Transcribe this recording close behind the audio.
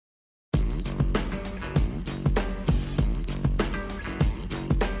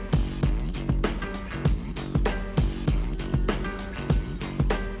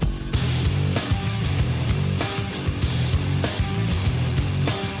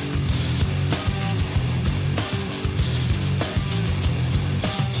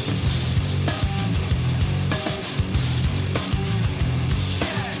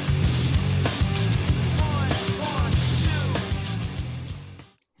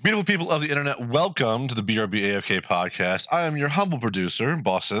Beautiful people of the internet, welcome to the BRB AFK podcast. I am your humble producer,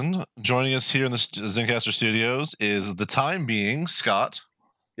 Boston. Joining us here in the Zencastr studios is the time being Scott.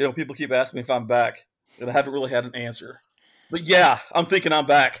 People keep asking me if I'm back, and I haven't really had an answer. But yeah, I'm thinking I'm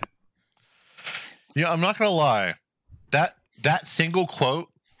back. Yeah, I'm not going to lie. That single quote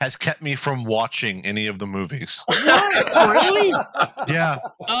has kept me from watching any of the movies. What? Really? Yeah.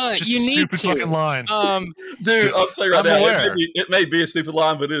 Just you a need stupid to. fucking line. Dude, I'll tell you right I'm now, aware. it may be a stupid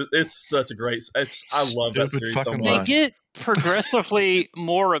line, but it's such a great. I love that Stupid series so fucking much. They line. get progressively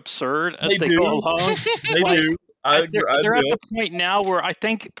more absurd as they do. go along. They do. They're at the point now where I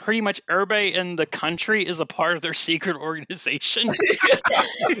think pretty much everybody in the country is a part of their secret organization.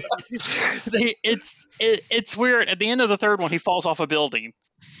 It's weird. At the end of the third one, he falls off a building.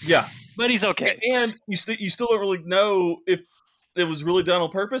 Yeah, but he's okay. And you still don't really know if it was really done on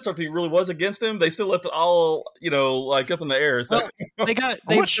purpose or if he really was against him. They still left it all, like up in the air. So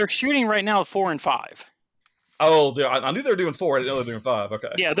they're shooting right now 4 and 5. Oh, I knew they were doing 4. I didn't know they were doing 5.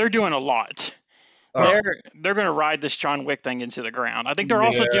 Okay. Yeah, they're doing a lot. They're going to ride this John Wick thing into the ground. I think they're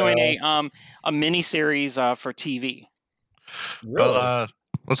also doing a mini series for TV. Really? Well,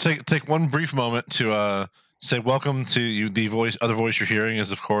 let's take one brief moment to say welcome to you. The other voice you're hearing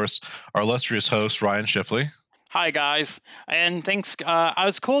is, of course, our illustrious host Ryan Shipley. Hi guys, and thanks. It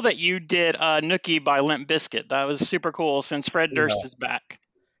was cool that you did Nookie by Limp Bizkit. That was super cool since Fred Durst is back.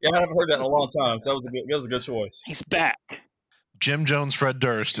 Yeah, I haven't heard that in a long time, so that was a good choice. He's back. Jim Jones, Fred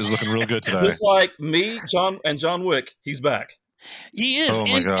Durst is looking real good today. Just like me, John Wick, he's back. He is, oh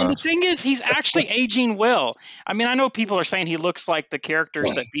my God. And the thing is, he's actually aging well. I mean, I know people are saying he looks like the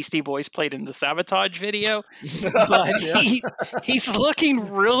characters that Beastie Boys played in the Sabotage video, but he's looking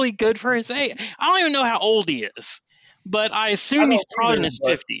really good for his age. I don't even know how old he is, but I assume he's probably in his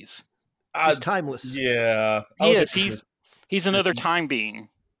 50s. He's timeless. Yeah. He is. He's another time being.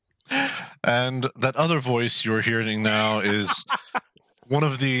 And that other voice you're hearing now is one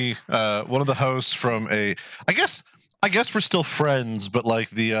of the hosts from I guess we're still friends, but like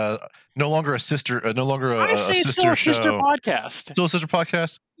the no longer a sister, no longer a sister show. Sister podcast. Still a sister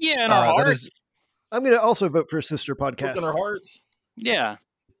podcast. Yeah, in our hearts. I'm going to also vote for a sister podcast. What's in our hearts? Yeah.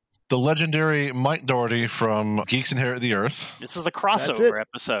 The legendary Mike Doherty from Geeks Inherit the Earth. This is a crossover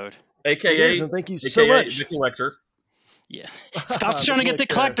episode. AKA, thank you so much. The Collector. Yeah. Scott's trying to get the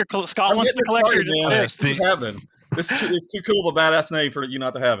Collector. Scott wants the Collector to stick. What's happening? It's too cool of a badass name for you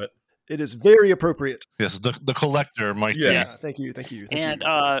not to have it. It is very appropriate. Yes, the Collector, Mike. Yes. Thank you. And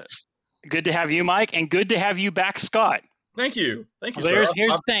good to have you, Mike, and good to have you back, Scott. Thank you. Here's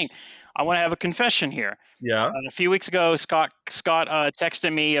the thing. I want to have a confession here. Yeah. A few weeks ago, Scott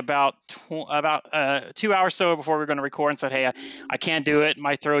texted me about 2 hours so before we were going to record and said, "Hey, I can't do it.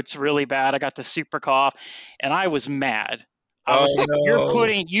 My throat's really bad. I got the super cough," and I was mad. No. You're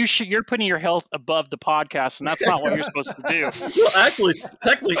putting your health above the podcast, and that's not what you're supposed to do. Well, actually,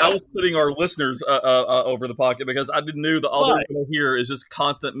 technically, I was putting our listeners over the pocket because I knew that all they're going to hear is just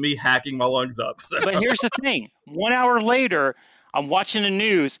constant me hacking my lungs up. So. But here's the thing: 1 hour later, I'm watching the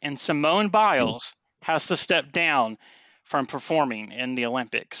news, and Simone Biles has to step down from performing in the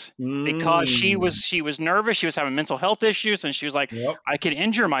Olympics because she was nervous. She was having mental health issues, and she was like, "I could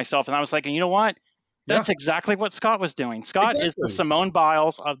injure myself." And I was like, "And you know what? That's exactly what Scott was doing. Scott is the Simone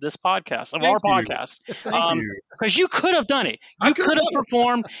Biles of this podcast, of our podcast. Because you could have done it. You could have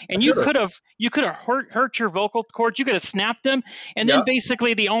performed, and you could have hurt your vocal cords. You could have snapped them, and then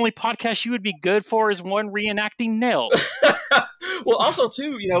basically the only podcast you would be good for is one reenacting Nell. Well, also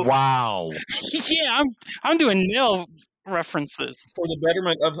too, Wow. Yeah, I'm doing Nell references for the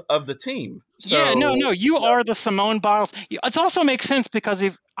betterment of the team. So, yeah, no, you are the Simone Biles. It also makes sense because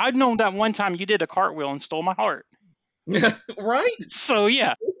if I've known that one time you did a cartwheel and stole my heart, right? So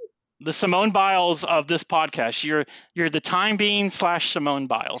yeah, the Simone Biles of this podcast. You're the time being / Simone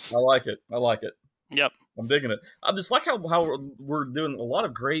Biles. I like it. Yep, I'm digging it. I just like how we're doing a lot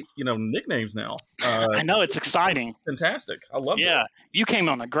of great nicknames now. I know, it's exciting. Fantastic. I love this. Yeah, you came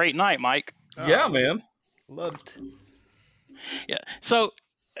on a great night, Mike. Yeah, man. Loved. Yeah. So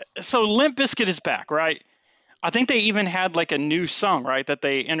Limp Bizkit is back, right? I think they even had like a new song, right, that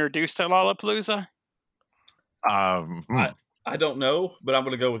they introduced at Lollapalooza. I don't know, but I'm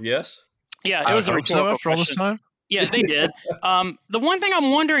going to go with yes. Yeah, it was a rhetorical for all this time. Yeah, they did. The one thing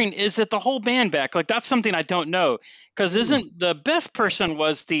I'm wondering is that the whole band back? Like, that's something I don't know. Because isn't the best person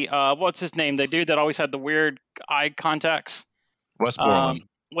was the, what's his name? The dude that always had the weird eye contacts. Wes Borland.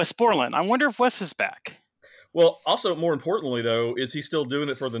 Wes Borland. I wonder if Wes is back. Well, also, more importantly, though, is he still doing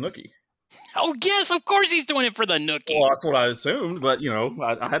it for the Nookie? Oh, yes, of course he's doing it for the Nookie. Well, that's what I assumed, but,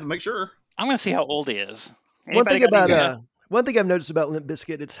 I had to make sure. I'm going to see how old he is. One thing about One thing I've noticed about Limp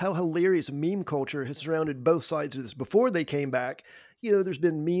Bizkit, it's how hilarious meme culture has surrounded both sides of this. Before they came back, there's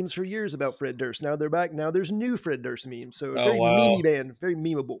been memes for years about Fred Durst. Now they're back. Now there's new Fred Durst memes. So very memey band, very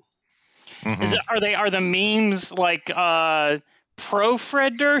memeable. Mm-hmm. Are the memes like pro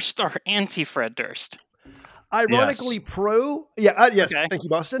Fred Durst or anti Fred Durst? Ironically, pro. Yeah. Yes. Okay. Thank you,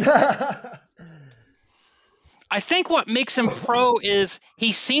 Boston. I think what makes him pro is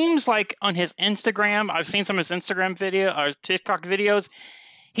he seems like on his Instagram, I've seen some of his Instagram video or his TikTok videos,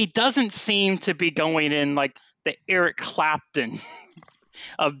 he doesn't seem to be going in like the Eric Clapton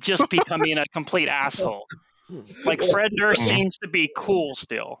of just becoming a complete asshole. Like Fred Durst seems to be cool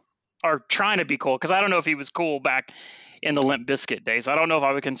still, or trying to be cool, because I don't know if he was cool back in the Limp Bizkit days. I don't know if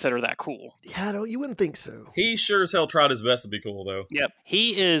I would consider that cool. Yeah, you wouldn't think so. He sure as hell tried his best to be cool, though. Yep.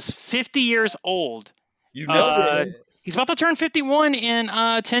 He is 50 years old. You know he's about to turn 51 in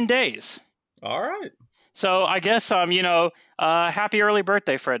 10 days. All right. So I guess happy early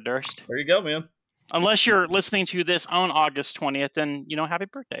birthday, Fred Durst. There you go, man. Unless you're listening to this on August 20th, then happy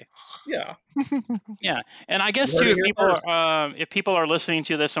birthday. Yeah. Yeah, and I guess too, if people are listening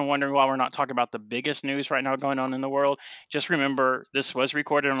to this and wondering why we're not talking about the biggest news right now going on in the world, just remember this was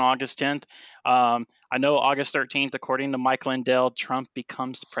recorded on August 10th. I know August 13th, according to Mike Lindell, Trump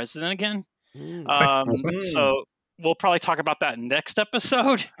becomes president again. So we'll probably talk about that next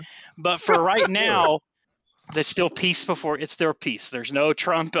episode. But for right now, there's still peace it's their peace. There's no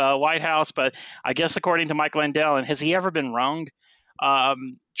Trump White House, but I guess according to Mike Lindell, and has he ever been wrong?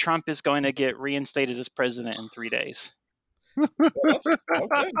 Trump is going to get reinstated as president in 3 days. Well, that's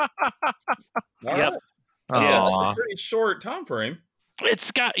okay. Yep. That's a pretty short time frame.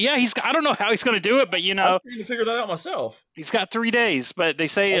 I don't know how he's going to do it, but I'm trying to figure that out myself. He's got 3 days, but they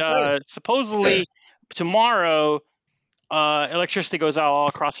say supposedly tomorrow electricity goes out all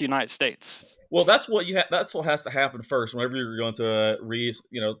across the United States. Well, that's what that's what has to happen first. Whenever you're going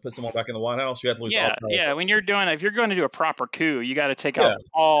to put someone back in the White House, you have to lose. When you're if you're going to do a proper coup, you got to take out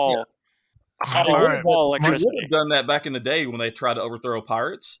all electricity. They would have done that back in the day when they tried to overthrow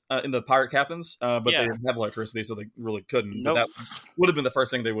pirates in the pirate captains, but they didn't have electricity, so they really couldn't. Nope. But that would have been the first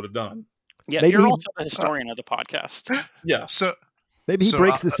thing they would have done. Yeah, you're also the historian of the podcast. Yeah. So maybe he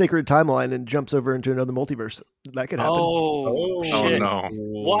breaks the sacred timeline and jumps over into another multiverse. That could happen. Oh shit. No.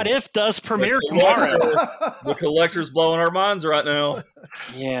 What If does premiere tomorrow? The collector's blowing our minds right now.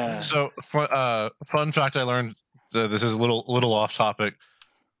 Yeah. So, fun fact I learned, this is a little off topic,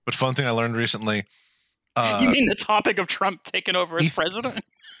 but fun thing I learned recently. You mean the topic of Trump taking over as president?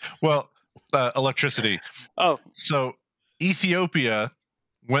 Well, electricity. Oh. So, Ethiopia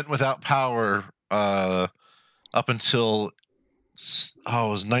went without power up until... it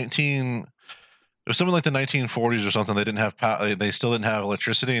was something like the 1940s or something. They didn't have power. They still didn't have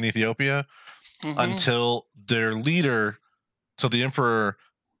electricity in Ethiopia until their leader, so the emperor,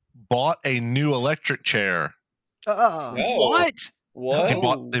 bought a new electric chair. What?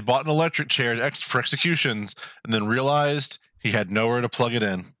 What? They bought an electric chair for executions, and then realized he had nowhere to plug it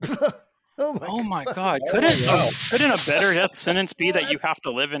in. Oh my God! Couldn't a better death sentence be that you have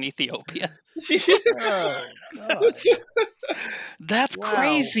to live in Ethiopia? That's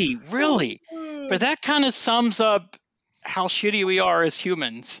crazy, really. But that kind of sums up how shitty we are as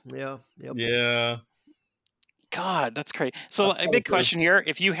humans. Yeah. Yep. Yeah. God, that's crazy. So a big question here: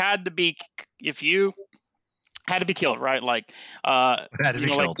 if you had to be killed, right? Like, like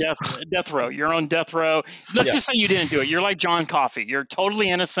death row. You're on death row. Let's just say you didn't do it. You're like John Coffey. You're totally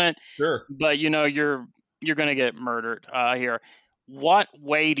innocent. Sure. But you're going to get murdered here. What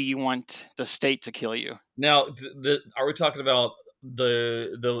way do you want the state to kill you? Now, are we talking about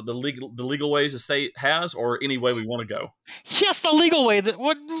the legal ways the state has, or any way we want to go? Yes, the legal way.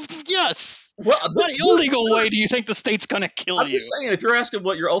 Yes. What illegal way do you think the state's going to kill you? I'm just saying, if you're asking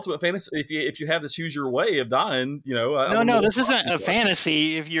what your ultimate fantasy, if you have to choose your way of dying, No, this isn't a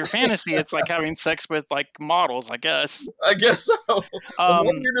fantasy. If your fantasy, it's like having sex with like models, I guess. I guess so.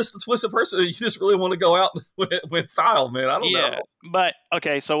 You're just a twisted person. You just really want to go out with style, man. I don't know. But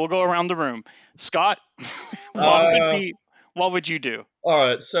okay, so we'll go around the room. Scott, what would you do? All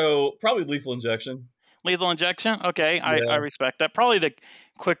right, so probably lethal injection. Lethal injection? Okay, I respect that. Probably the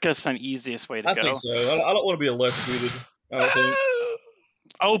quickest and easiest way to go. I think so. I don't want to be electrocuted. I don't think.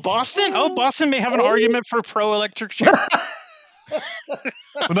 Oh, Boston? Oh, Boston may have an argument for pro-electric chair.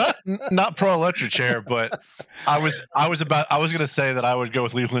 Well, not pro-electric chair, but I was going to say that I would go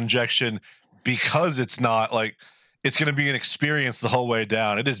with lethal injection because it's not like it's going to be an experience the whole way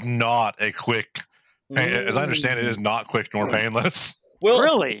down. It is not a quick. As I understand it, is not quick nor painless. Well,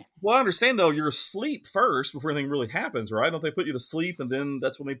 really? Well, I understand though. You're asleep first before anything really happens, right? Don't they put you to sleep and then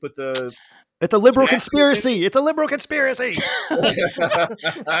that's when they put the? It's a liberal conspiracy. It's a liberal conspiracy.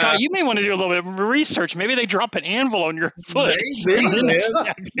 Scott, you may want to do a little bit of research. Maybe they drop an anvil on your foot. Maybe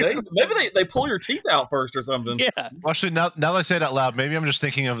they pull your teeth out first or something. Yeah. Actually, now that I say it out loud, maybe I'm just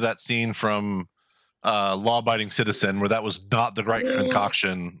thinking of that scene from Law-Abiding Citizen where that was not the right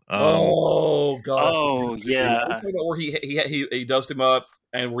concoction. Oh god. Oh yeah. Where he dosed him up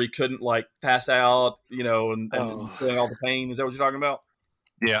and where he couldn't like pass out, and feeling all the pain. Is that what you're talking about?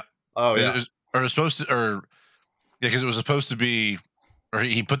 Yeah. Oh yeah. Because it was supposed to be, or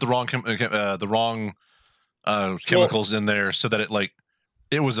he put the wrong chemicals in there so that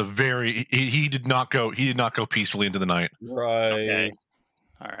it was a very he did not go peacefully into the night. Right. Okay.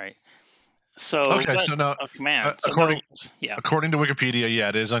 All right. So now according to Wikipedia, yeah,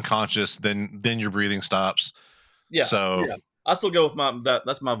 it is unconscious. Then your breathing stops. Yeah. So I still go with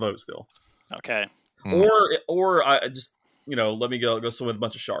that's my vote still. Okay. Or I just let me go swim with a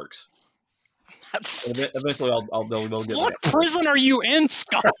bunch of sharks. Eventually they'll get. What prison are you in,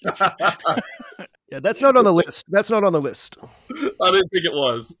 Scott? Yeah, that's not on the list. I didn't think it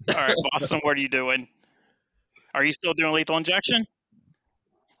was. All right, Boston, what are you doing? Are you still doing lethal injection?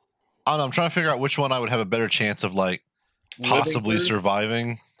 I don't know. I'm trying to figure out which one I would have a better chance of possibly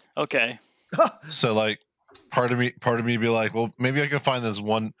surviving. Okay. So part of me be like, well, maybe I could find that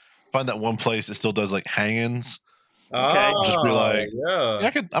one place that still does hang-ins. Okay. Just be like, yeah,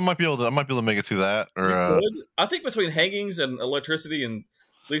 I might be able to make it through that. Or I think between hangings and electricity and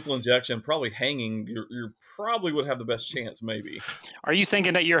lethal injection, probably hanging, you probably would have the best chance. Maybe. Are you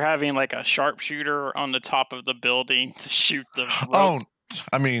thinking that you're having a sharpshooter on the top of the building to shoot the rope? Oh,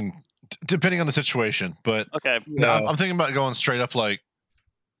 I mean, depending on the situation, but okay. No, I'm thinking about going straight up because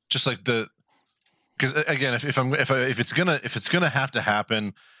again, if it's gonna have to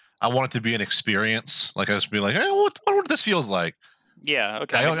happen, I want it to be an experience. I just be like, hey, what this feels like. Yeah.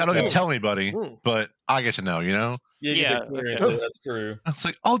 Okay. I don't get to tell anybody, but I get to know. Yeah. Okay. That's true. It's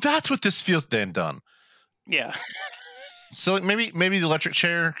that's what this feels. Then done. Yeah. So maybe the electric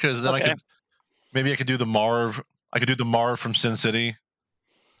chair, because then I could do the Marv. I could do the Marv from Sin City.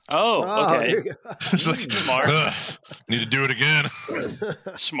 Oh, okay. Smart. Need to do it again.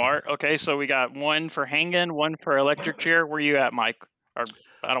 Smart. Okay, so we got one for hanging, one for electric chair. Where you at, Mike? Or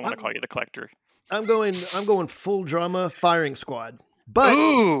I don't want to call you the collector. I'm going full drama firing squad. But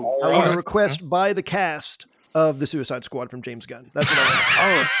Ooh, I want to request by the cast of the Suicide Squad from James Gunn. That's what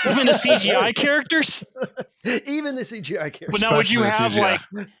I want. Oh, even the CGI characters? Even the CGI characters. Well, now, would you have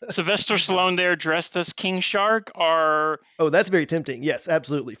Sylvester Stallone there dressed as King Shark, or? Oh, that's very tempting. Yes,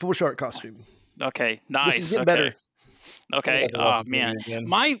 absolutely. Full shark costume. Okay, nice. This is getting better. Okay. Oh man,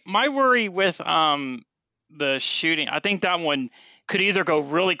 my worry with the shooting, I think that one could either go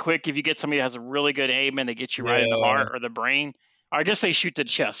really quick if you get somebody that has a really good aim and they get you right in the heart or the brain. I guess they shoot the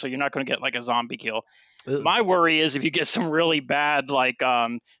chest, so you're not going to get a zombie kill. Ugh. My worry is if you get some really bad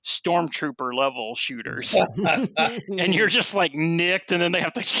stormtrooper level shooters and you're just nicked and then they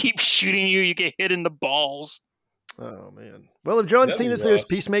have to keep shooting you, you get hit in the balls. Oh man. Well, if John Cena's there as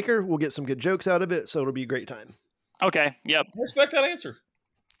Peacemaker, we'll get some good jokes out of it, so it'll be a great time. Okay. Yep. I respect that answer.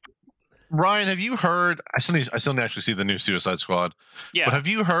 Ryan, have you heard? I still need to actually see the new Suicide Squad. Yeah. But have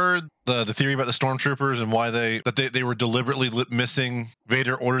you heard the theory about the stormtroopers and why they were deliberately missing?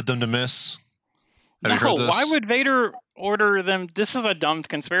 Vader ordered them to miss. Have you heard this? Why would Vader order them? This is a dumb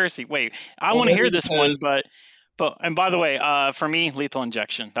conspiracy. Wait, I want to hear this one, but and by the way, for me, lethal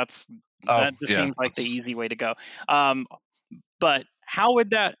injection. That seems like the easy way to go. But how would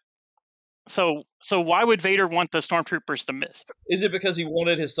that? So why would Vader want the stormtroopers to miss? Is it because he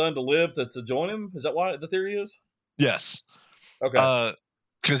wanted his son to live to join him? Is that why the theory is? Yes. Okay.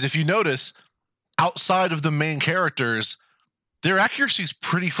 Because if you notice, outside of the main characters, their accuracy is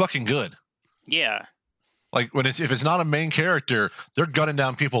pretty fucking good. Yeah. If it's not a main character, they're gunning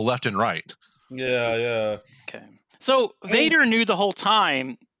down people left and right. Yeah. Okay. So Vader knew the whole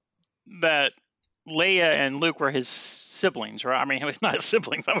time that Leia and Luke were his siblings, right? I mean, not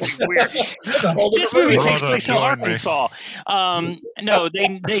siblings. That was weird. This movie takes place in Arkansas. No, they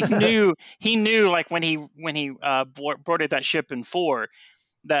knew. He knew, when he boarded that ship in 4,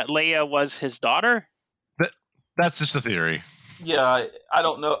 that Leia was his daughter. That's just the theory. Yeah, I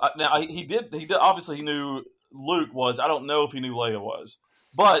don't know. Now he did. Obviously, he knew Luke was. I don't know if he knew Leia was,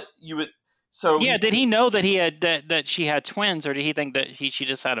 but you would. So yeah, did he know that he had that she had twins, or did he think that she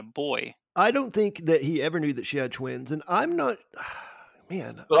just had a boy? I don't think that he ever knew that she had twins, and I'm not.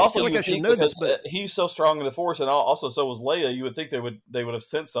 Man, but also I should know this. But he's so strong in the Force, and also so was Leia. You would think they would have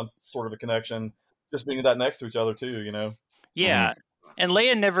sensed some sort of a connection, just being that next to each other too. Yeah. And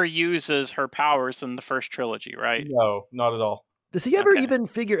Leia never uses her powers in the first trilogy, right? No, not at all. Does he ever even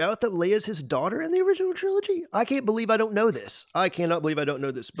figure out that Leia's his daughter in the original trilogy? I can't believe I don't know this. I cannot believe I don't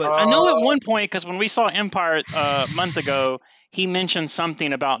know this. But I know at one point, because when we saw Empire a month ago, he mentioned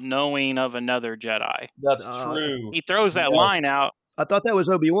something about knowing of another Jedi. That's true. He throws that line out. I thought that was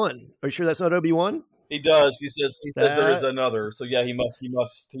Obi-Wan. Are you sure that's not Obi-Wan? He does. He says there is another. So yeah, he must.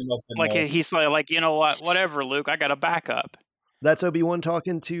 Like he's like, you know what? Whatever, Luke. I got a backup. That's Obi-Wan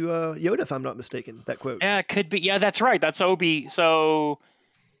talking to Yoda, if I'm not mistaken. That quote. Yeah, it could be. Yeah, that's right. That's Obi. So,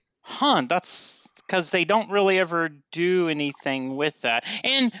 that's because they don't really ever do anything with that.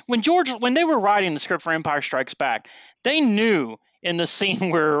 And when they were writing the script for Empire Strikes Back, they knew in the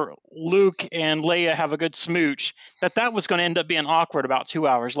scene where Luke and Leia have a good smooch that was going to end up being awkward about 2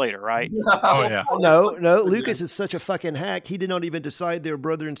 hours later, right? Oh yeah. No. Lucas is such a fucking hack. He did not even decide they were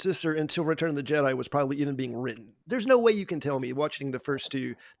brother and sister until Return of the Jedi was probably even being written. There's no way you can tell me watching the first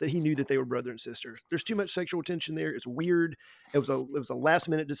two that he knew that they were brother and sister. There's too much sexual tension there. It's weird. It was a last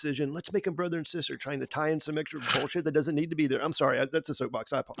minute decision. Let's make them brother and sister, trying to tie in some extra bullshit that doesn't need to be there. I'm sorry, that's a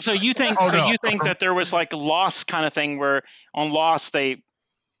soapbox. I apologize. So you think you think that there was like a Lost kind of thing where on Lost they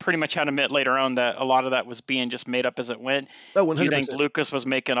pretty much had to admit later on that a lot of that was being just made up as it went. Oh, 100%. You think Lucas was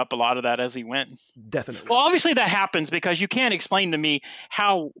making up a lot of that as he went? Definitely. Well, obviously that happens because you can't explain to me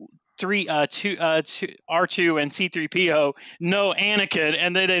how R2 and C-3PO know Anakin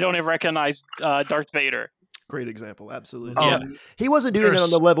and they don't even recognize Darth Vader. Great example. Absolutely. Yeah. He wasn't doing it on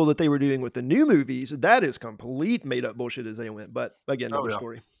the level that they were doing with the new movies. That is complete made up bullshit as they went. But again, another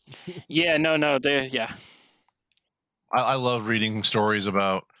story. Yeah, no. I love reading stories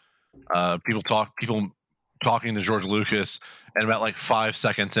about people talking to George Lucas and about like 5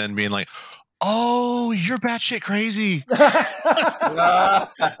 seconds in being like, "Oh, you're batshit crazy.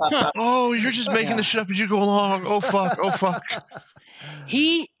 Oh, you're just making this shit up as you go along. Oh fuck.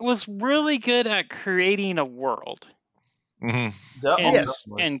 He was really good at creating a world.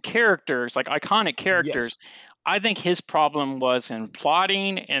 Mm-hmm. And characters, like iconic characters. Yes. I think his problem was in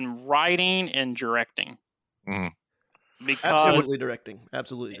plotting and writing and directing. Mm-hmm. Because absolutely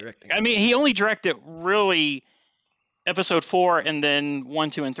directing. I mean, he only directed really episode 4 and then 1,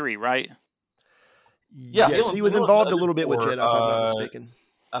 2, and 3, right? Yeah, yes, he was involved a little bit with Jedi, if I'm not mistaken.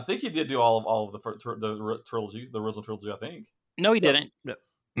 I think he did do all of the trilogy, the original trilogy. I think. No, he didn't.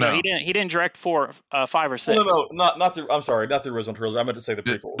 No, he didn't. He didn't direct 4, 5, or 6. No, not the. I'm sorry, not the original trilogy. I meant to say the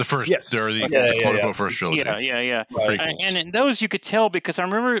prequels. The first, yes, they're the quote-unquote first trilogy. Yeah. Right. And in those, you could tell because I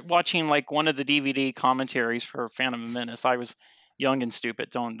remember watching like one of the DVD commentaries for Phantom Menace. I was young and stupid.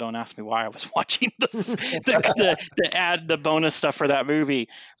 Don't ask me why I was watching the bonus stuff for that movie.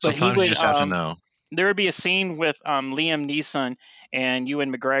 But sometimes you just have to know. There would be a scene with Liam Neeson and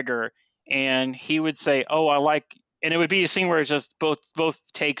Ewan McGregor, and he would say, "Oh, I like." And it would be a scene where it's just both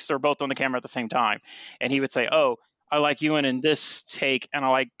takes, they're both on the camera at the same time. And he would say, "Oh, I like Ewan in this take, and I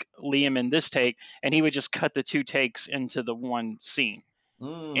like Liam in this take." And he would just cut the 2 takes into the one scene.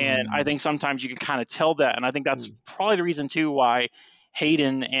 And I think sometimes you can kind of tell that. And I think that's probably the reason, too, why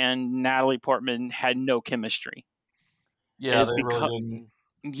Hayden and Natalie Portman had no chemistry. Yeah, they really didn't.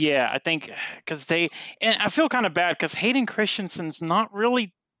 Yeah, I think because and I feel kind of bad because Hayden Christensen's not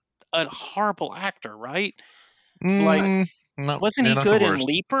really a horrible actor, right? Wasn't he good in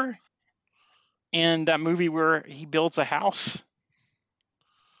Leaper? In that movie where he builds a house?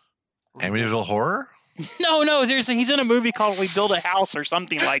 Amityville Horror? No. He's in a movie called We Build a House or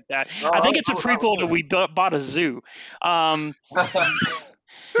something like that. I think it's a prequel to We Bought a Zoo. Sounds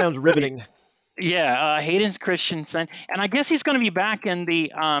riveting. Yeah, Hayden Christensen, and I guess he's going to be back in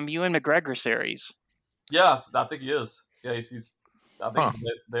the Ewan McGregor series. Yeah, I think he is. Yeah, he's. I think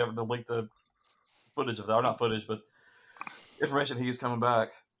they have the link to footage of that, or not footage, but information he's coming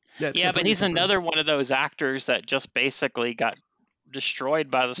back. Yeah, but he's another one of those actors that just basically got destroyed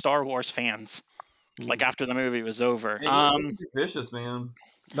by the Star Wars fans, like after the movie was over. He's vicious, man.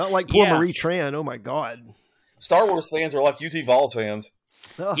 Not like poor Marie Tran. Oh my God. Star Wars fans are like UT Vols fans.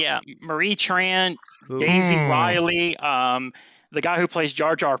 Yeah, Marie Tran, Daisy Ridley, the guy who plays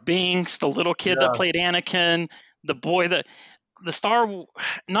Jar Jar Binks, the little kid that played Anakin, the boy that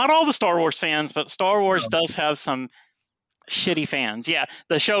not all the Star Wars fans, but Star Wars does have some shitty fans. Yeah,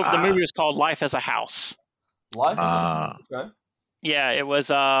 the movie was called Life as a House. Life as a House. Okay. Yeah, it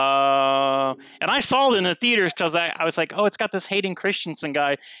was, and I saw it in the theaters because I was like, oh, it's got this Hayden Christensen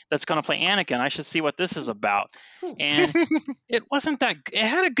guy that's going to play Anakin. I should see what this is about. And it wasn't that. It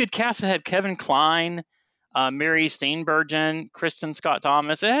had a good cast. It had Kevin Kline, Mary Steenburgen, Kristen Scott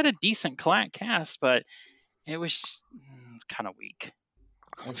Thomas. It had a decent cast, but it was kind of weak.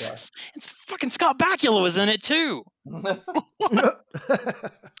 Okay. It's fucking Scott Bakula was in it too.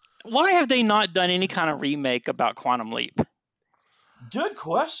 Why have they not done any kind of remake about Quantum Leap? Good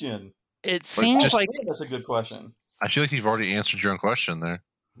question. It seems like that's a good question. I feel like you've already answered your own question there.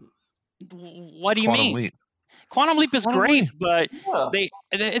 What do you mean? Leap. Quantum Leap is Quantum great, Leap. but Yeah.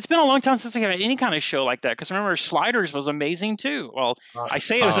 it's been a long time since they had any kind of show like that. Because remember, Sliders was amazing too. Well, I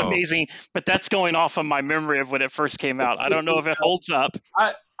say it was amazing, but that's going off of my memory of when it first came out. I don't know if it holds up.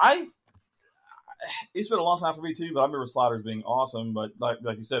 It's been a long time for me too, but I remember Sliders being awesome. But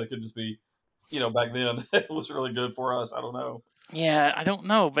like you said, it could just be, back then it was really good for us. I don't know. Yeah, I don't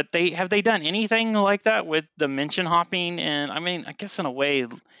know, but have they done anything like that with the mention hopping? And I mean, I guess in a way,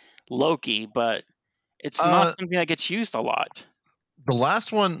 Loki, but it's not something that gets used a lot. The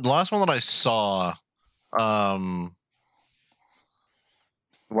last one that I saw,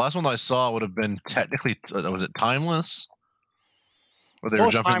 would have been technically, was it Timeless? Where they were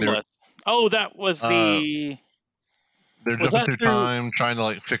jumping Timeless. Oh, that was the. They're jumping through time, trying to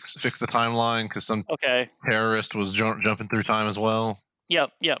like fix the timeline because some terrorist was jumping through time as well. Yep.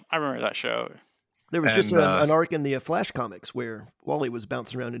 I remember that show. There was just an arc in the Flash comics where Wally was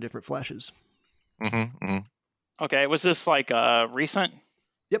bouncing around in different flashes. Okay, was this like recent?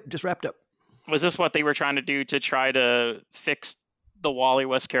 Yep, just wrapped up. Was this what they were trying to do to try to fix the Wally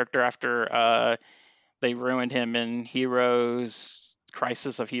West character after they ruined him in Heroes?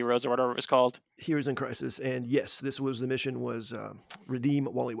 Crisis of Heroes or whatever it was called. Heroes in Crisis, and yes, this was the mission was redeem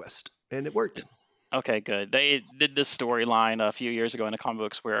Wally West, and it worked. Okay, good. They did this storyline a few years ago in the comic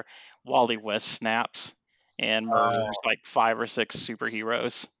books where Wally West snaps and murders like 5 or 6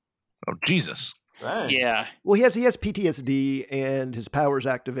 superheroes. Oh Jesus! Dang. Yeah. Well, he has PTSD, and his powers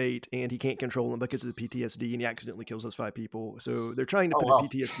activate, and he can't control them because of the PTSD, and he accidentally kills those 5 people. So they're trying to put a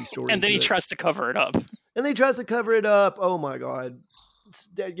PTSD story. And then he tries to cover it up. And they tries to cover it up. Oh my god!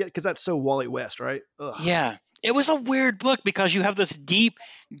 Because that's so Wally West, right? Ugh. Yeah. It was a weird book because you have this deep,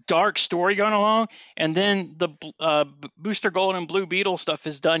 dark story going along, and then the Booster Gold and Blue Beetle stuff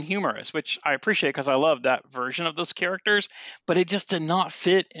is done humorous, which I appreciate because I love that version of those characters, but it just did not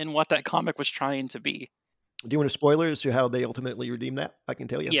fit in what that comic was trying to be. Do you want a spoiler as to how they ultimately redeem that? I can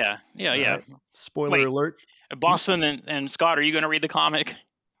tell you. Yeah. Right. Spoiler alert. Boston and Scott, are you going to read the comic?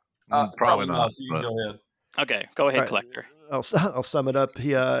 Probably not. So you can go ahead. Okay, go ahead, Collector. I'll sum it up.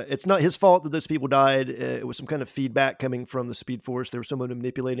 It's not his fault that those people died. It was some kind of feedback coming from the Speed Force. There was someone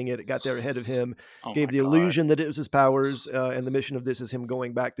manipulating it. It got there ahead of him, gave the illusion that it was his powers. And the mission of this is him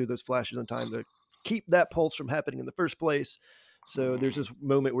going back through those flashes in time to keep that pulse from happening in the first place. So there's this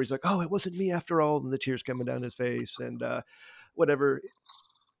moment where he's like, "Oh, it wasn't me after all," and the tears coming down his face, and whatever.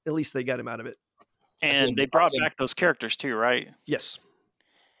 At least they got him out of it. And they brought back those characters too, right? Yes.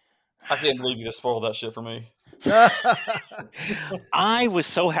 I can't believe you just spoiled that shit for me. I was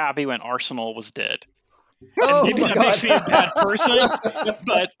so happy when Arsenal was dead. Oh, maybe that makes me a bad person,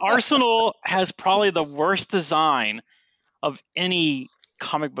 but Arsenal has probably the worst design of any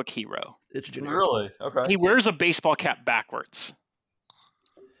comic book hero. It's generic. Really? Okay. He wears a baseball cap backwards.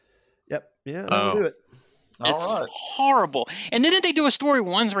 Yep. Yeah, that'll do it. It's horrible. And didn't they do a story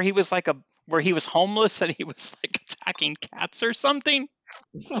once where he was where he was homeless and he was like attacking cats or something?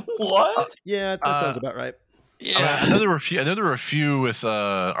 What? Yeah, that sounds about right. Yeah. I know there were a few with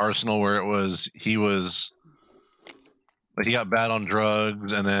Arsenal where it was he got bad on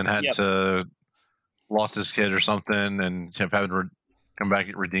drugs and then had to lost his kid or something and kept having to come back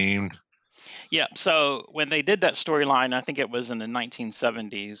redeemed. Yeah. So when they did that storyline, I think it was in the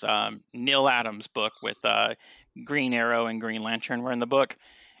 1970s. Neil Adams' book with Green Arrow and Green Lantern were in the book,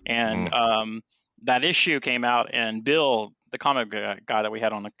 and that issue came out, and Bill, the comic guy that we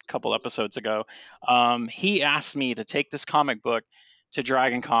had on a couple episodes ago, he asked me to take this comic book to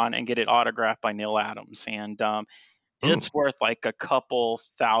Dragon Con and get it autographed by Neil Adams. And it's worth like a couple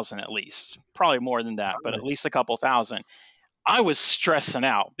thousand at least, probably more than that, but at least a couple thousand. I was stressing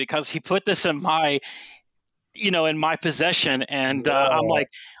out because he put this in my possession. And I'm like,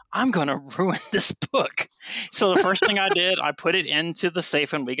 I'm going to ruin this book. So the first thing I did, I put it into the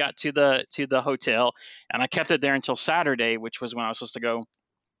safe when we got to the hotel, and I kept it there until Saturday, which was when I was supposed to go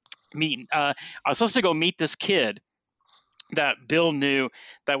meet. I was supposed to go meet this kid that Bill knew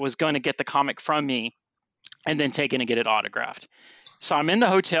that was going to get the comic from me and then take it and get it autographed. So I'm in the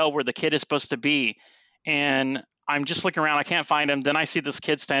hotel where the kid is supposed to be, and I'm just looking around. I can't find him. Then I see this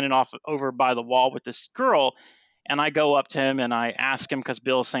kid standing over by the wall with this girl. And I go up to him and I ask him because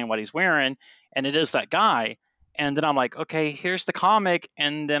Bill's saying what he's wearing, and it is that guy. And then I'm like, okay, here's the comic.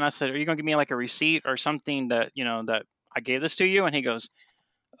 And then I said, are you going to give me like a receipt or something that, that I gave this to you? And he goes,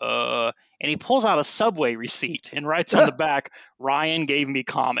 and and he pulls out a Subway receipt and writes on the back, "Ryan gave me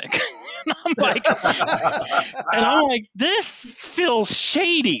comic." And I'm like, this feels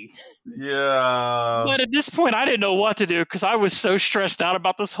shady. Yeah. But at this point, I didn't know what to do because I was so stressed out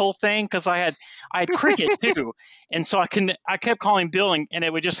about this whole thing because I had cricket too, and so I kept calling Bill and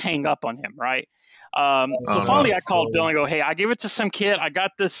it would just hang up on him, right? So finally, I called Bill and go, "Hey, I gave it to some kid. I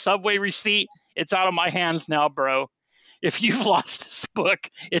got this Subway receipt. It's out of my hands now, bro. If you've lost this book,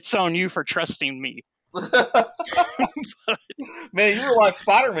 it's on you for trusting me." Man, you were like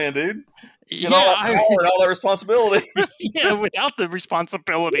Spider-Man, dude. Yeah, all that power and all that responsibility. Yeah, without the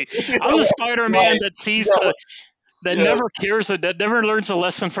responsibility. I'm the Spider-Man that sees never cares, that never learns a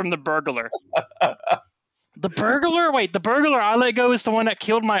lesson from the burglar. The burglar? Wait, the burglar I let go is the one that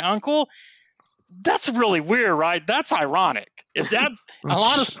killed my uncle? That's really weird, right? That's ironic. If that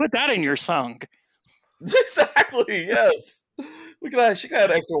Alanis put that in your song. Exactly, yes. Look at that. She got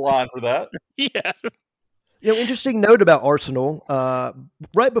an extra line for that. Yeah. Interesting note about Arsenal.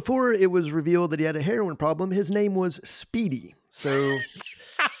 Right before it was revealed that he had a heroin problem, his name was Speedy. So,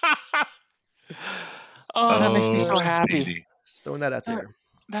 that makes me so happy. Just throwing that out there.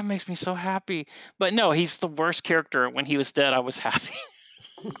 That makes me so happy. But no, he's the worst character. When he was dead, I was happy.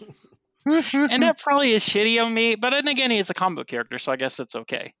 And that probably is shitty on me. But then again, he is a comic book character, so I guess it's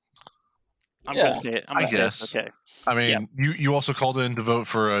okay. I'm going to say it. I'm going to say it's okay. I mean, you also called in to vote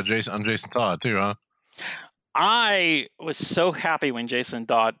for Jason Todd too, huh? I was so happy when Jason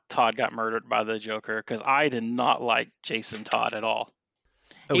Todd got murdered by the Joker because I did not like Jason Todd at all.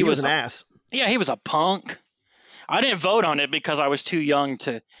 Oh, he was an ass. Yeah, he was a punk. I didn't vote on it because I was too young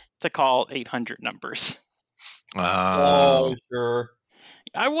to call 800 numbers. Oh, sure.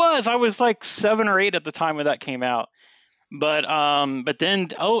 I was like 7 or 8 at the time when that came out. But then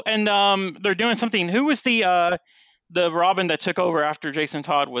they're doing something. Who was the Robin that took over after Jason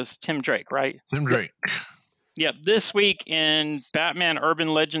Todd was Tim Drake, right? Tim Drake. Yep. This week in Batman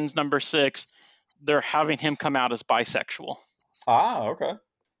Urban Legends #6, they're having him come out as bisexual. Ah, okay.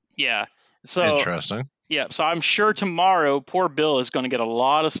 Yeah. So interesting. Yeah. So I'm sure tomorrow, poor Bill is going to get a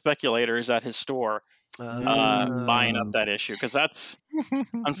lot of speculators at his store buying up that issue because that's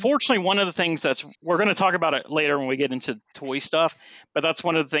unfortunately one of the things we're going to talk about it later when we get into toy stuff, but that's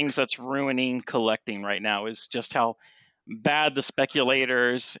one of the things that's ruining collecting right now is just how bad the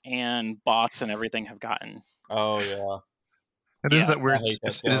speculators and bots and everything have gotten. Oh yeah. It is that weird.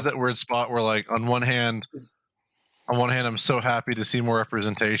 It is that weird spot where, like, on one hand, I'm so happy to see more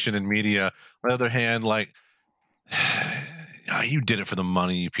representation in media. On the other hand, like, you did it for the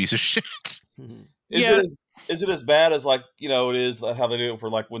money, you piece of shit. Is it as bad as, like, it is how they do it for,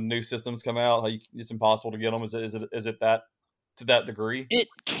 like, when new systems come out? How it's impossible to get them. Is it that to that degree? It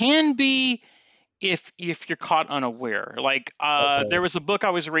can be if you're caught unaware. Like there was a book I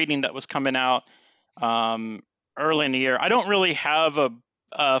was reading that was coming out early in the year. I don't really have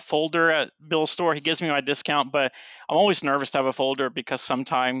a folder at Bill's store. He gives me my discount, but I'm always nervous to have a folder because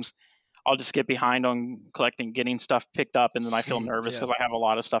sometimes I'll just get behind on getting stuff picked up, and then I feel nervous because I have a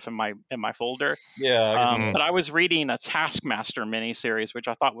lot of stuff in my folder. Yeah. But I was reading a Taskmaster miniseries, which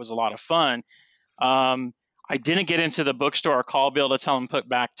I thought was a lot of fun. I didn't get into the bookstore or call Bill to tell him put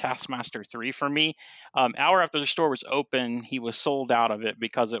back Taskmaster 3 for me. Hour after the store was open, he was sold out of it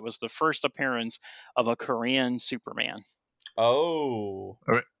because it was the first appearance of a Korean Superman. Oh.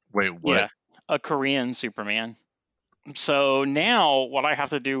 Wait, what? Yeah, a Korean Superman. So now what I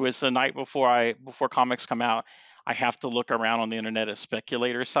have to do is the night before comics come out, I have to look around on the internet at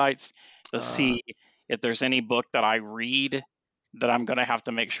speculator sites to see if there's any book that I read that I'm going to have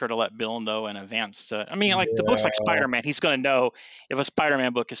to make sure to let Bill know in advance. The books like Spider-Man, he's going to know if a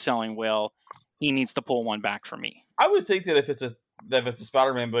Spider-Man book is selling well, he needs to pull one back for me. I would think that if it's a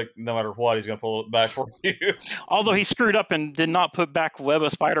Spider-Man book, no matter what, he's going to pull it back for you. Although he screwed up and did not put back Web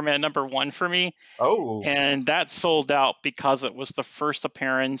of Spider-Man #1 for me. Oh. And that sold out because it was the first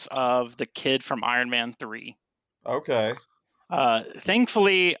appearance of the kid from Iron Man 3. Okay.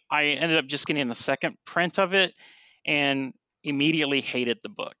 Thankfully, I ended up just getting the second print of it and immediately hated the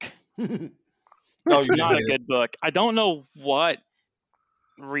book. It's not a good book. I don't know what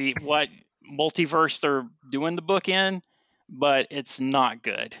multiverse they're doing the book in, but it's not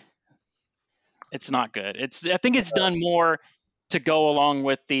good. It's not good. I think it's done more to go along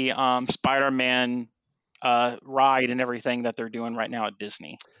with the Spider-Man ride and everything that they're doing right now at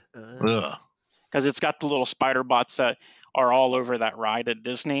Disney. Because it's got the little spider bots that are all over that ride at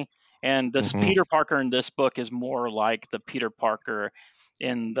Disney. And this Peter Parker in this book is more like the Peter Parker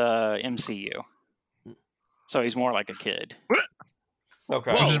in the MCU. So he's more like a kid.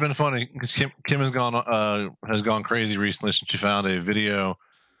 Okay. Which has been funny because Kim has gone crazy recently since she found a video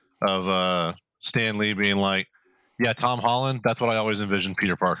of Stan Lee being like, "Yeah, Tom Holland. That's what I always envisioned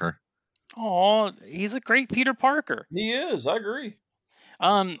Peter Parker." Oh, he's a great Peter Parker. He is. I agree.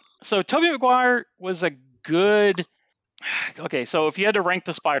 So Tobey Maguire was a good. Okay, so if you had to rank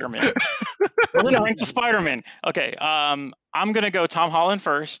the Spider-Man, we're gonna rank the Spider-Man. Okay, I'm gonna go Tom Holland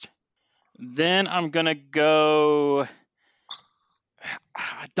first. Then I'm gonna go.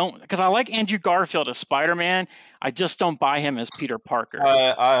 Because I like Andrew Garfield as Spider-Man. I just don't buy him as Peter Parker.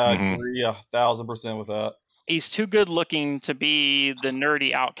 I agree 1,000% with that. He's too good looking to be the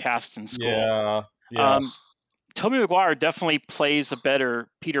nerdy outcast in school. Yeah. Tobey Maguire definitely plays a better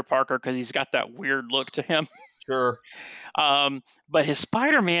Peter Parker because he's got that weird look to him. Sure. But his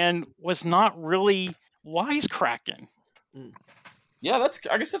Spider-Man was not really wisecracking. Yeah,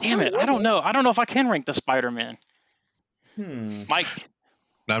 I guess that's. Damn it! I don't know. I don't know if I can rank the Spider-Man. Mike.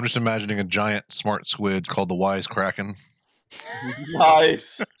 Now I'm just imagining a giant smart squid called the Wisecracken.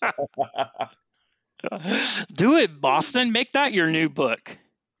 Nice. Do it, Boston. Make that your new book.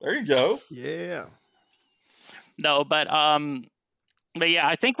 There you go. Yeah. No, but yeah,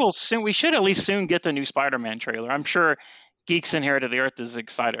 I think we should at least soon get the new Spider-Man trailer. I'm sure Geeks Inherited the Earth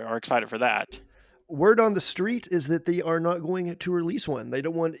are excited for that. Word on the street is that they are not going to release one. They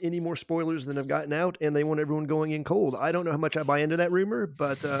don't want any more spoilers than have gotten out, and they want everyone going in cold. I don't know how much I buy into that rumor,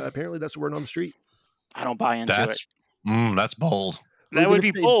 but apparently that's the word on the street. I don't buy into it. That's bold. That would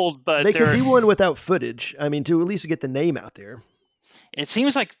be bold, but they could do one without footage. I mean, to at least get the name out there. It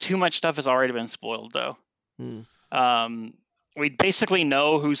seems like too much stuff has already been spoiled, though. We basically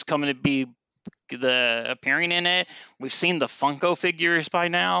know who's coming to be appearing in it. We've seen the Funko figures by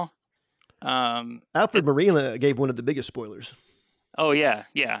now. Alfred Molina gave one of the biggest spoilers. Oh yeah.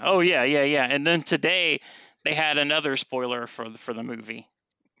 And then today they had another spoiler for the movie.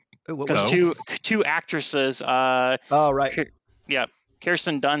 Because two actresses. Oh right. Yeah,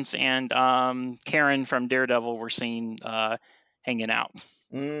 Kirsten Dunst and Karen from Daredevil were seen hanging out.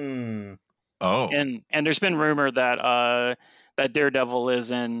 Oh. And there's been rumor that Daredevil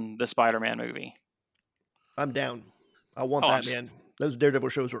is in the Spider-Man movie. I'm down. I want that, man. Those Daredevil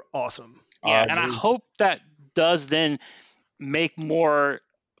shows were awesome. Yeah, and I hope that does then make more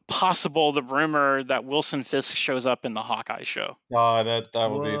possible the rumor that Wilson Fisk shows up in the Hawkeye show. That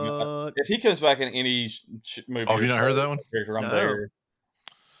would be. If he comes back in any movie. Oh, have you not heard that one? I'm there.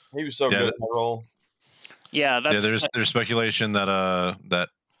 He was so good in that role. Yeah, there's speculation that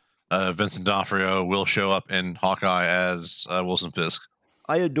Vincent D'Onofrio will show up in Hawkeye as Wilson Fisk.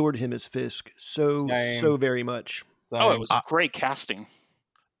 I adored him as Fisk so very much. Oh, it was great casting.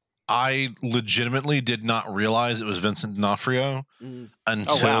 I legitimately did not realize it was Vincent D'Onofrio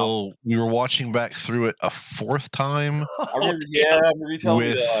until we were watching back through it a fourth time. I remember you telling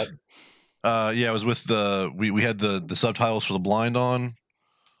me that. It was with we had the subtitles for the blind on.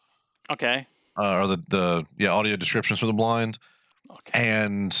 Okay. Or the audio descriptions for the blind. Okay.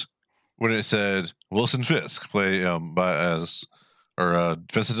 And when it said Wilson Fisk play Vincent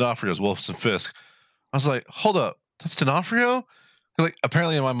D'Onofrio as Wilson Fisk, I was like, hold up, that's D'Onofrio? Like,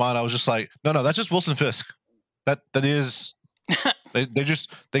 apparently in my mind I was just like, no, that's just Wilson Fisk. That is they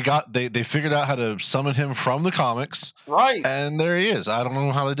figured out how to summon him from the comics. Right. And there he is. I don't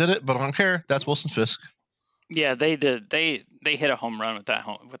know how they did it, but I don't care. That's Wilson Fisk. Yeah, they did. They hit a home run with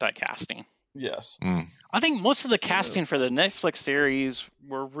that casting. Yes. I think most of the casting for the Netflix series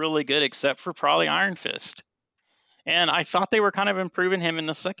were really good, except for probably Iron Fist. And I thought they were kind of improving him in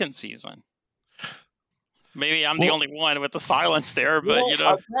the second season. Maybe I'm the only one with the silence there, but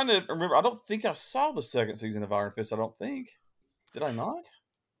I'm trying to remember. I don't think I saw the second season of Iron Fist. I don't think. Did I not?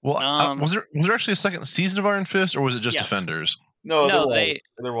 Well, was there actually a second season of Iron Fist, or was it just Defenders? No,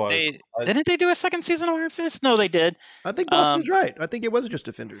 there was. Didn't they do a second season of Iron Fist? No, they did. I think Boston's right. I think it was just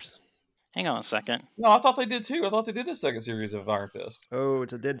Defenders. Hang on a second. No, I thought they did too. I thought they did a second series of Iron Fist. Oh,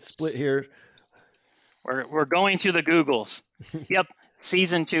 it's a dead split here. We're going to the Googles. Yep,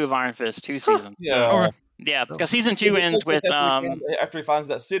 season 2 of Iron Fist, 2 seasons. Yeah. Yeah, because season 2 ends with after he finds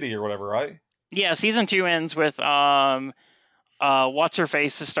that city or whatever, right? Yeah, season 2 ends with what's her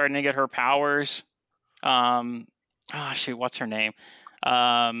face is starting to get her powers. What's her name?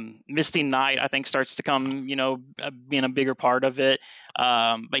 Misty Knight, I think, starts to come, being a bigger part of it.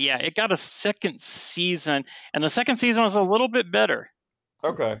 But yeah, it got a second season, and the second season was a little bit better.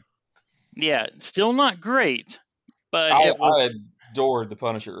 Okay. Yeah, still not great, but I adored the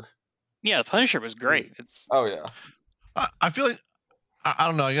Punisher. Yeah, the Punisher was great. Oh yeah. I feel like I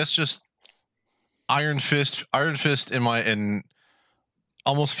don't know. I guess just Iron Fist in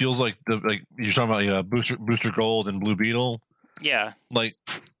almost feels like you're talking about Booster Gold and Blue Beetle. Yeah. Like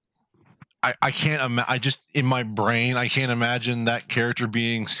I can't. I just in my brain, I can't imagine that character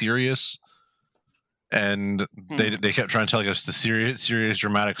being serious. And they kept trying to tell us the serious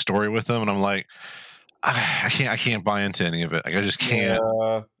dramatic story with them, and I'm like, I can't buy into any of it. Like, I just can't.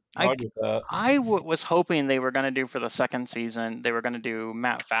 Yeah, I was hoping they were going to do for the second season. They were going to do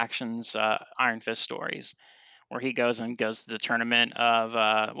Matt Faction's Iron Fist stories, where he goes to the tournament of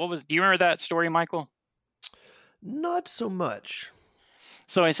do you remember that story, Michael? Not so much.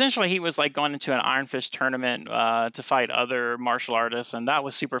 So essentially, he was like going into an Iron Fist tournament to fight other martial artists, and that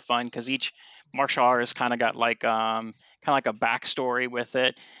was super fun because each martial artist kind of got like a backstory with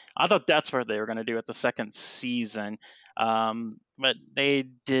it. I thought that's what they were going to do at the second season, but they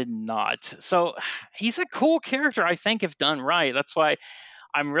did not. So he's a cool character, I think, if done right. That's why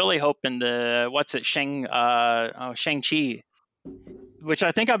I'm really hoping Shang-Chi, which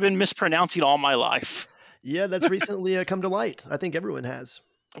I think I've been mispronouncing all my life. Yeah, that's recently come to light. I think everyone has.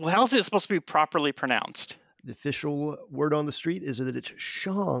 Well, how's it supposed to be properly pronounced? The official word on the street is that it's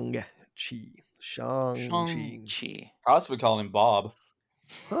Shang-Chi. Shang-Chi. I was calling him Bob.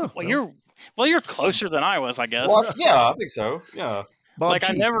 Huh, you're closer than I was, I guess. Well, yeah, I think so. Yeah. Bob like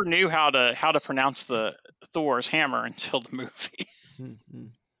Chi. I never knew how to pronounce the Thor's hammer until the movie.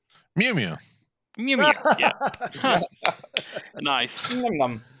 Mew Mew. Mew Mew. Yeah. Nice.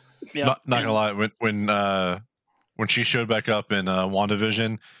 Yeah. Not gonna lie, when she showed back up in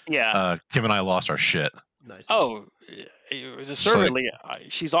WandaVision, Kim and I lost our shit. Nice. Oh, certainly,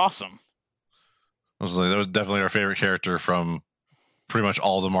 she's awesome. I was like, that was definitely our favorite character from pretty much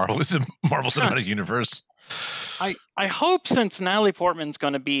all the Marvel Cinematic Universe. I hope since Natalie Portman's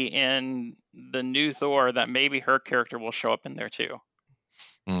going to be in the new Thor, that maybe her character will show up in there too.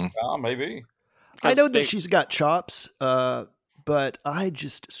 Maybe. I know that she's got chops, but I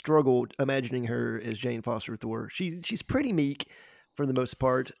just struggled imagining her as Jane Foster Thor. She's pretty meek for the most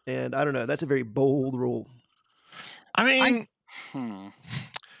part, and I don't know. That's a very bold role. I mean,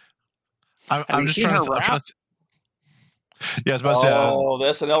 I'm just trying to. Yeah, I was about to say.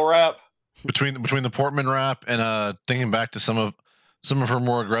 The SNL rap between the Portman rap and thinking back to some of her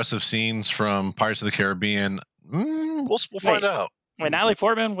more aggressive scenes from Pirates of the Caribbean. We'll find out. Wait, Natalie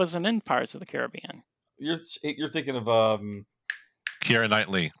Portman wasn't in Pirates of the Caribbean. You're thinking of Keira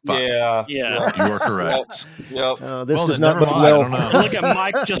Knightley. Yeah. You are correct. Yep. This does not bode well. Look at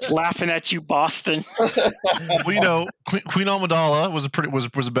Mike just laughing at you, Boston. Well, Queen Amidala was a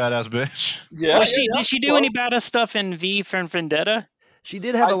badass bitch. Yeah. Did she do any badass stuff in V for Vendetta? She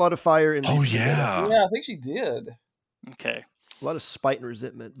did have a lot of fire in. Oh yeah. Yeah, I think she did. Okay. A lot of spite and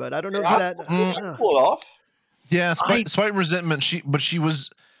resentment, but I don't know if that pull it off. Yeah, spite and resentment. She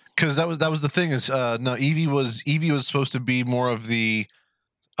was. Because that was the thing is no, Evie was supposed to be more of the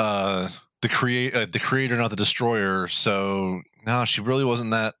creator, not the destroyer. So no, she really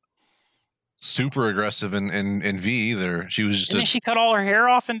wasn't that super aggressive in V either. She was just. Didn't she cut all her hair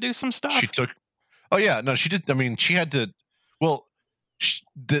off and do some stuff? She took. Oh yeah, no, she did. I mean, she had to. Well,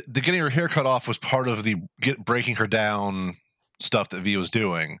 the getting her hair cut off was part of the breaking her down stuff that V was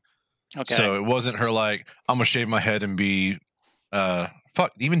doing. Okay. So it wasn't her like, I'm gonna shave my head and be.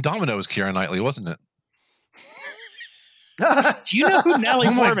 Fuck, even Domino was Keira Knightley, wasn't it? Do you know who Natalie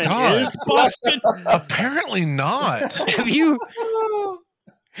Portman is, Boston? Apparently not. Have you?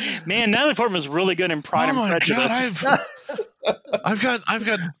 Man, Natalie Portman was really good in Pride and Prejudice. God, I've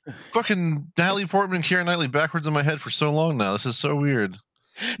got fucking Natalie Portman and Keira Knightley backwards in my head for so long now. This is so weird.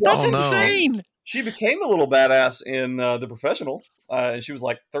 That's insane. No. She became a little badass in The Professional. She was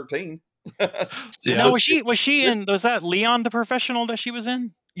like 13. No, was she in? Was that Leon the Professional that she was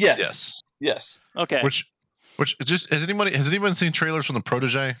in? Yes. Okay. Which just has anyone seen trailers from The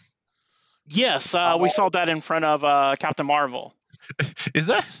Protege? Yes, we saw that in front of Captain Marvel. Is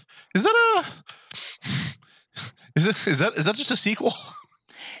that just a sequel?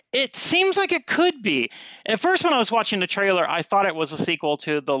 It seems like it could be. At first, when I was watching the trailer, I thought it was a sequel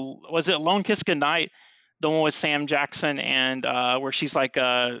to was it Lone Kiss Goodnight? The one with Sam Jackson and where she's like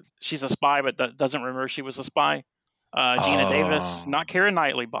she's a spy but doesn't remember she was a spy. Gina Davis, not Keira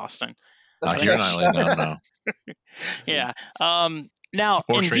Knightley, Boston. Not Keira Knightley, no. Yeah. Now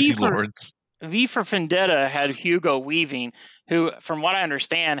or in Tracy Lords. V for Vendetta had Hugo Weaving, who, from what I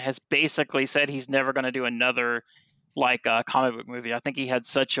understand, has basically said he's never going to do another comic book movie. I think he had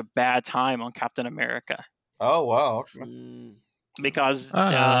such a bad time on Captain America. Oh wow. Because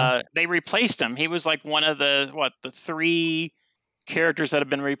they replaced him. He was like one of the 3 characters that have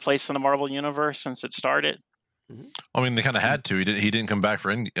been replaced in the Marvel Universe since it started. I mean, they kind of had to. He didn't come back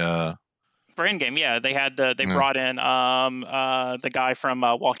for Endgame. Yeah, they had brought in the guy from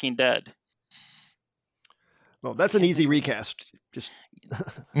Walking Dead. Well, that's an easy recast. Just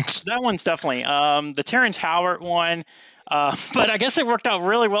that one's definitely the Terrence Howard one. But I guess it worked out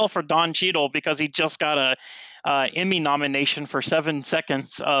really well for Don Cheadle because he just got a Emmy nomination for 7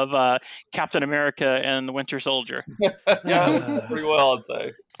 seconds of Captain America and the Winter Soldier. Yeah, pretty well, I'd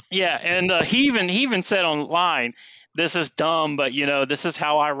say. Yeah, and he even said online, "This is dumb, but this is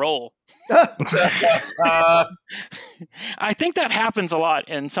how I roll." I think that happens a lot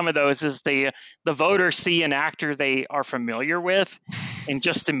in some of those. Is the voters see an actor they are familiar with, and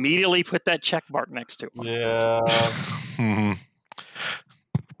just immediately put that check mark next to him. Yeah. Mm-hmm.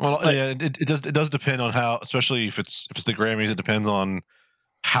 Well, yeah, it does depend on how, especially if it's the Grammys. It depends on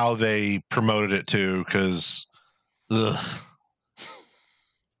how they promoted it too, because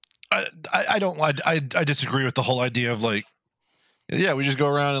I disagree with the whole idea of like, yeah, we just go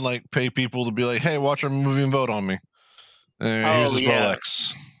around and like pay people to be like, hey, watch our movie and vote on me. Here's this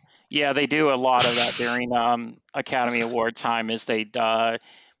Rolex. Yeah, they do a lot of that during Academy Award time. Is they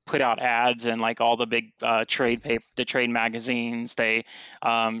put out ads in like all the big trade magazines. They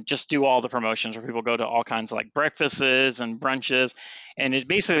just do all the promotions where people go to all kinds of like breakfasts and brunches, and it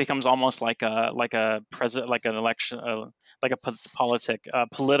basically becomes almost like an election, like a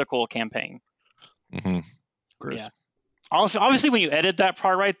political campaign. Mm-hmm. Yeah. Obviously, when you edit that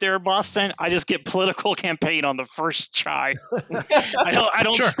part right there, Boston, I just get political campaign on the first try. I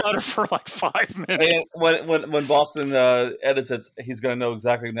don't stutter for like 5 minutes. And when Boston edits it, he's going to know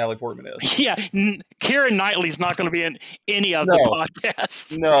exactly who Natalie Portman is. Yeah, Keira Knightley's not going to be in any of the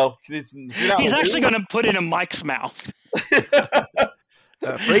podcasts. No, he's actually going to put it in Mike's mouth.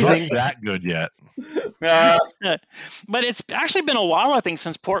 Phrasing that good yet? But it's actually been a while, I think,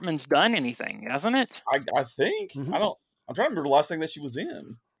 since Portman's done anything, hasn't it? I think. Mm-hmm. I'm trying to remember the last thing that she was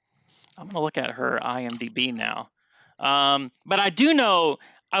in. I'm going to look at her IMDb now. But I do know,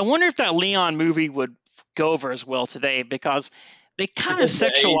 I wonder if that Leon movie would go over as well today, because they kind of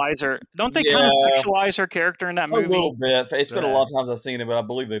sexualize her. Don't they kind of sexualize her character in that movie? A little bit. It's been a long time I've seen it, but I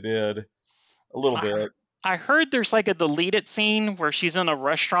believe they did. A little bit. I heard there's like a deleted scene where she's in a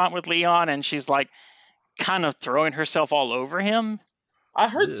restaurant with Leon and she's like kind of throwing herself all over him. I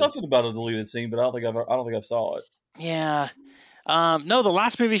heard something about a deleted scene, but I don't think I saw it. Yeah. No, the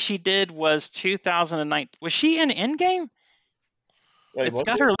last movie she did was 2009. Was she in Endgame? Wait, it's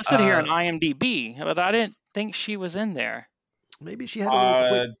got her listed here on IMDb, but I didn't think she was in there. Maybe she had a little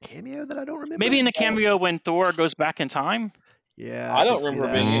quick cameo that I don't remember. Maybe in the cameo when Thor goes back in time. Yeah, I don't remember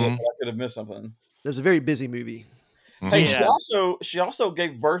being in it, but I could have missed something. It was a very busy movie. Hey, she also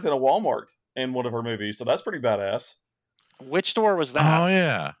gave birth in a Walmart in one of her movies, so that's pretty badass. Which store was that? Oh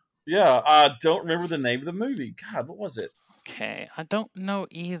yeah. Yeah, I don't remember the name of the movie. God, what was it? Okay, I don't know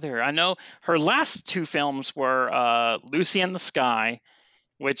either. I know her last 2 films were Lucy in the Sky,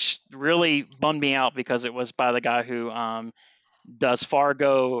 which really bummed me out because it was by the guy who does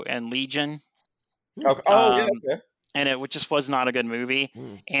Fargo and Legion. Okay. Oh, yeah, okay. And it just was not a good movie.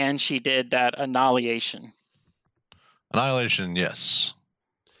 And she did that Annihilation. Annihilation, yes.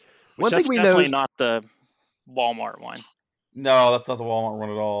 One thing we know definitely not the Walmart one. No, that's not the Walmart one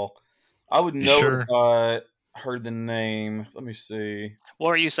at all. I would know if I heard the name. Let me see. What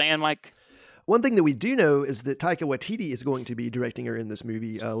were you saying, Mike? One thing that we do know is that Taika Waititi is going to be directing her in this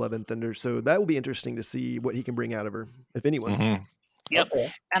movie, Love and Thunder. So that will be interesting to see what he can bring out of her, if anyone. Mm-hmm. Yep.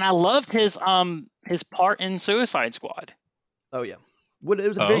 Okay. And I loved his part in Suicide Squad. Oh yeah. It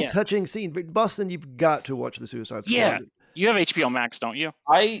was a very touching scene. Boston, you've got to watch the Suicide Squad. Yeah. You have HBO Max, don't you?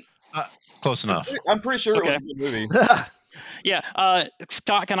 Close enough. I'm pretty sure it was a good movie. Yeah.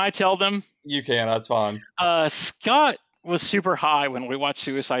 Scott, can I tell them? You can. That's fine. Scott was super high when we watched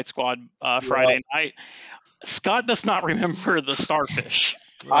Suicide Squad Friday night. Scott does not remember the starfish.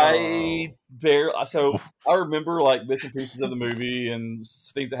 I remember like bits and pieces of the movie and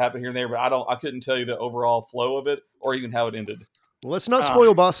things that happened here and there, but I couldn't tell you the overall flow of it or even how it ended. Well, let's not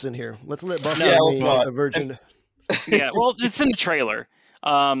spoil Boston here. Let's let Boston be a virgin. Yeah, well, it's in the trailer.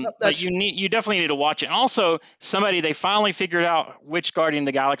 But you definitely need to watch it. And also, they finally figured out which Guardian of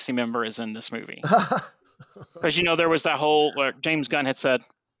the Galaxy member is in this movie. Because there was that whole James Gunn had said,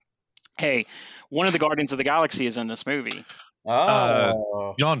 "Hey, one of the Guardians of the Galaxy is in this movie."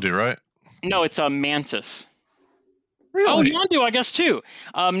 Yondu, right? No, it's Mantis. Really? Oh, Yondu, I guess too.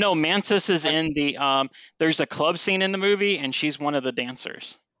 No, Mantis is in the. There's a club scene in the movie, and she's one of the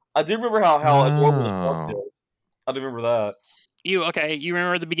dancers. I do remember how adorable the club is. I do remember that. You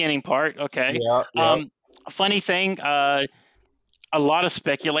remember the beginning part? Okay. Yeah. Funny thing, a lot of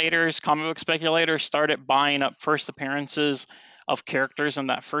comic book speculators, started buying up first appearances of characters in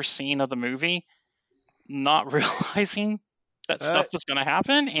that first scene of the movie, not realizing that stuff was going to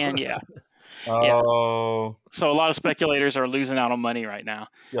happen. And Oh. So a lot of speculators are losing out on money right now.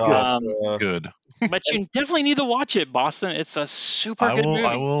 Good. But you definitely need to watch it, Boston. It's a super good movie.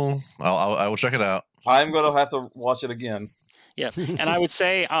 I will check it out. I'm going to have to watch it again. Yeah, and I would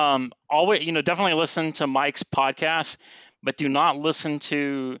say, always, definitely listen to Mike's podcast, but do not listen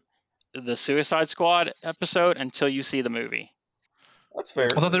to the Suicide Squad episode until you see the movie. That's fair.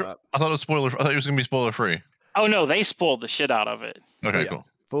 I thought it was spoiler. I thought it was going to be spoiler free. Oh no, they spoiled the shit out of it. Okay, cool.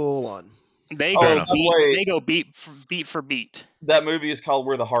 Full on. They go beat for beat. That movie is called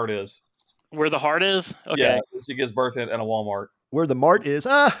Where the Heart Is. Where the Heart Is? Okay. Yeah, she gives birth in a Walmart. Where the Mart is.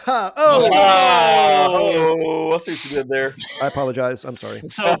 Oh, I see what you did there. I apologize. I'm sorry.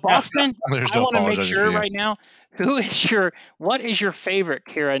 So Boston, I want to make sure right now, what is your favorite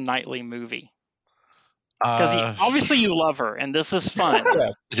Keira Knightley movie? Because obviously you love her, and this is fun.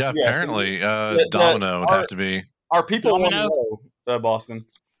 Yeah, apparently Domino would have to be. Our people want to know, Boston.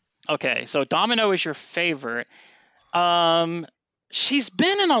 Okay, so Domino is your favorite. She's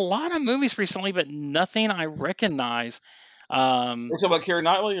been in a lot of movies recently, but nothing I recognize. We're talking about Keira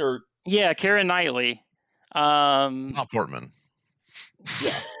Knightley, or Keira Knightley. Not Portman.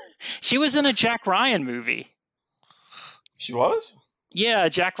 Yeah, she was in a Jack Ryan movie. She was. Yeah,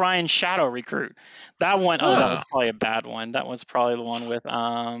 Jack Ryan Shadow Recruit. That one. Oh, that was probably a bad one. That was probably the one with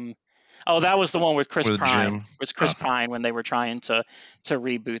that was the one with Chris Pine. It was Chris Pine when they were trying to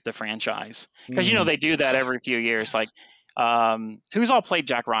reboot the franchise, because they do that every few years. Like, who's all played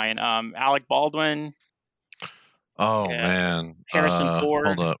Jack Ryan? Alec Baldwin. Oh man, Harrison Ford.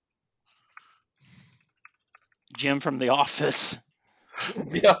 Hold up. Jim from The Office.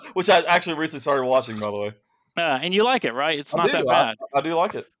 Yeah, which I actually recently started watching, by the way. And you like it, right? It's not that bad. I do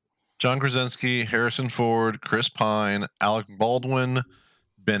like it. John Krasinski, Harrison Ford, Chris Pine, Alec Baldwin,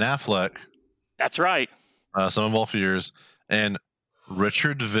 Ben Affleck. That's right. Some of all fears, and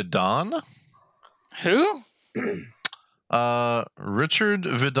Richard Vidon. Who? Richard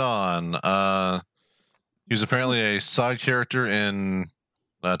Vidon. He was apparently a side character in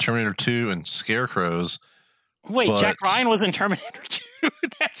Terminator 2 and Scarecrows. Wait, Jack Ryan was in Terminator 2?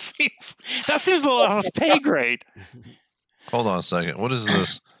 that seems a little off pay grade. Hold on a second. What is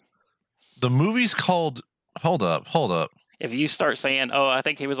this? The movie's called... Hold up. If you start saying, I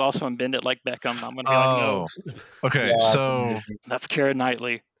think he was also in Bend It Like Beckham, I'm going to be like, no. Okay, so... That's Keira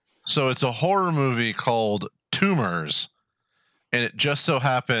Knightley. So it's a horror movie called Tumors, and it just so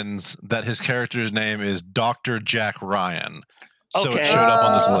happens that his character's name is Dr. Jack Ryan. So it showed up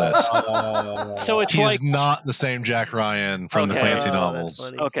on this list. So it's He's not the same Jack Ryan from the Clancy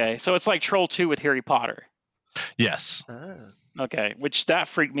novels. Okay, so it's like Troll 2 with Harry Potter. Yes. Okay, which that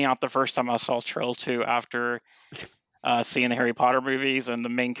freaked me out the first time I saw Troll 2 after seeing the Harry Potter movies, and the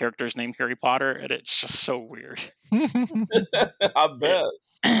main character's named Harry Potter, and it's just so weird. I bet.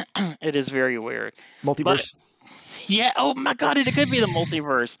 It is very weird. Multiverse. Yeah. Oh my God! It could be the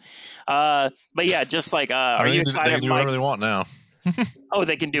multiverse. But yeah, just like, are you excited? They can do whatever they want now. Oh,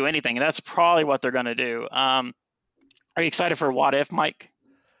 they can do anything, and that's probably what they're going to do. Are you excited for What If, Mike?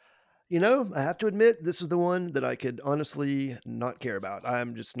 I have to admit, this is the one that I could honestly not care about.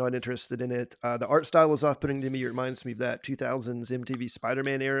 I'm just not interested in it. The art style is off-putting to me. It reminds me of that 2000s MTV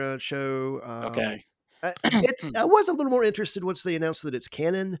Spider-Man era show. Okay. I was a little more interested once they announced that it's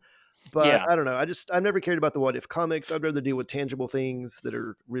canon, but yeah. I don't know. I've never cared about the What If comics. I'd rather deal with tangible things that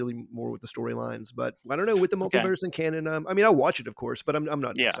are really more with the storylines. But I don't know, with the multiverse and canon, I'll watch it, of course, but I'm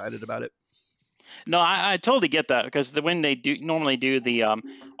not excited about it. No, I totally get that, because when they normally do the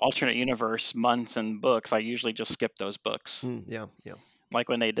alternate universe months and books, I usually just skip those books. Yeah. Like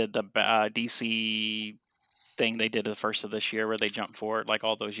when they did the DC thing, they did the first of this year where they jumped forward like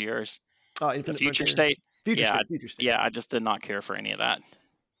all those years. Infinite Future Frontier. State. Future State. Yeah, I just did not care for any of that.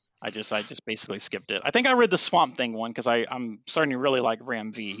 I just basically skipped it. I think I read the Swamp Thing one because I'm starting to really like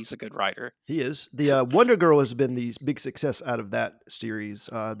Ram V. He's a good writer. He is. The Wonder Girl has been the big success out of that series.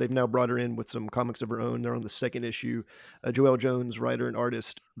 They've now brought her in with some comics of her own. They're on the second issue. Joelle Jones, writer and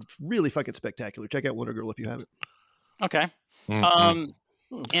artist. It's really fucking spectacular. Check out Wonder Girl if you haven't. Okay. Mm-hmm.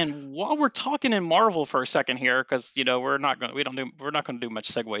 And while we're talking in Marvel for a second here, because we're not going to do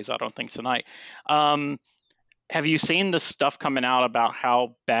much segues, I don't think, tonight. Have you seen the stuff coming out about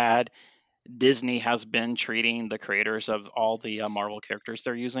how bad Disney has been treating the creators of all the Marvel characters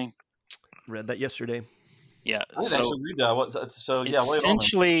they're using? Read that yesterday. Yeah. I didn't actually read that.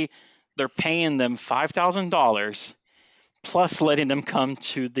 Essentially, they're paying them $5,000 plus letting them come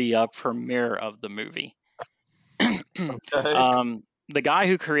to the premiere of the movie. Okay. The guy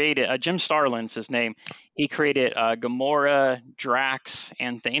who created Jim Starlin's his name. He created Gamora, Drax,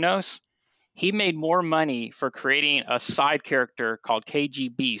 and Thanos. He made more money for creating a side character called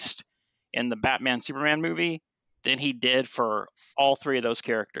KG Beast in the Batman Superman movie than he did for all 3 of those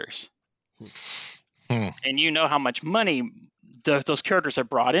characters. And you know how much money those characters have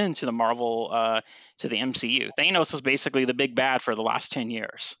brought into the Marvel, to the MCU. Thanos is basically the big bad for the last 10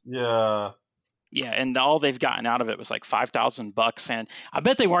 years. Yeah. Yeah, and all they've gotten out of it was like $5,000, and I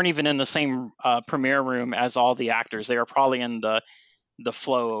bet they weren't even in the same premiere room as all the actors. They were probably in the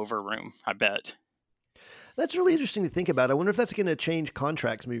flow over room, I bet. That's really interesting to think about. I wonder if that's going to change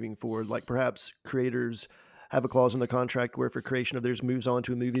contracts moving forward. Like perhaps creators have a clause in the contract where for creation of theirs moves on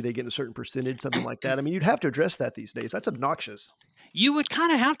to a movie, they get a certain percentage, something like that. I mean, you'd have to address that these days. That's obnoxious. You would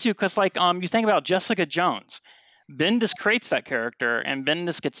kind of have to, because like you think about Jessica Jones. Bendis creates that character, and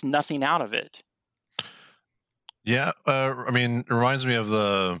Bendis gets nothing out of it. Yeah, I mean, it reminds me of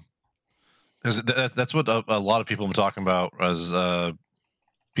because that's what a lot of people have been talking about as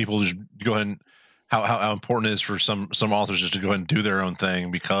people just go ahead and how important it is for some authors just to go ahead and do their own thing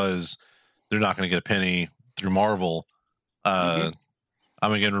because they're not going to get a penny through Marvel. I'm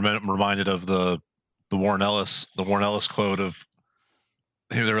again reminded of the Warren Ellis quote of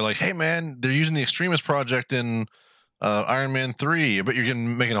they were like, "Hey man, they're using the Extremis project in Iron Man 3, but you're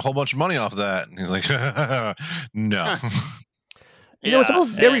making a whole bunch of money off that." And he's like, no. You know, it's all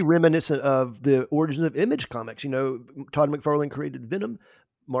very reminiscent of the origins of Image Comics. You know, Todd McFarlane created Venom.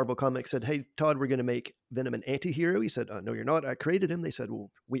 Marvel Comics said, "Hey, Todd, we're going to make Venom an anti-hero." He said, "No, you're not. I created him." They said,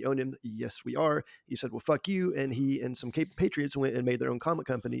 "Well, we own him." "Yes, we are." He said, "Well, fuck you." And he and some patriots went and made their own comic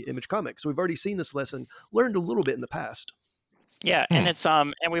company, Image Comics. So we've already seen this lesson, learned a little bit in the past. Yeah, and it's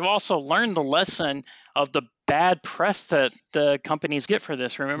and we've also learned the lesson of the bad press that the companies get for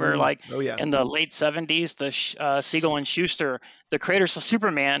this. Remember, in the late 70s, the Siegel and Schuster, the creators of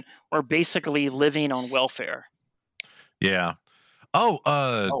Superman, were basically living on welfare. Yeah. Oh,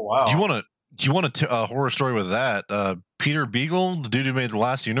 wow. Do you want a horror story with that? Peter Beagle, the dude who made The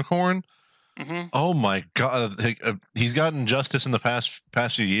Last Unicorn. Oh my God, he's gotten justice in the past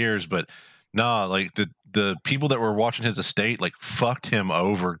few years, but nah, like the people that were watching his estate like fucked him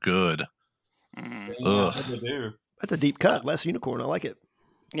over good. That's a deep cut. Last Unicorn, I like it.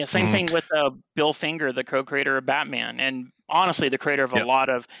 Yeah, same thing with Bill Finger, the co-creator of Batman, and honestly, the creator of a lot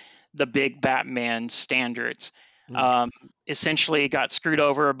of the big Batman standards. Essentially got screwed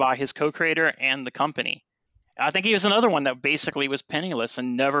over by his co-creator and the company. I think he was another one that basically was penniless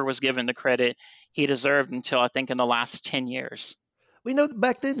and never was given the credit he deserved until I think in the last 10 years. We know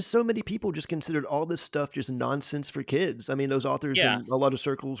back then so many people just considered all this stuff just nonsense for kids. I mean, those authors in a lot of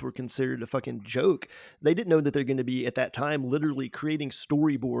circles were considered a fucking joke. They didn't know that they're going to be at that time literally creating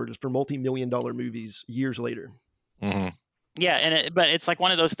storyboards for multi-million-dollar movies years later. Yeah, but it's like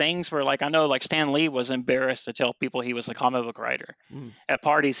one of those things where, like, I know, like, Stan Lee was embarrassed to tell people he was a comic book writer. At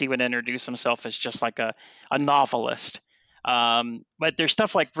parties, he would introduce himself as just like a novelist. But there's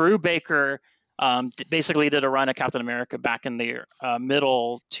stuff like Brubaker basically did a run of Captain America back in the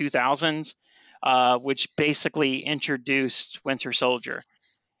middle 2000s, which basically introduced Winter Soldier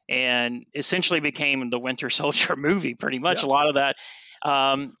and essentially became the Winter Soldier movie, pretty much. A lot of that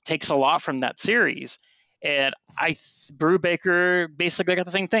takes a lot from that series. And Brubaker basically got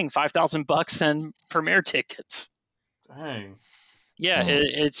the same thing, $5,000 in premiere tickets. Dang. Yeah,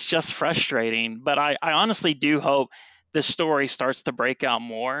 it's just frustrating. But I honestly do hope this story starts to break out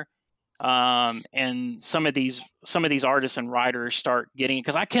more, and some of these artists and writers start getting it.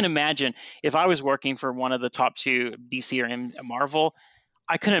 Because I can imagine if I was working for one of the top 2, DC or Marvel,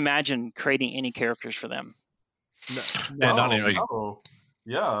 I couldn't imagine creating any characters for them.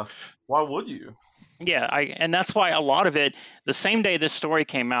 Yeah. Why would you? Yeah, and that's why a lot of it, the same day this story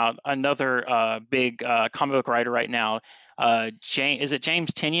came out, another big comic book writer right now, is it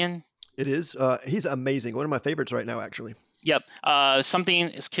James Tynion? It is. He's amazing. One of my favorites right now, actually. Yep. Something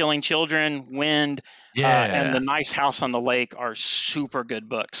is Killing Children, Wind, and The Nice House on the Lake are super good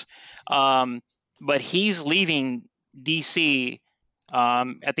books. But he's leaving DC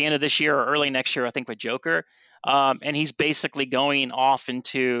at the end of this year or early next year, I think, with Joker. And he's basically going off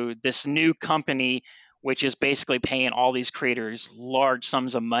into this new company, which is basically paying all these creators large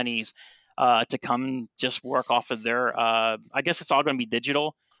sums of monies to come just work off of their, I guess it's all going to be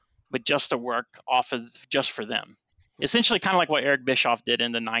digital, but just to work off of just for them. Essentially kind of like what Eric Bischoff did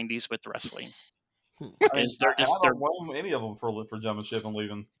in the 90s with wrestling. I don't blame any of them for jumping ship and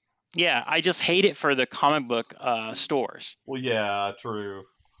leaving. Yeah, I just hate it for the comic book stores. Well, yeah, true.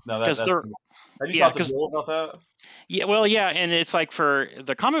 No, that's have you talked to Bill about that? Yeah, well, yeah, and it's like for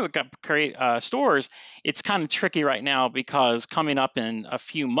the comic book stores, it's kind of tricky right now because coming up in a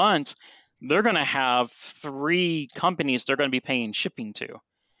few months, they're going to have 3 companies they're going to be paying shipping to.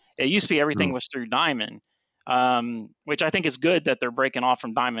 It used to be everything was through Diamond, which I think is good that they're breaking off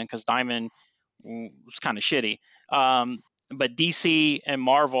from Diamond, because Diamond was kind of shitty. But DC and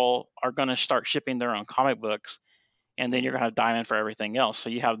Marvel are going to start shipping their own comic books, and then you're going to have Diamond for everything else. So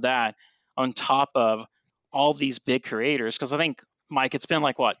you have that on top of all these big creators, because I think, Mike, it's been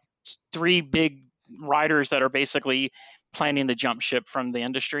like, what, 3 big writers that are basically planning to jump ship from the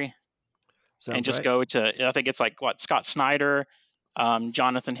industry. Sounds and just right. Go to, I think it's like, what, Scott Snyder,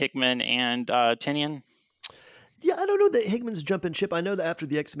 Jonathan Hickman, and Tynion. Yeah, I don't know that Hickman's jumping ship. I know that after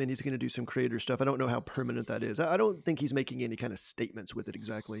the X-Men, he's going to do some creator stuff. I don't know how permanent that is. I don't think he's making any kind of statements with it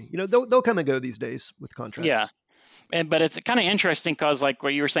exactly. You know, they'll come and go these days with contracts. Yeah, but it's kind of interesting because, like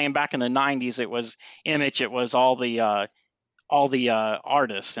what you were saying, back in the '90s, it was Image. It was all the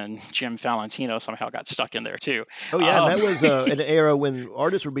artists, and Jim Valentino somehow got stuck in there too. Oh yeah, and that was an era when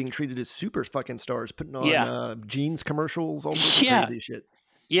artists were being treated as super fucking stars, putting on jeans commercials, all sorts of crazy shit.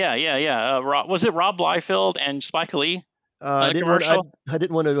 Yeah. Was it Rob Liefeld and Spike Lee? I didn't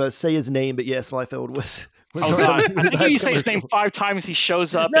want to say his name, but yes, Liefeld was. Oh God! I think if you say his name 5 times, he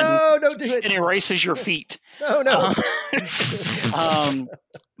shows up don't do it. And erases your feet. No.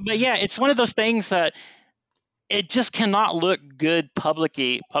 But yeah, it's one of those things that it just cannot look good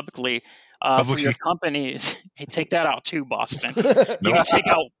publicly for your companies. Hey, take that out too, Boston. You gotta take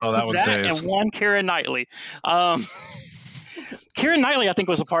out that and one Keira Knightley. Keira Knightley, I think,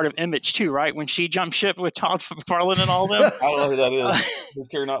 was a part of Image too, right? When she jumped ship with Todd McFarlane and all them. I don't know who that is. Who's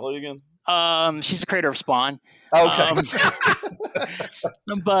Keira Knightley again? She's the creator of Spawn. Okay.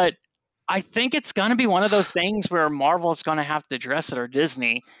 But I think it's going to be one of those things where Marvel is going to have to address it, or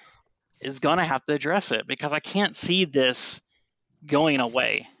Disney is going to have to address it, because I can't see this going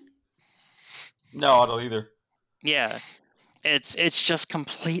away. No, I don't either. Yeah, it's just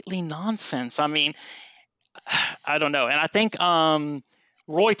completely nonsense. I mean, I don't know, and I think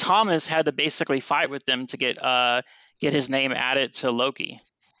Roy Thomas had to basically fight with them to get his name added to Loki.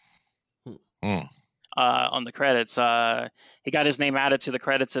 On the credits, he got his name added to the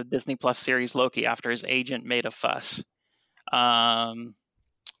credits of Disney Plus series Loki after his agent made a fuss. And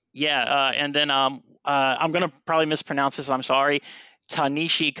then I'm gonna probably mispronounce this. I'm sorry.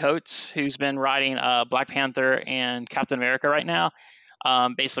 Ta-Nehisi Coates, who's been writing Black Panther and Captain America right now,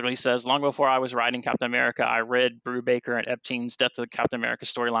 basically says, long before I was writing Captain America, I read Brubaker and Epstein's Death of Captain America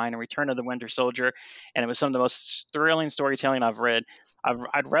storyline and Return of the Winter Soldier, and it was some of the most thrilling storytelling I've read.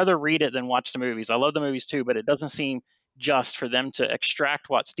 I'd rather read it than watch the movies. I love the movies too, but it doesn't seem just for them to extract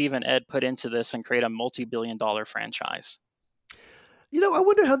what Steve and Ed put into this and create a multi-billion-dollar franchise. You know, I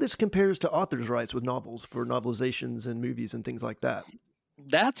wonder how this compares to authors' rights with novels for novelizations and movies and things like that.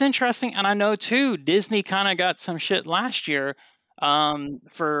 That's interesting, and I know too, Disney kind of got some shit last year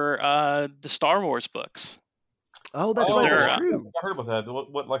for the Star Wars books. Oh, that's true. I heard about that.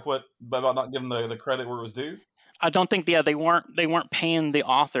 What about not giving the credit where it was due? I don't think they weren't paying the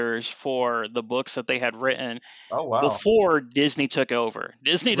authors for the books that they had written before Disney took over.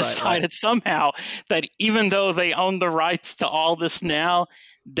 Disney decided somehow that even though they own the rights to all this now,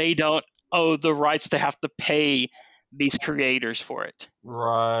 they don't owe the rights to have to pay these creators for it.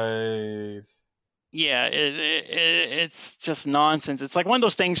 Right. Yeah, it's just nonsense. It's like one of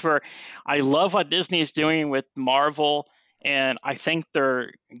those things where I love what Disney is doing with Marvel, and I think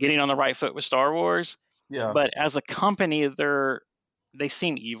they're getting on the right foot with Star Wars. Yeah. But as a company, they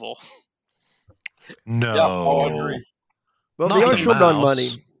seem evil. No. Yeah, I agree. Well, they are short on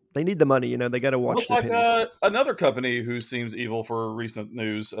money. They need the money, you know. They got to watch the pennies. Another company who seems evil for recent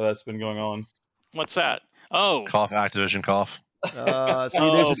news that's been going on. What's that? Oh. Cough, Activision, cough. See, there's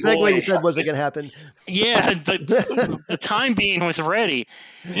a segue you said wasn't going to happen. Yeah, the time being was ready.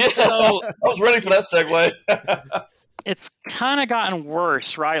 Yeah, so I was ready for that segue. It's kind of gotten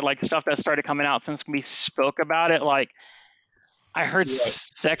worse, right? Like stuff that started coming out since we spoke about it. Like I heard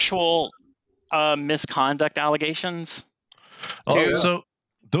sexual misconduct allegations. Oh, so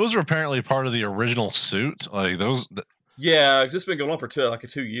those are apparently part of the original suit. Like those. Yeah, it's just been going on for 2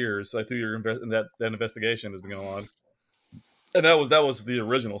 years. Like 2 year that investigation has been going on, and that was the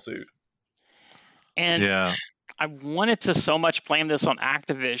original suit. And I wanted to so much blame this on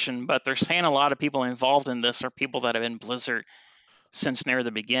Activision, but they're saying a lot of people involved in this are people that have been Blizzard since near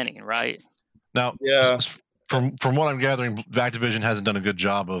the beginning, right? Now, from what I'm gathering, Activision hasn't done a good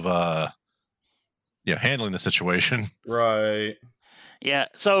job of handling the situation. Right. Yeah.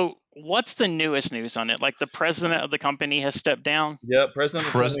 So what's the newest news on it? Like the president of the company has stepped down? Yeah, president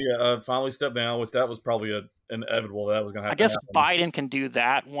of the company finally stepped down, which that was probably inevitable that was going to happen. I guess Biden can do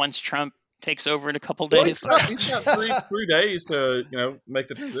that once Trump takes over in a couple days. He's got 3 days to make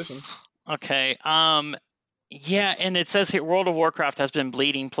the transition. Okay. Yeah, and it says here World of Warcraft has been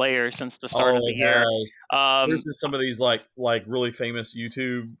bleeding players since the start of the year. There's been some of these like really famous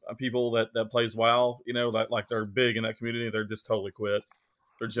YouTube people that plays WoW, that like they're big in that community. They're just totally quit.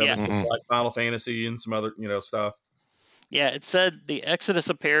 They're jumping to like Final Fantasy and some other stuff. Yeah, it said the Exodus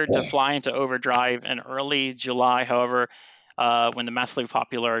appeared to fly into overdrive in early July. However, when the massively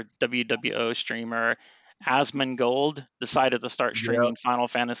popular WWO streamer Asmongold decided to start streaming Final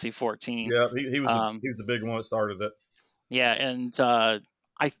Fantasy 14. Yeah, he was the big one that started it. Yeah, and I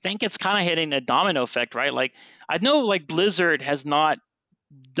think it's kind of hitting a domino effect, right? Like I know like Blizzard has not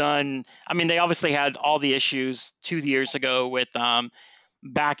done. I mean, they obviously had all the issues 2 years ago with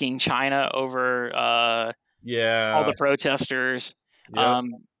backing China over all the protesters. Yep.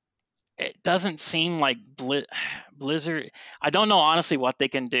 It doesn't seem like Blizzard. I don't know honestly what they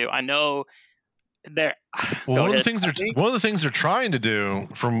can do. I know they're one of the things they're trying to do,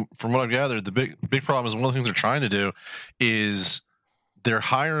 from what I've gathered, the big problem is one of the things they're trying to do is they're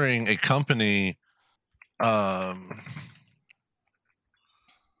hiring a company. They're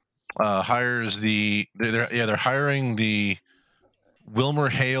hiring the Wilmer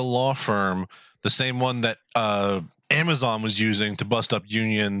Hale law firm, the same one that Amazon was using to bust up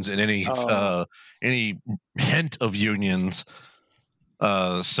unions and any hint of unions.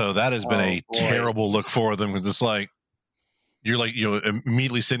 So that has been a terrible look for them. It's like you're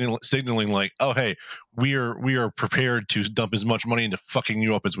immediately signaling like, oh hey, we are prepared to dump as much money into fucking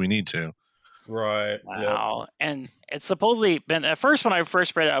you up as we need to. Right. Wow. Yep. And it's supposedly been at first when I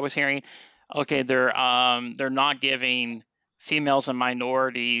first read it, I was hearing, okay, they're not giving females and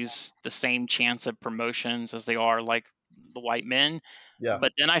minorities the same chance of promotions as they are like the white men. Yeah.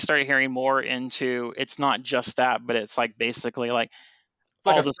 But then I started hearing more into it's not just that, but it's like basically like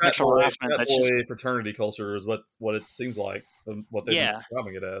all the sexual harassment. That's just fraternity culture is what it seems like, what they've been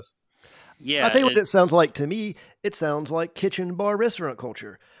describing it as. Yeah. I'll tell you what it sounds like to me. It sounds like kitchen, bar, restaurant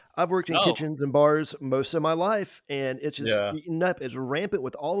culture. I've worked in kitchens and bars most of my life, and it's just eaten up. It's rampant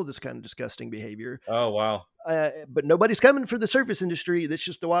with all of this kind of disgusting behavior. Oh, wow. But nobody's coming for the service industry. That's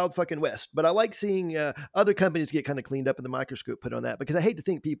just the wild fucking West. But I like seeing other companies get kind of cleaned up and the microscope put on that, because I hate to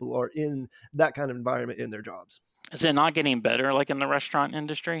think people are in that kind of environment in their jobs. Is it not getting better like in the restaurant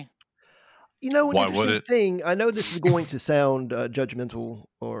industry? An interesting thing, I know this is going to sound judgmental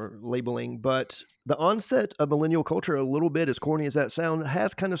or labeling, but the onset of millennial culture, a little bit, as corny as that sound,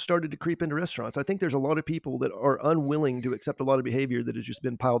 has kind of started to creep into restaurants. I think there's a lot of people that are unwilling to accept a lot of behavior that has just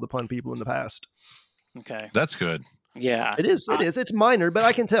been piled upon people in the past. Okay. That's good. Yeah. It is. It's minor, but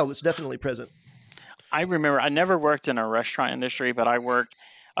I can tell it's definitely present. I remember I never worked in a restaurant industry, but I worked,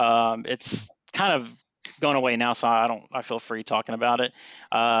 it's kind of going away now, so I feel free talking about it.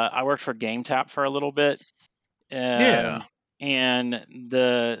 I worked for GameTap for a little bit. And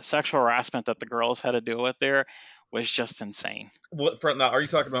the sexual harassment that the girls had to deal with there was just insane. What now? Are you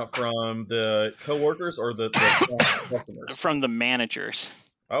talking about from the coworkers or the customers? From the managers.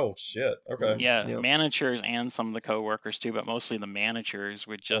 Oh shit. Okay. Yeah, managers and some of the coworkers too, but mostly the managers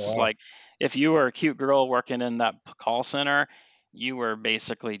would just like, if you were a cute girl working in that call center, you were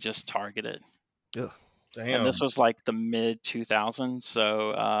basically just targeted. Yeah. Damn. And this was like the mid 2000s,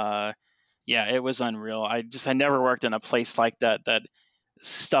 so it was unreal. I never worked in a place like that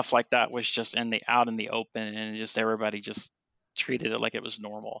stuff like that was just out in the open, and just everybody just treated it like it was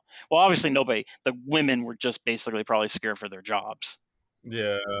normal. Well, obviously the women were just basically probably scared for their jobs.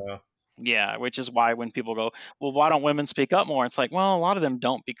 Yeah, which is why when people go, well, why don't women speak up more? It's like, well, a lot of them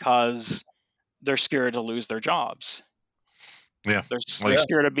don't because they're scared to lose their jobs. Yeah, they're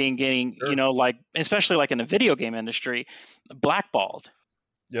scared of getting, like, especially like in the video game industry, blackballed.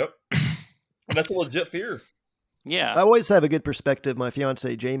 Yep. And that's a legit fear. Yeah. I always have a good perspective. My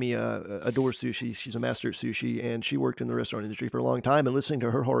fiance, Jamie, adores sushi. She's a master at sushi, and she worked in the restaurant industry for a long time, and listening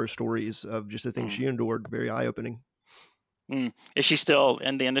to her horror stories of just the things she endured, very eye-opening. Is she still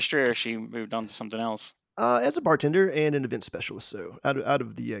in the industry, or has she moved on to something else? As a bartender and an event specialist, so out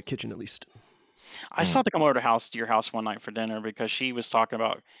of the kitchen at least. I still have to come over to your house one night for dinner, because she was talking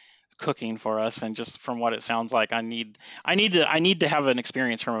about cooking for us, and just from what it sounds like, I need to have an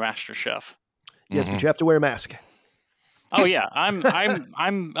experience from a master chef. Yes, but you have to wear a mask. Oh yeah, I'm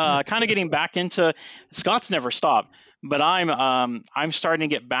kind of getting back into. Scott's never stopped, but I'm starting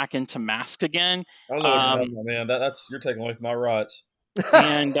to get back into mask again. I don't know what's happening, man. That's you're taking away from my rights.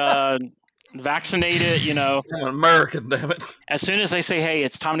 And vaccinated, I'm an American, damn it. As soon as they say, "Hey,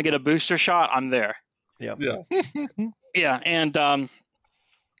 it's time to get a booster shot," I'm there. Yeah. Yeah, and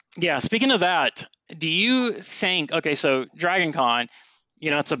speaking of that, do you think? Okay, so Dragon Con,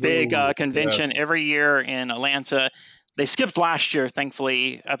 it's a big convention every year in Atlanta. They skipped last year,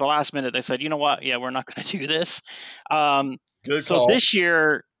 thankfully. At the last minute, they said, you know what? Yeah, we're not going to do this. Good so call. this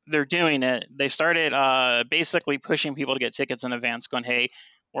year, they're doing it. They started basically pushing people to get tickets in advance, going, hey,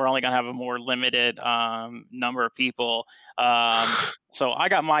 we're only going to have a more limited number of people. So I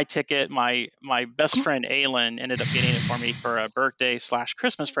got my ticket. My best friend, Aylin, ended up getting it for me for a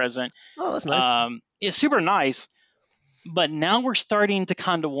birthday/Christmas present. Oh, that's nice. It's super nice. But now we're starting to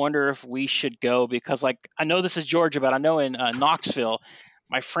kind of wonder if we should go because, like, I know this is Georgia, but I know in Knoxville,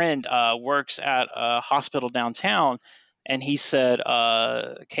 my friend works at a hospital downtown, and he said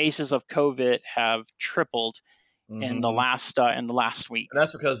cases of COVID have tripled in the last week. And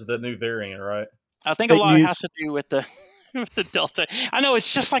that's because of the new variant, right? I think a lot has to do with the with the Delta. I know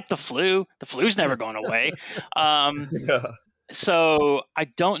it's just like the flu. The flu's never going away. So I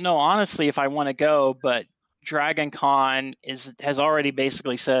don't know honestly if I want to go, but Dragon Con has already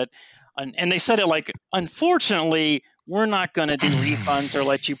basically said, and they said it like, unfortunately, we're not going to do refunds or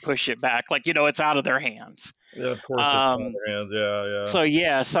let you push it back. Like, it's out of their hands. Yeah, of course, it's out of their hands.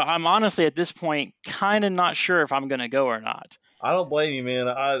 Yeah. So I'm honestly at this point kind of not sure if I'm going to go or not. I don't blame you, man.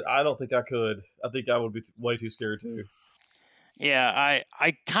 I don't think I could. I think I would be way too scared too. Yeah,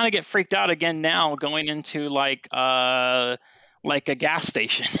 I kind of get freaked out again now going into like a gas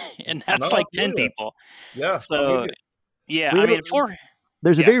station, and that's like 10 people. Yeah. So, yeah, I mean,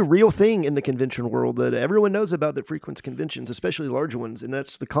 there's a very real thing in the convention world that everyone knows about that frequents conventions, especially large ones, and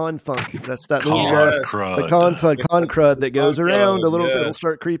that's the con funk. That's that little the con crud that goes around a little. It'll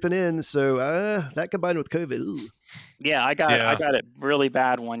start creeping in. So that combined with COVID. Ooh. Yeah, I got it really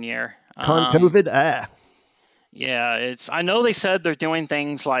bad one year. COVID. Yeah, I know they said they're doing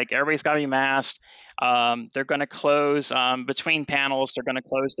things like everybody's got to be masked. They're going to close between panels. They're going to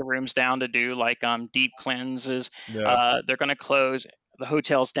close the rooms down to do like deep cleanses. They're going to close the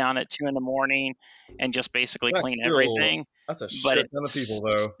hotels down at 2 a.m. and just basically clean everything. That's a shit ton of people,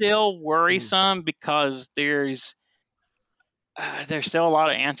 though. Still worrisome because there's still a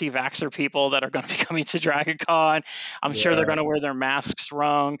lot of anti-vaxxer people that are going to be coming to Dragon Con. I'm sure they're going to wear their masks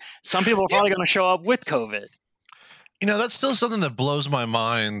wrong. Some people are probably going to show up with COVID. That's still something that blows my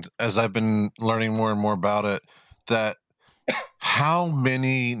mind as I've been learning more and more about it, that how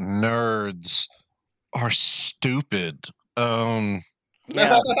many nerds are stupid.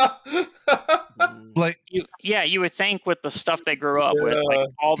 Yeah. Like you would think with the stuff they grew up with, like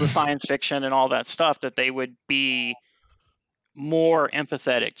all the science fiction and all that stuff, that they would be more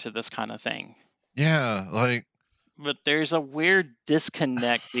empathetic to this kind of thing. Yeah, but there's a weird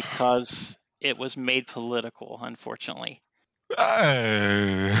disconnect because it was made political, unfortunately.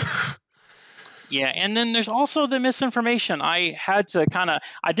 Yeah, and then there's also the misinformation. I had to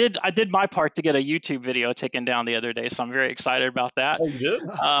I did my part to get a YouTube video taken down the other day, so I'm very excited about that. Oh, you did?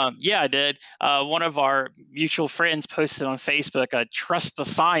 Yeah, I did. One of our mutual friends posted on Facebook a trust the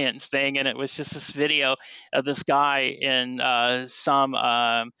science thing, and it was just this video of this guy in some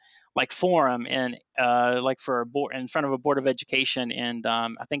like forum in like for a board in front of a board of education, and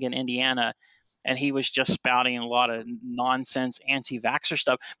I think in Indiana. And he was just spouting a lot of nonsense anti-vaxxer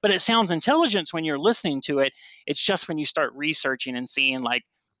stuff. But it sounds intelligent when you're listening to it. It's just when you start researching and seeing like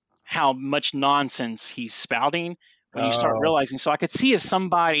how much nonsense he's spouting when you start realizing. So I could see if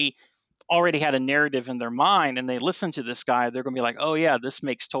somebody already had a narrative in their mind and they listen to this guy, they're going to be like, oh, yeah, this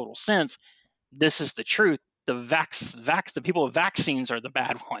makes total sense. This is the truth. The people with vaccines are the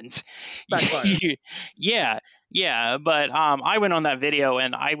bad ones. Yeah, but I went on that video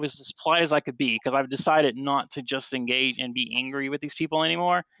and I was as polite as I could be because I've decided not to just engage and be angry with these people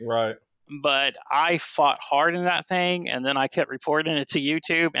anymore. Right. But I fought hard in that thing, and then I kept reporting it to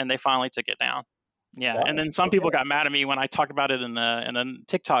YouTube, and they finally took it down. Yeah, wow. And then some people got mad at me when I talked about it in a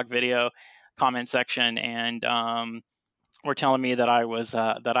TikTok video comment section, and were telling me that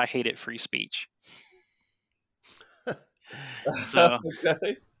that I hated free speech. So.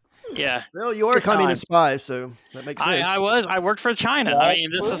 Okay. Yeah. Well, you are a communist spy, so that makes sense. I worked for China. I mean,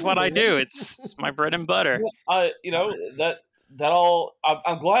 this is what I do. It's my bread and butter. That all.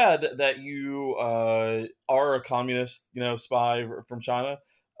 I'm glad that you are a communist, spy from China,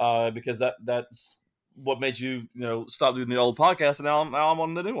 because that's what made you, stop doing the old podcast, and now I'm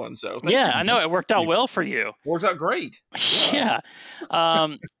on the new one. So yeah, I know it worked out well for you. Worked out great. Yeah.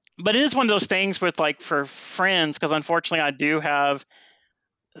 But it is one of those things with like for friends, because unfortunately I do have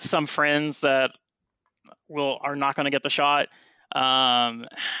some friends that are not going to get the shot,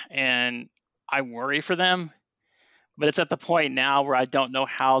 and I worry for them. But it's at the point now where I don't know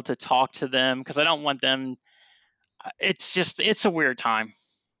how to talk to them because I don't want them. It's a weird time.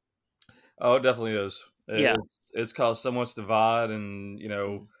 Oh, it definitely is. Yeah. It's caused so much divide, and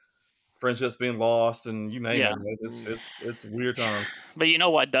friendships being lost, and you name it. It's weird times. But you know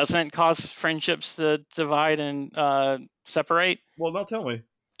what doesn't cause friendships to divide and separate? Well, now tell me.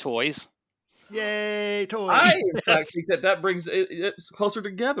 Toys. Yay, toys! I in fact think that brings it closer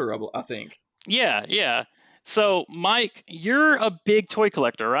together. I think. Yeah. So, Mike, you're a big toy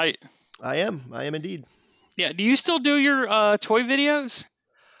collector, right? I am indeed. Yeah. Do you still do your toy videos?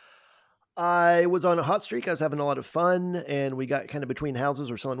 I was on a hot streak. I was having a lot of fun, and we got kind of between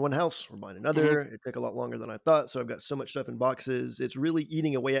houses. We're selling one house, we're buying another. It took a lot longer than I thought, so I've got so much stuff in boxes. It's really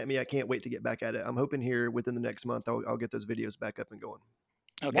eating away at me. I can't wait to get back at it. I'm hoping here within the next month I'll get those videos back up and going.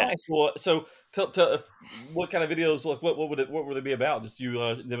 Okay. Nice. Well, so tell what kind of videos? Like, what would they be about? Just you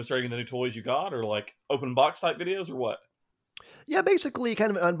demonstrating the new toys you got, or like open box type videos, or what? Yeah, basically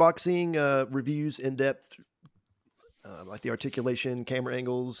kind of unboxing, reviews, in depth. Like the articulation, camera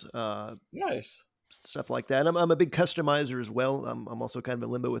angles, nice stuff like that. I'm a big customizer as well. I'm also kind of in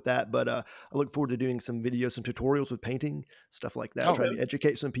limbo with that, but I look forward to doing some videos, some tutorials with painting, stuff like that. Trying to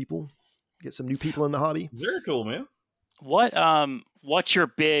educate some people, get some new people in the hobby. Very cool, man. What's your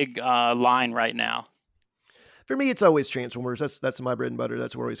big line right now? For me, it's always Transformers. That's my bread and butter.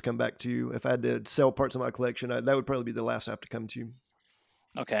 That's where I always come back to. If I had to sell parts of my collection, that would probably be the last I have to come to.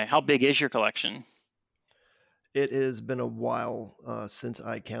 Okay, how big is your collection? It has been a while since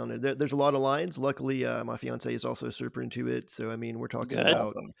I counted. There's a lot of lines. Luckily, my fiance is also super into it. So, I mean, we're talking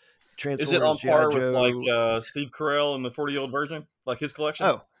about Transformers. Is it on par with like Steve Carell in the 40-year-old version? Like his collection?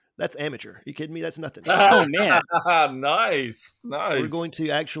 Oh, that's amateur. Are you kidding me? That's nothing. Oh, man. Nice. We're going to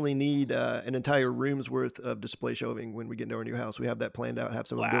actually need an entire room's worth of display shelving when we get into our new house. We have that planned out. Have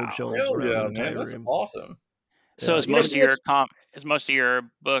some build shelves around the entire that's room. Awesome. So is most of your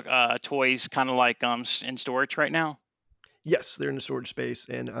book toys kind of like in storage right now? Yes, they're in the storage space,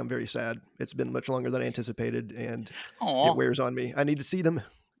 and I'm very sad. It's been much longer than I anticipated, and it wears on me. I need to see them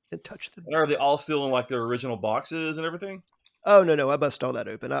and touch them. And are they all still in like their original boxes and everything? Oh, no, I bust all that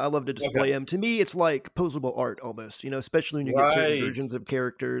open. I love to display them. To me, it's like posable art almost, especially when you get certain versions of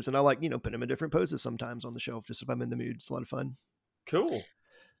characters, and I like, put them in different poses sometimes on the shelf, just if I'm in the mood. It's a lot of fun. Cool.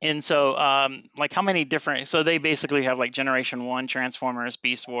 And so, like, how many different? So they basically have like Generation 1 Transformers,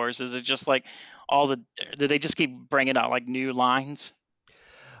 Beast Wars. Is it just like do they just keep bringing out like new lines?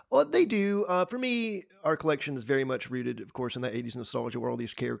 Well, they do. For me, our collection is very much rooted, of course, in that 80s nostalgia where all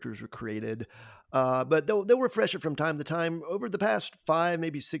these characters were created. But they'll refresh it from time to time. Over the past 5,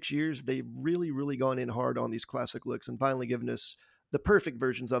 maybe 6 years, they've really, really gone in hard on these classic looks and finally given us the perfect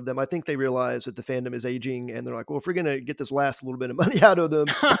versions of them. I think they realize that the fandom is aging, and they're like, well, if we're going to get this last little bit of money out of them,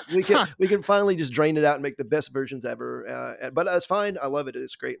 we can finally just drain it out and make the best versions ever. But it's fine. I love it.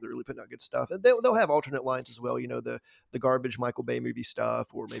 It's great. They're really putting out good stuff. And they'll have alternate lines as well. The garbage Michael Bay movie stuff,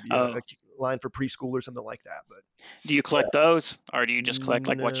 or maybe a line for preschool or something like that. But do you collect those, or do you just collect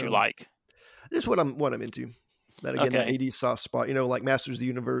like what you like? Just what I'm into. That again, that 80s soft spot. Like Masters of the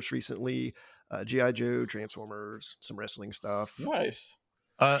Universe recently. G.I. Joe, Transformers, some wrestling stuff. Nice.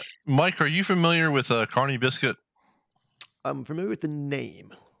 Mike, are you familiar with Carney Biscuit? I'm familiar with the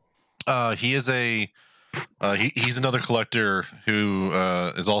name. He is he's another collector who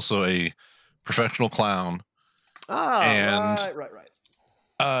is also a professional clown. Right.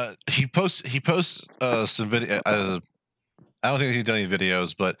 He posts some video. I don't think he's done any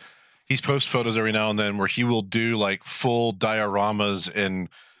videos, but he's post photos every now and then where he will do like full dioramas and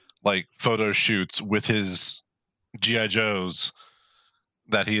like photo shoots with his G.I. Joes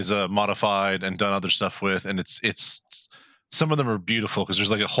that he's modified and done other stuff with, and it's some of them are beautiful because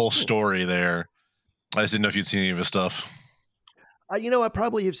there's like a whole story there. I just didn't know if you'd seen any of his stuff. I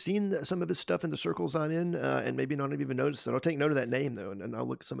probably have seen some of his stuff in the circles I'm in, and maybe not even noticed it. I'll take note of that name though, and I'll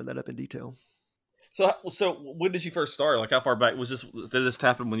look some of that up in detail. So when did you first start? Like, how far back did this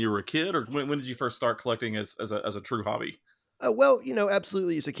happen when you were a kid, or when did you first start collecting as a true hobby? Well,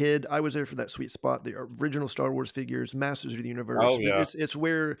 absolutely. As a kid, I was there for that sweet spot. The original Star Wars figures, Masters of the Universe. Oh, yeah. It's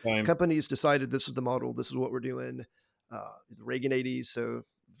where companies decided this is the model. This is what we're doing. The Reagan 80s, so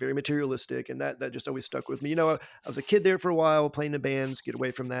very materialistic, and that just always stuck with me. I was a kid there for a while, playing in bands, get away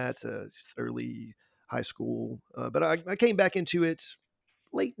from that, early high school. But I came back into it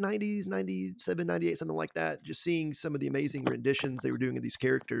late 90s, 97, 98, something like that, just seeing some of the amazing renditions they were doing of these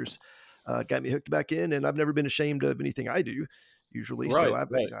characters. Got me hooked back in, and I've never been ashamed of anything I do, usually. So I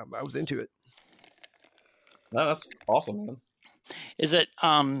was into it. No, that's awesome, man. Is it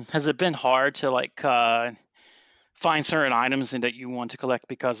has it been hard to like find certain items that you want to collect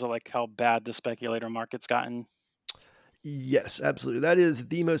because of like how bad the speculator market's gotten? Yes, absolutely. That is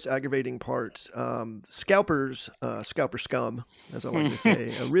the most aggravating part. Scalpers, scalper scum, as I like to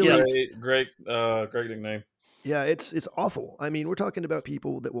say. Really great nickname. Yeah, it's awful. I mean, we're talking about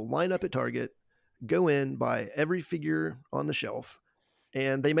people that will line up at Target, go in, buy every figure on the shelf,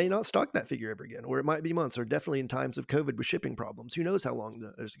 and they may not stock that figure ever again, or it might be months, or definitely in times of COVID with shipping problems. Who knows how long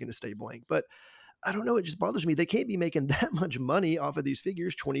it's going to stay blank? But I don't know. It just bothers me. They can't be making that much money off of these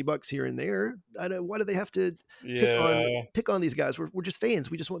figures, $20 here and there. I know. Why do they have to pick on these guys? We're just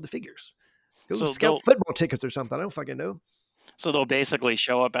fans. We just want the figures. Go scout football tickets or something. I don't fucking know. So they'll basically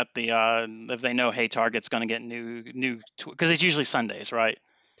show up at the if they know, hey, Target's going to get new because it's usually Sundays, right?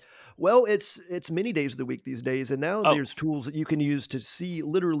 Well, it's many days of the week these days, and now there's tools that you can use to see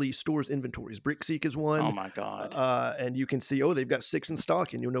literally stores' inventories. BrickSeek is one. Oh my god! And you can see, they've got 6 in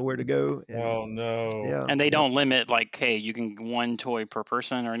stock, and you'll know where to go. And, oh no! Yeah, and they don't limit like, hey, you can one toy per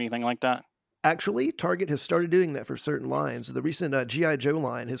person or anything like that. Actually, Target has started doing that for certain lines. The recent G.I. Joe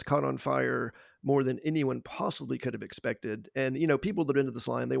line has caught on fire more than anyone possibly could have expected. And, people that are into this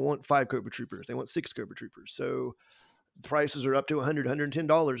line, they want 5 Cobra Troopers. They want 6 Cobra Troopers. So prices are up to $100,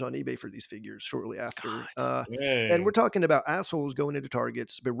 $110 on eBay for these figures shortly after. And we're talking about assholes going into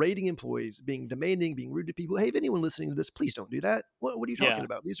Targets, berating employees, being demanding, being rude to people. Hey, if anyone listening to this, please don't do that. What are you talking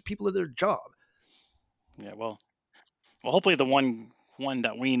about? These are people at their job. Yeah, well, hopefully the one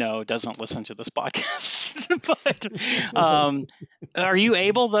that we know doesn't listen to this podcast. But are you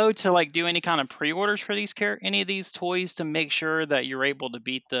able though to like do any kind of pre-orders for any of these toys to make sure that you're able to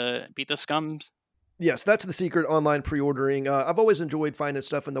beat the scums? Yes, that's the secret, online pre-ordering. I've always enjoyed finding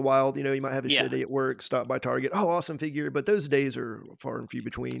stuff in the wild. You might have a shit day at work, stop by Target. Oh, awesome figure. But those days are far and few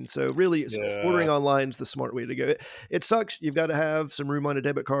between. So really, ordering online is the smart way to go. It sucks. You've got to have some room on a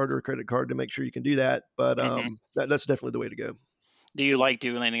debit card or a credit card to make sure you can do that. But that's definitely the way to go. Do you like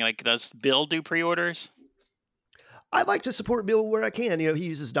doing anything like, does Bill do pre-orders? I like to support Bill where I can. He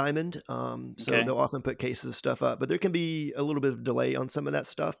uses Diamond, so they'll often put cases of stuff up. But there can be a little bit of delay on some of that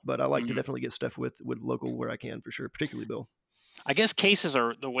stuff. But I like to definitely get stuff with local where I can for sure, particularly Bill. I guess cases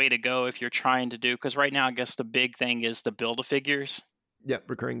are the way to go if you're trying to do, because right now I guess the big thing is the Build-A-Figures. Yeah,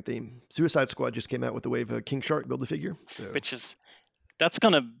 recurring theme. Suicide Squad just came out with the wave of King Shark Build-A-Figure. So. That's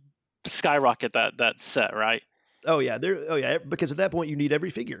going to skyrocket that set, right? Oh yeah, because at that point you need every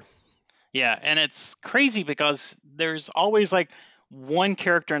figure. Yeah, and it's crazy because there's always like one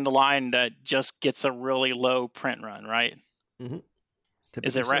character in the line that just gets a really low print run, right? Mm-hmm.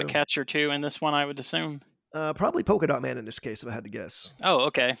 Is it Ratcatcher 2 in this one, I would assume? Probably Polka Dot Man in this case, if I had to guess. Oh,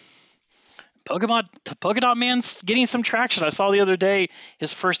 okay. Polka Dot Man's getting some traction. I saw the other day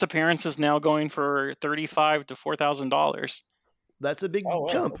his first appearance is now going for $3,500 to $4,000. That's a big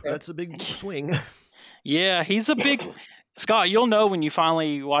jump. Okay. That's a big swing. Yeah, he's a big... Scott, you'll know when you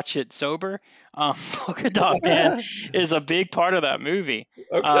finally watch it sober. Polka Dot Man is a big part of that movie.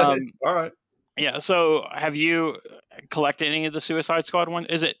 Okay, all right. Yeah, so have you collected any of the Suicide Squad ones?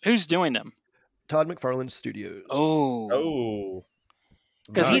 Who's doing them? Todd McFarlane Studios. Oh.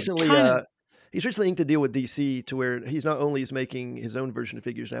 Because he's recently inked a deal with DC to where he's not only is making his own version of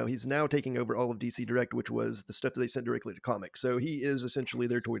figures now, he's now taking over all of DC Direct, which was the stuff that they sent directly to comics. So he is essentially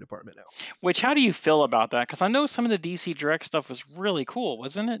their toy department now. Which, how do you feel about that? Because I know some of the DC Direct stuff was really cool,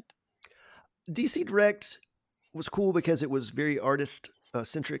 wasn't it? DC Direct was cool because it was very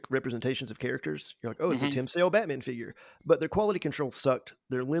artist-centric representations of characters. You're like, oh, it's a Tim Sale Batman figure. But their quality control sucked.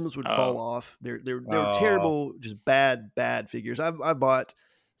 Their limbs would fall off. They're terrible, just bad figures. I've bought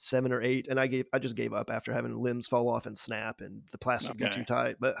 7 or 8, and I just gave up after having limbs fall off and snap, and the plastic got too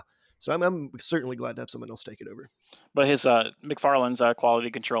tight. But so I'm certainly glad to have someone else take it over. But his McFarlane's quality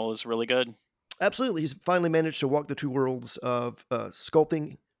control is really good. Absolutely, he's finally managed to walk the two worlds of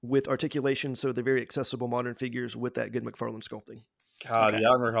sculpting with articulation, so they're very accessible modern figures with that good McFarlane sculpting. God, yeah,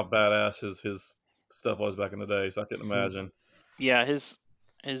 I remember how badass his stuff was back in the day, so I couldn't imagine. Yeah, his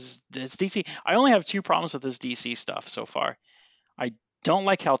DC. I only have 2 problems with his DC stuff so far. I don't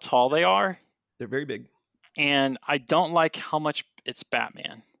like how tall they are. They're very big. And I don't like how much it's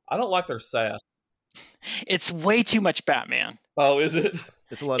Batman. I don't like their sass. It's way too much Batman. Oh, is it?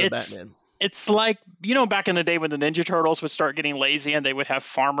 It's a lot of Batman. It's like, back in the day when the Ninja Turtles would start getting lazy and they would have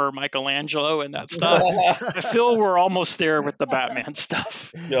Farmer Michelangelo and that stuff. I feel we're almost there with the Batman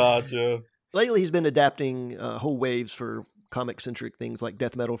stuff. Gotcha. Lately, he's been adapting whole waves for comic-centric things like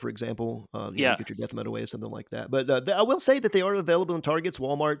death metal, for example. Get your death metal wave, something like that. But I will say that they are available in Targets,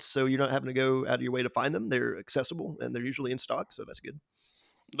 Walmarts, so you're not having to go out of your way to find them. They're accessible, and they're usually in stock, so that's good.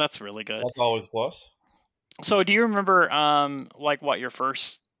 That's really good. That's always a plus. So do you remember what your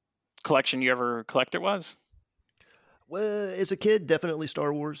first collection you ever collected was? Well, as a kid, definitely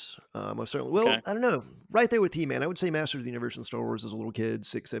Star Wars. Most certainly. Well, I don't know. Right there with He-Man. I would say Masters of the Universe and Star Wars as a little kid,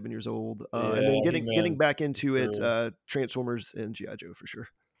 6, 7 years old. And then getting back into it, Transformers and G.I. Joe for sure.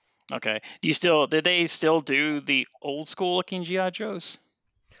 Okay. Did they still do the old school looking G.I. Joes?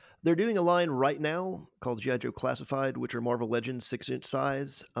 They're doing a line right now called G.I. Joe Classified, which are Marvel Legends 6-inch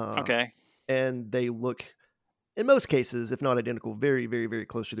size. Okay. And they look, in most cases, if not identical, very, very, very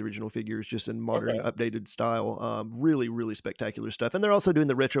close to the original figures, just in modern, updated style. Really, really spectacular stuff. And they're also doing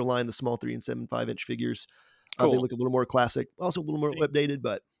the retro line, the small 3 and 7.5-inch figures. Cool. They look a little more classic, also a little more updated,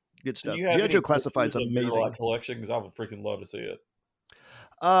 but good stuff. G.I. Joe Classified is amazing. Collection, because I would freaking love to see it.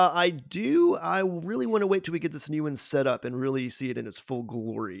 I do. I really want to wait till we get this new one set up and really see it in its full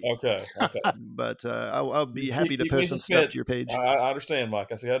glory. Okay. But I'll be happy to post some stuff to your page. I understand,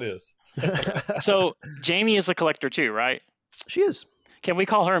 Mike. I see how it is. So Jamie is a collector too, right? She is. Can we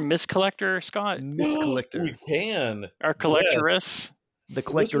call her Miss Collector, Scott? Miss Collector. We can. Or Collectoress. Yeah. The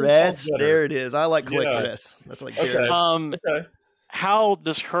Collectoress. There it is. I like Collectoress. Yeah. That's like okay. How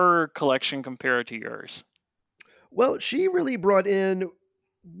does her collection compare to yours? Well, she really brought in.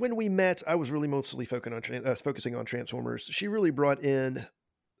 When we met, I was really mostly focusing on Transformers. She really brought in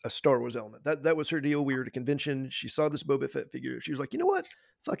a Star Wars element. That was her deal. We were at a convention. She saw this Boba Fett figure. She was like, you know what?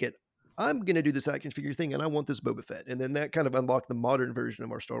 Fuck it. I'm going to do this action figure thing, and I want this Boba Fett. And then that kind of unlocked the modern version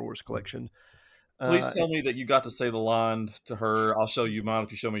of our Star Wars collection. Please tell me that you got to say the line to her, I'll show you mine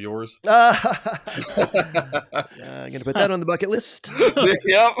if you show me yours. I'm going to put that on the bucket list.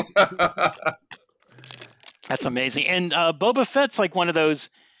 Yep. That's amazing. And Boba Fett's like one of those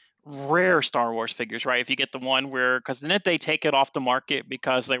rare Star Wars figures, right? If you get the one where, because didn't they take it off the market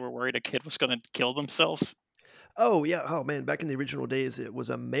because they were worried a kid was going to kill themselves? Oh, yeah. Oh, man. Back in the original days, it was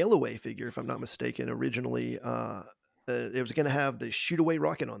a mail-away figure, if I'm not mistaken. Originally, it was going to have the shoot-away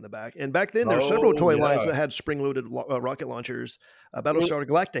rocket on the back. And back then, there were several toy lines that had spring-loaded rocket launchers. Battlestar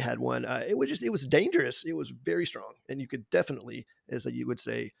Galactica had one. It was dangerous. It was very strong. And you could definitely, as you would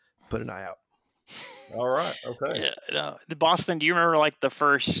say, put an eye out. All right. Okay. Yeah, the Boston, do you remember like the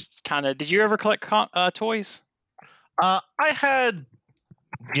first kind of, did you ever collect toys? I had,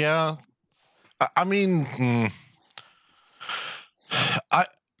 yeah. I mean, I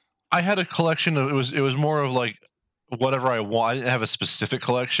had a collection of, it was more of like whatever I want. I didn't have a specific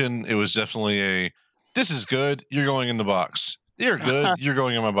collection. It was definitely this is good. You're going in the box. You're good. You're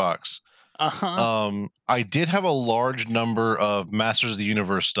going in my box. I did have a large number of Masters of the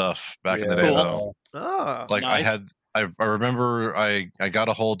Universe stuff back in the day, though. Like nice. I remember I got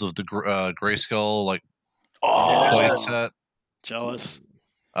a hold of the Grayskull play set. Jealous.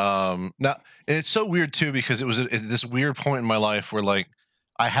 Now, and it's so weird too because it was this weird point in my life where like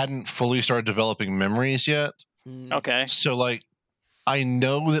I hadn't fully started developing memories yet. Okay. So like I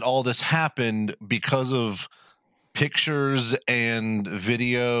know that all this happened because of pictures and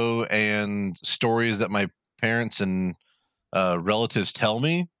video and stories that my parents and relatives tell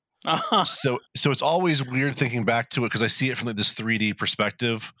me. So it's always weird thinking back to it because I see it from like this 3D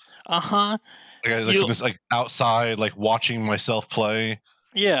perspective. From this like outside, like watching myself play.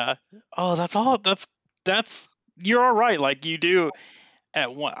 Yeah. Oh, that's you're all right. Like you do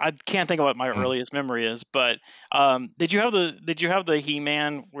at one. I can't think of what my earliest memory is, but did you have the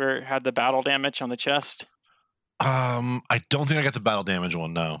He-Man where it had the battle damage on the chest? I don't think I got the battle damage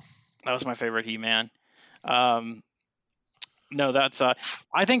one. No, that was my favorite He-Man. No, that's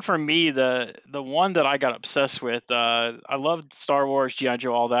I think for me the one that I got obsessed with. I loved Star Wars, G.I.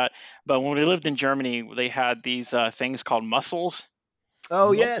 Joe, all that. But when we lived in Germany, they had these things called muscles.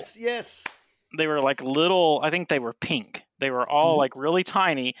 Oh yes. They were like little. I think they were pink. They were all like really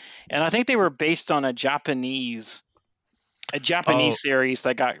tiny, and I think they were based on a Japanese series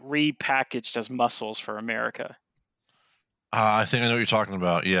that got repackaged as muscles for America. I think I know what you're talking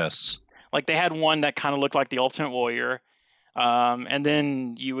about. Yes. Like they had one that kind of looked like the Ultimate Warrior. And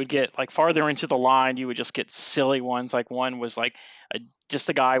then you would get like farther into the line, you would just get silly ones. Like one was like just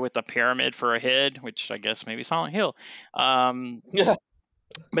a guy with a pyramid for a head, which I guess maybe Silent Hill. Yeah.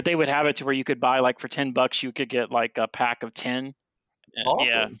 But they would have it to where you could buy like for $10, you could get like a pack of 10.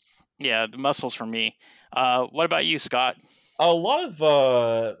 Awesome. Yeah. The muscles for me. What about you, Scott? A lot of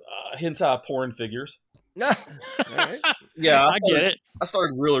hentai porn figures. Right. Yeah, I get it. I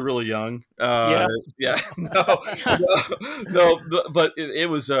started really, really young. Yeah. No, but it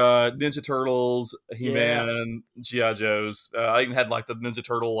was Ninja Turtles, He-Man, G.I. Joes. I even had like the Ninja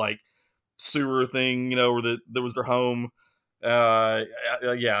Turtle like sewer thing, where there was their home.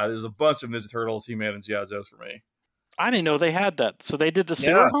 There's a bunch of Ninja Turtles, He-Man, and G.I. Joes for me. I didn't know they had that. So they did the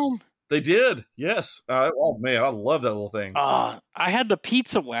sewer home? They did, yes. Oh man, I love that little thing. I had the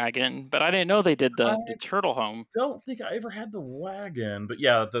pizza wagon, but I didn't know they did the turtle home. I don't think I ever had the wagon, but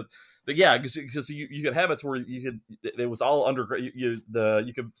yeah, because you could have it to where it was all underground.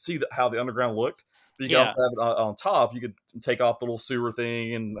 You could see how the underground looked, but you could also have it on top. You could take off the little sewer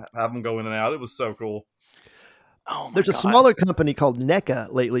thing and have them go in and out. It was so cool. Oh, there's a smaller company called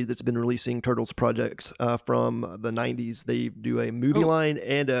NECA lately that's been releasing Turtles projects from the 90s. They do a movie line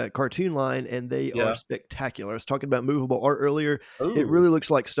and a cartoon line, and they are spectacular. I was talking about movable art earlier. Ooh. It really looks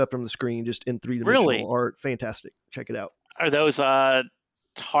like stuff from the screen, just in three-dimensional art. Fantastic. Check it out. Are those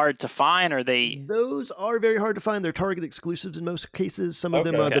hard to find? Are they? Those are very hard to find. They're Target exclusives in most cases. Some of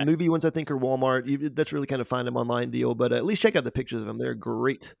them, the movie ones, I think, are Walmart. That's really kind of find them online deal, but at least check out the pictures of them. They're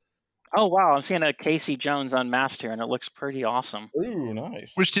great. Oh wow! I'm seeing a Casey Jones Unmasked here, and it looks pretty awesome. Ooh,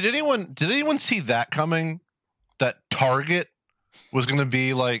 nice. Which did anyone see that coming? That Target was going to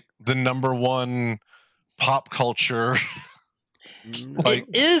be like the -- pop culture. It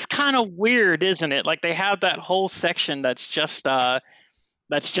is kind of weird, isn't it? Like they have that whole section that's just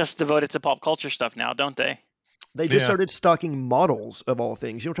devoted to pop culture stuff now, don't they? They just started stocking models of all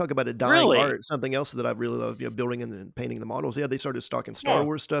things. You don't talk about a dying art. Something else that I really love, building and painting the models. Yeah, they started stocking Star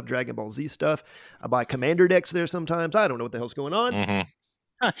Wars stuff, Dragon Ball Z stuff. I buy Commander decks there sometimes. I don't know what the hell's going on.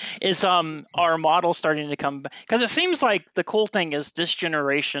 Mm-hmm. Is our models starting to come back? Because it seems like the cool thing is this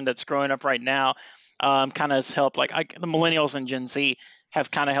generation that's growing up right now kind of has helped. Like the millennials and Gen Z have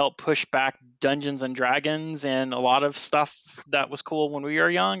kind of helped push back Dungeons and Dragons and a lot of stuff that was cool when we were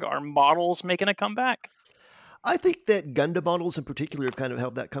young. Are models making a comeback? I think that Gundam models in particular have kind of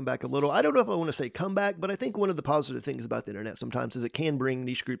helped that come back a little. I don't know if I want to say comeback, but I think one of the positive things about the internet sometimes is it can bring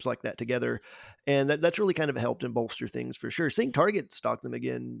niche groups like that together. And that's really kind of helped and bolster things for sure. Seeing Target stock them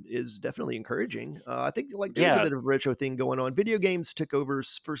again is definitely encouraging. I think there's a bit of a retro thing going on. Video games took over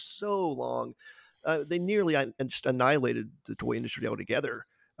for so long. They nearly just annihilated the toy industry altogether.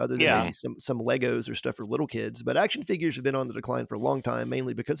 Other than maybe some Legos or stuff for little kids. But action figures have been on the decline for a long time,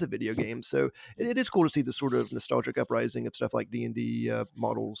 mainly because of video games. So it is cool to see the sort of nostalgic uprising of stuff like D&D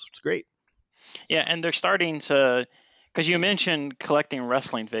models. It's great. Yeah, and they're starting to, because you mentioned collecting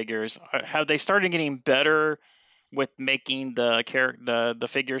wrestling figures. Have they started getting better with making the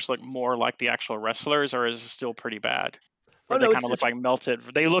figures look more like the actual wrestlers, or is it still pretty bad? They kind of look like melted.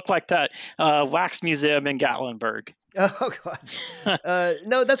 They look like that wax museum in Gatlinburg. Oh God!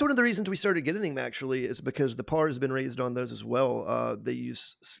 No, that's one of the reasons we started getting them. Actually, is because the par has been raised on those as well. They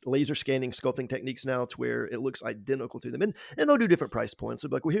use laser scanning sculpting techniques now to where it looks identical to them, and they'll do different price points. So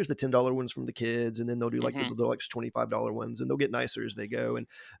like, well, here's the $10 ones from the kids, and then they'll do like the deluxe $25 ones, and they'll get nicer as they go, and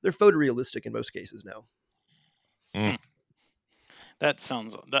they're photorealistic in most cases now. That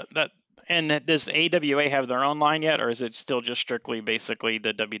sounds that. And does AWA have their own line yet, or is it still just strictly basically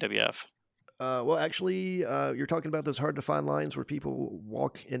the WWF? Well, actually, you're talking about those hard-to-find lines where people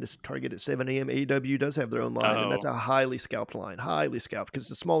walk into Target at 7 a.m. AEW does have their own line, and that's a highly scalped line, because it's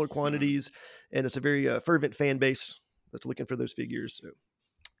the smaller quantities, and it's a very fervent fan base that's looking for those figures. So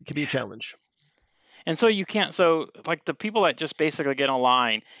it can be a challenge. And so you can't. So like the people that just basically get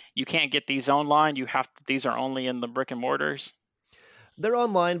online, you can't get these online. These are only in the brick and mortars. They're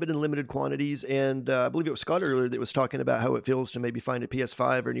online, but in limited quantities. And I believe it was Scott earlier that was talking about how it feels to maybe find a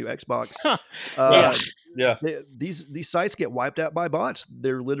PS5 or a new Xbox. These sites get wiped out by bots.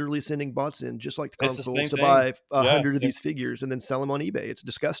 They're literally sending bots in, just like the consoles, to buy 100 of these figures and then sell them on eBay. It's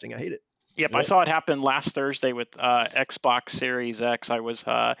disgusting. I hate it. Yep, I saw it happen last Thursday with Xbox Series X. I was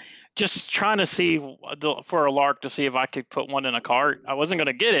just trying to see for a lark to see if I could put one in a cart. I wasn't going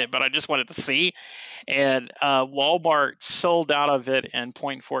to get it, but I just wanted to see. And Walmart sold out of it in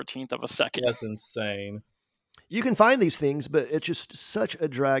 0.14 of a second. That's insane. You can find these things, but it's just such a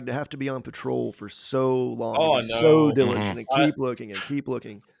drag to have to be on patrol for so long. Oh, I know. So diligent and keep looking and keep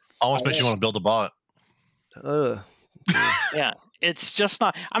looking. Almost makes you want to build a bot. Yeah. It's just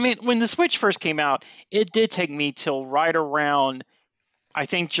not. I mean, when the Switch first came out, it did take me till right around, I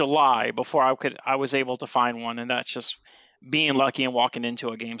think, July before I was able to find one, and that's just being lucky and walking into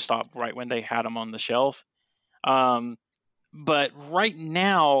a GameStop right when they had them on the shelf. But right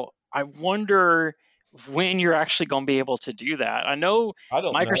now, I wonder when you're actually going to be able to do that. I know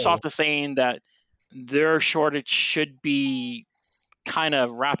Microsoft is saying that their shortage should be kind of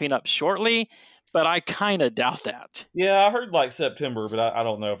wrapping up shortly. But I kind of doubt that. Yeah, I heard like September, but I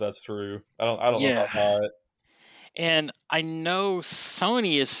don't know if that's true. I don't know about that. And I know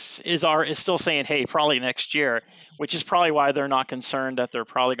Sony is still saying, hey, probably next year, which is probably why they're not concerned that they're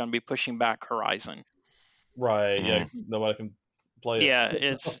probably going to be pushing back Horizon. Right. Yeah. Nobody can play Yeah,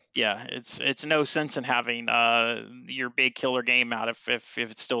 it. it's no sense in having your big killer game out if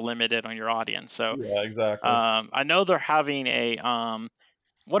it's still limited on your audience. So yeah, exactly. I know they're having a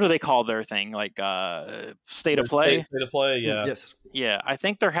what do they call their thing, like state of play? State of play, yeah. Yes. Yeah, I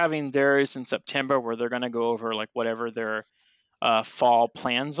think they're having theirs in September where they're going to go over like whatever their fall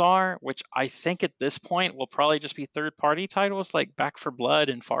plans are, which I think at this point will probably just be third-party titles like Back 4 Blood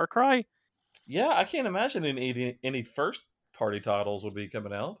and Far Cry. Yeah, I can't imagine any first-party titles would be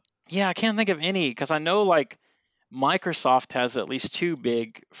coming out. Yeah, I can't think of any because I know like Microsoft has at least 2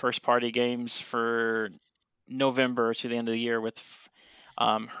 big first-party games for November to the end of the year with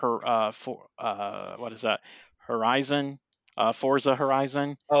what is that? Horizon, Forza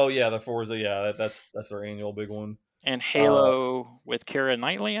Horizon. Oh yeah, the Forza, yeah, that's their annual big one. And Halo with Keira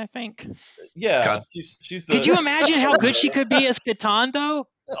Knightley, I think. Yeah, God. she's the. Could you imagine how good she could be as Catan, though?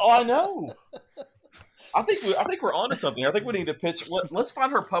 Oh, I know. I think we're onto something. I think we need to pitch. Let's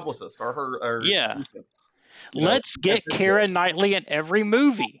find her publicist or her. Yeah. You know, Let's get Keira Knightley in every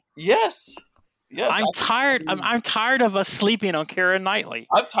movie. Yes. Yes. I'm tired. I'm tired of us sleeping on Keira Knightley.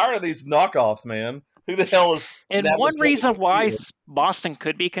 I'm tired of these knockoffs, man. Who the hell is? And one reason why Boston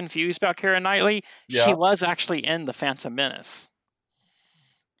could be confused about Keira Knightley, she was actually in The Phantom Menace.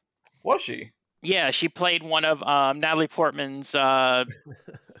 Was she? Yeah, she played one of Natalie Portman's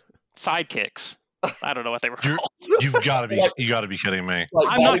sidekicks. I don't know what they were called. You got to be kidding me. Like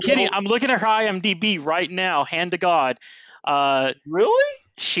I'm not kidding. I'm looking at her IMDb right now, hand to God. Really?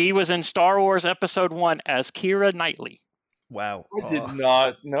 She was in Star Wars Episode 1 as Keira Knightley. Wow. I did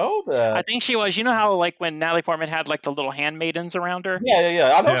not know that. I think she was. You know how like when Natalie Portman had like the little handmaidens around her?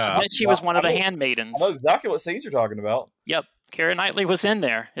 Yeah. I know. I bet she was one of the handmaidens. I know exactly what scenes you're talking about. Yep. Keira Knightley was in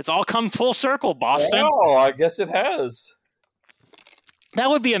there. It's all come full circle, Boston. Oh, I guess it has. That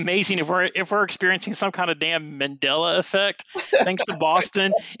would be amazing if we're experiencing some kind of damn Mandela effect, thanks to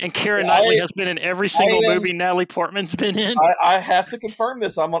Boston. And Keira Knightley has been in every single movie Natalie Portman's been in. I have to confirm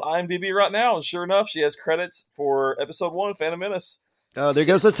this. I'm on IMDb right now, and sure enough, she has credits for Episode 1 of Phantom Menace. Oh, there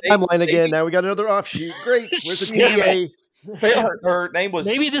goes the timeline again. Now we got another offshoot. Great. Where's the TMA? Her name was.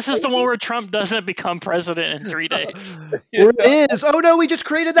 Maybe this is the one where Trump doesn't become president in 3 days. Yeah. Or it is. Oh no, we just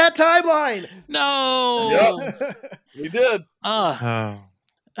created that timeline. No. Yep. We did.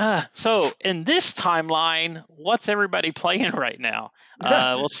 So in this timeline, what's everybody playing right now?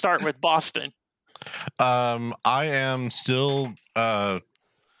 We'll start with Boston. I am still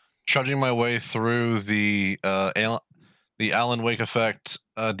trudging my way through the Alan Wake Effect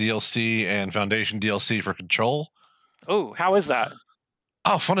DLC and Foundation DLC for Control. Oh, how is that?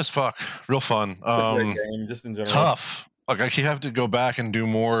 Oh, fun as fuck. Real fun. Great game, just in general. Tough. Like I keep having to go back and do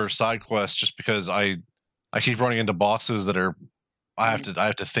more side quests just because I keep running into bosses that are I have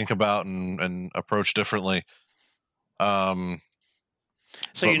to think about and approach differently. So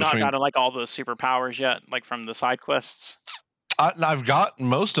you're not got like all the superpowers yet, like from the side quests? I've got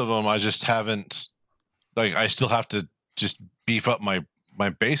most of them. I just haven't. Like I still have to just beef up my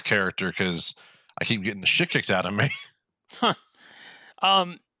base character because I keep getting the shit kicked out of me. Huh.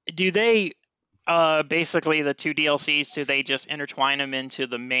 Do they basically the 2 DLCs? Do they just intertwine them into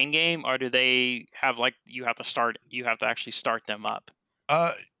the main game, or do they have like you have to actually start them up?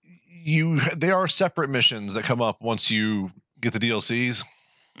 They are separate missions that come up once you get the DLCs,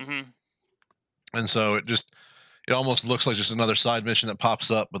 and so it almost looks like just another side mission that pops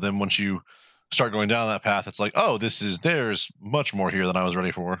up. But then once you start going down that path, it's like, oh, there's much more here than I was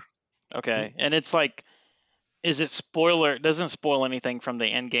ready for. Okay, and it's like. Is it spoiler? It doesn't spoil anything from the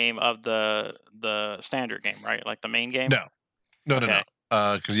end game of the standard game, right? Like the main game. No.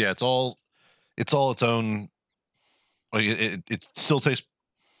 Because it's all its own. Like it still takes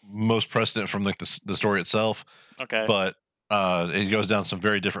most precedent from like the story itself. Okay. But it goes down some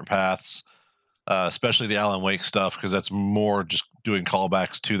very different paths, especially the Alan Wake stuff because that's more just doing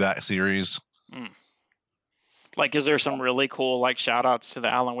callbacks to that series. Like, is there some really cool like shout outs to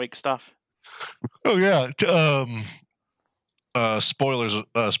the Alan Wake stuff? Oh yeah. Spoilers.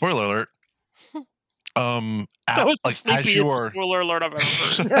 Spoiler alert. That was the sleepiest spoiler alert I've ever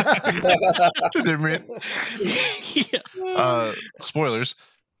heard. Spoilers.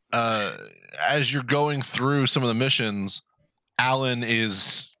 As you're going through some of the missions, Alan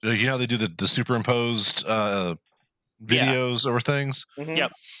is. You know they do the superimposed videos over things.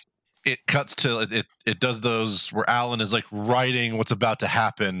 Yep. It cuts to it does those where Alan is like writing what's about to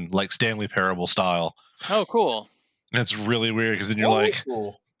happen, like Stanley Parable style. Oh, cool! And it's really weird because then you're like,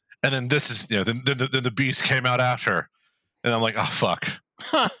 cool. And then this is then the beast came out after, and I'm like, oh fuck.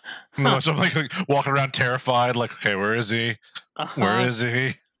 So I'm like walking around terrified, like, okay, where is he? Where is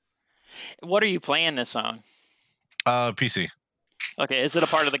he? What are you playing this on? PC. Okay, is it a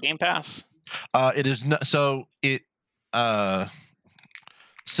part of the Game Pass? It is not. So it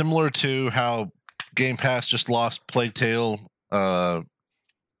similar to how Game Pass just lost Plague Tale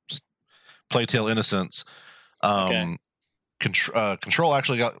Innocence. Okay. Control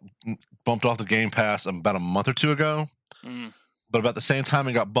actually got bumped off the Game Pass about a month or two ago. But about the same time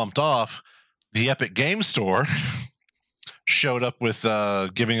it got bumped off, the Epic Game Store showed up with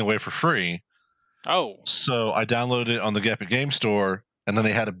giving away for free. Oh. So I downloaded it on the Epic Game Store, and then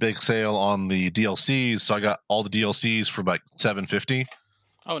they had a big sale on the DLCs. So I got all the DLCs for like $7.50.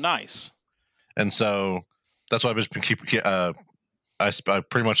 Oh, nice. And so that's why I've just been I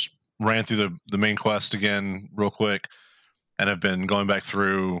pretty much ran through the main quest again real quick, and have been going back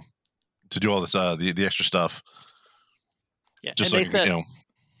through to do all this the extra stuff. Yeah, just and so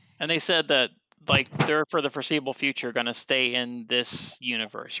they said that like they're for the foreseeable future going to stay in this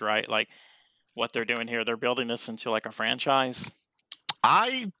universe, right? Like what they're doing here, they're building this into like a franchise.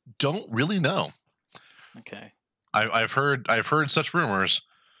 I don't really know. Okay. I've heard such rumors,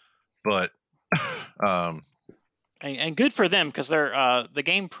 but and good for them, because they're the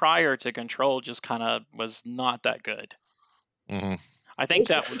game prior to Control just kind of was not that good. Mm-hmm. I think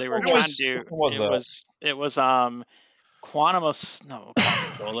that they were trying to do it was Quantum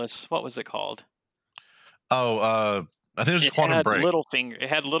Solace. What was it called? Oh, I think it was Quantum Break. It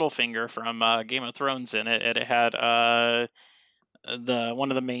had Littlefinger from Game of Thrones in it, and it had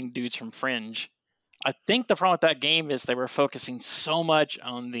one of the main dudes from Fringe. I think the problem with that game is they were focusing so much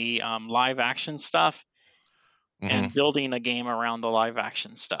on the live action stuff and building a game around the live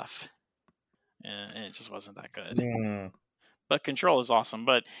action stuff, and it just wasn't that good. But Control is awesome.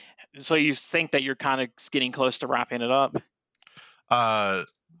 But so you think that you're kind of getting close to wrapping it up?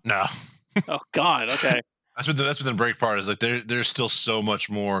 No. Oh God. Okay. That's what the break part is. Like there's still so much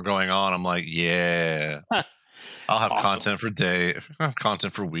more going on. I'm like, yeah, I'll have content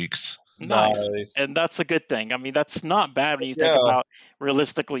for weeks. Nice. And that's a good thing. I mean, that's not bad when you think about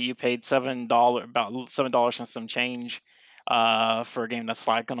realistically. You paid $7, about $7 and some change, for a game that's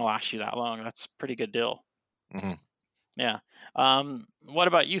like going to last you that long. That's a pretty good deal. Yeah. What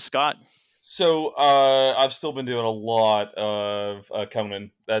about you, Scott? So I've still been doing a lot of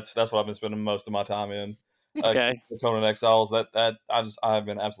Conan. That's what I've been spending most of my time in. Okay. Conan Exiles. I've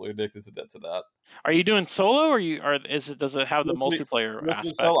been absolutely addicted to that. Are you doing solo, does it have the multiplayer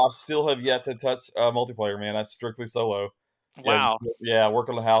aspect? I still have yet to touch multiplayer, man. That's strictly solo. Wow.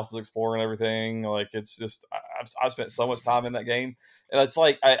 Working on the houses, exploring everything. Like it's just I've spent so much time in that game, and it's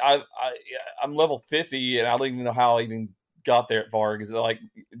like I'm level 50, and I don't even know how I even got there far, because like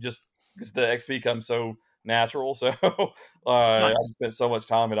just because the XP comes so natural. So I've spent so much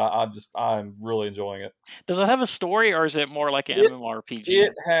time, and I'm really enjoying it. Does it have a story, or is it more like an MMORPG?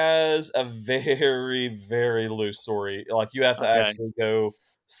 It has a very, very loose story. Like you have to actually go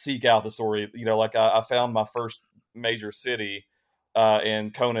seek out the story. You know, like I found my first major city,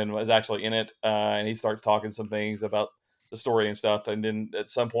 and Conan was actually in it, and he starts talking some things about the story and stuff. And then at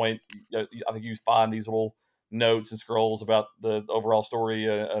some point, I think you find these little notes and scrolls about the overall story,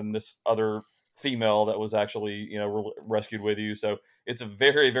 and this other female that was actually rescued with you. So it's a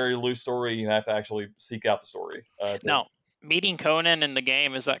very, very loose story. You have to actually seek out the story. Now, meeting Conan in the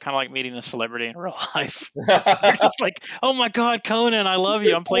game, is that kind of like meeting a celebrity in real life? You're just like, oh my God, Conan, I love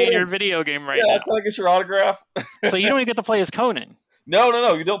you. I'm playing your video game right now. Can I get your autograph? So you don't even get to play as Conan.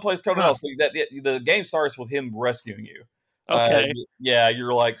 No. You don't play as Conan. So the game starts with him rescuing you. Okay.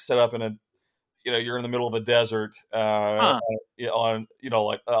 You're like set up in you're in the middle of the desert, on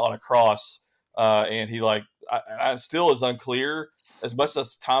a cross. And he I still is unclear. As much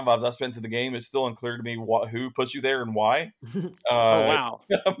as time I've spent into the game, it's still unclear to me who puts you there and why. Oh wow!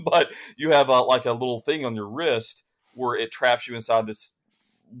 But you have a little thing on your wrist where it traps you inside this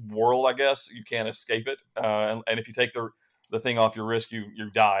world. I guess you can't escape it. And if you take the thing off your wrist,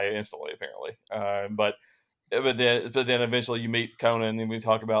 you die instantly. Apparently, but then eventually you meet Conan, and he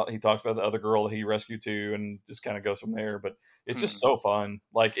talks about the other girl that he rescued too, and just kind of goes from there. But it's just so fun.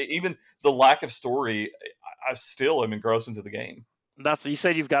 Like even the lack of story, I still am engrossed into the game. You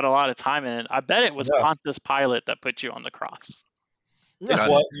said you've got a lot of time in it. I bet it was Pontius Pilate that put you on the cross. It's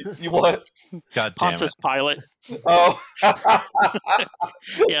what? You what? God damn Pontius Pilate. Oh.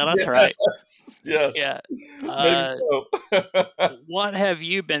 Yeah, that's right. Yes. Yeah. Maybe so. What have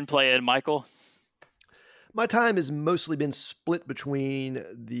you been playing, Michael? My time has mostly been split between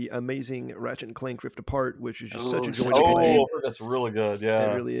the amazing Ratchet & Clank Rift Apart, which is just such a joy to play. Oh, that's really good.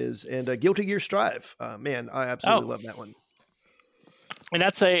 Yeah, it really is. And Guilty Gear Strive. Man, I absolutely love that one. And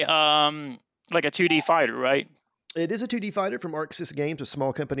that's a like a 2D fighter, right? It is a 2D fighter from ArcSys Games, a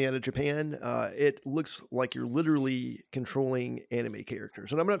small company out of Japan. It looks like you're literally controlling anime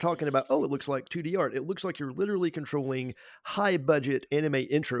characters. And I'm not talking about, it looks like 2D art. It looks like you're literally controlling high-budget anime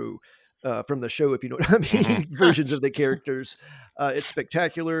intro from the show, if you know what I mean, versions of the characters. It's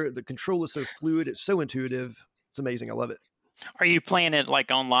spectacular. The control is so fluid. It's so intuitive. It's amazing. I love it. Are you playing it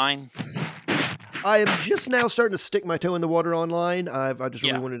like online? I am just now starting to stick my toe in the water online. I just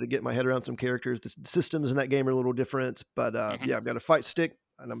really wanted to get my head around some characters. The systems in that game are a little different, but I've got a fight stick,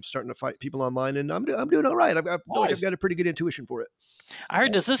 and I'm starting to fight people online, and I'm doing all right. I feel like I've got a pretty good intuition for it. I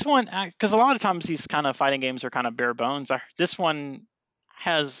heard, does this one, because a lot of times these kind of fighting games are kind of bare bones. This one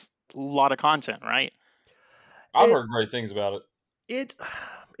has a lot of content, right? I've heard great things about it.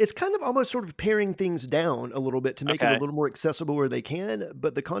 It's kind of almost sort of paring things down a little bit to make it a little more accessible where they can,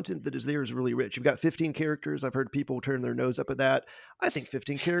 but the content that is there is really rich. You've got 15 characters. I've heard people turn their nose up at that. I think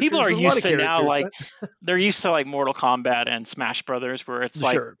 15 characters. People are used to now, like they're used to like Mortal Kombat and Smash Brothers, where it's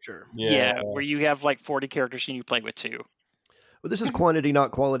like, sure. Yeah, where you have like 40 characters and you play with 2. Well, this is quantity, not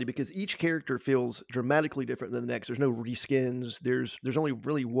quality, because each character feels dramatically different than the next. There's no reskins. There's only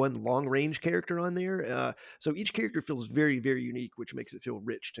really one long-range character on there. So each character feels very, very unique, which makes it feel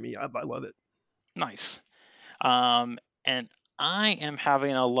rich to me. I love it. Nice. And I am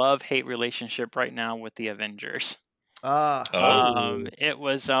having a love-hate relationship right now with the Avengers. It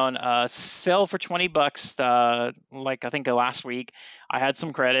was on sale for $20, like I think last week. I had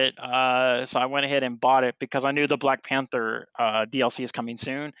some credit, so I went ahead and bought it because I knew the Black Panther DLC is coming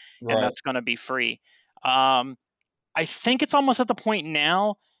soon, and that's going to be free. I think it's almost at the point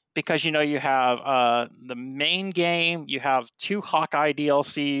now because you have the main game, you have 2 Hawkeye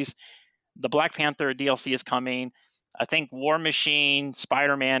DLCs, the Black Panther DLC is coming. I think War Machine,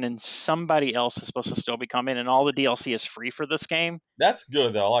 Spider-Man, and somebody else is supposed to still be coming, and all the DLC is free for this game. That's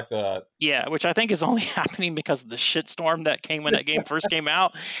good, though. I like that. Yeah, which I think is only happening because of the shitstorm that came when that game first came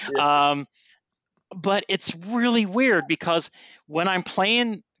out. But it's really weird because when I'm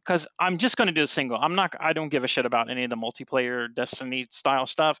playing, because I'm just going to do a single. I don't give a shit about any of the multiplayer Destiny style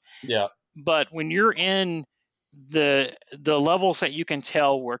stuff. Yeah. But when you're in the levels that you can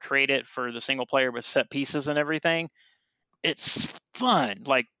tell were created for the single player with set pieces and everything, it's fun.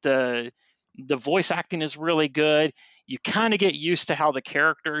 Like the voice acting is really good. You kind of get used to how the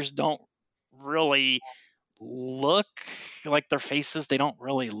characters don't really look like their faces. They don't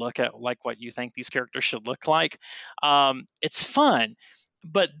really look at like what you think these characters should look like. It's fun,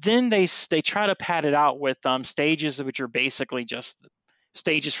 but then they try to pad it out with stages which are basically just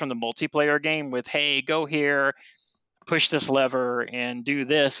stages from the multiplayer game with, hey, go here, push this lever and do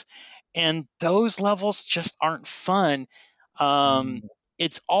this. And those levels just aren't fun.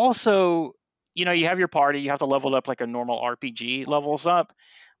 It's also, you have your party, you have to level up like a normal RPG levels up,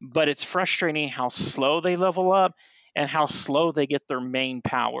 but it's frustrating how slow they level up and how slow they get their main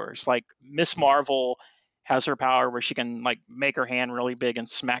powers. Like Miss Marvel has her power where she can like make her hand really big and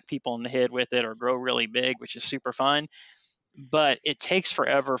smack people in the head with it or grow really big, which is super fun. But it takes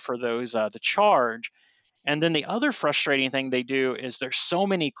forever for those to charge. And then the other frustrating thing they do is there's so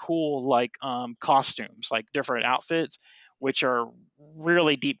many cool like costumes, like different outfits, which are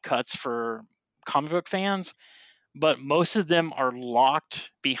really deep cuts for comic book fans. But most of them are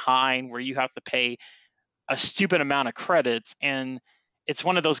locked behind where you have to pay a stupid amount of credits. And it's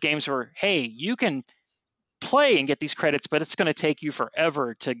one of those games where, hey, you can play and get these credits, but it's going to take you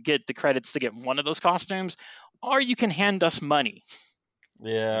forever to get the credits to get one of those costumes, or you can hand us money.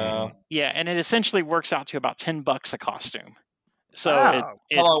 Yeah. Yeah, and it essentially works out to about $10 a costume. So how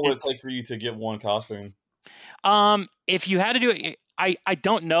long would it take for you to get one costume? If you had to do it, I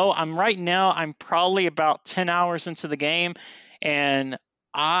don't know. I'm probably about 10 hours into the game, and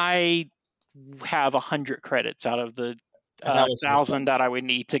I have 100 credits out of the 1,000 that I would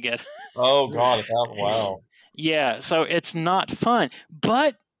need to get. Oh God, 1,000! Wow. Yeah, so it's not fun,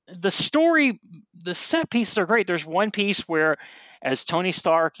 but the story, the set pieces are great. There's one piece where, as Tony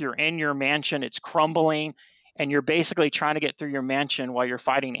Stark, you're in your mansion, it's crumbling, and you're basically trying to get through your mansion while you're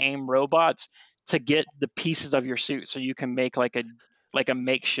fighting AIM robots to get the pieces of your suit so you can make like a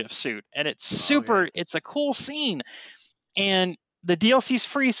makeshift suit. And it's super, it's a cool scene. And the DLC is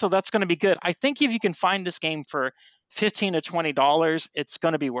free, so that's going to be good. I think if you can find this game for $15 to $20, it's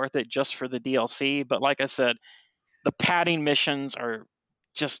going to be worth it just for the DLC. But like I said, the padding missions are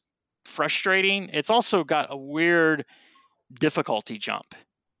just frustrating. It's also got a weird difficulty jump.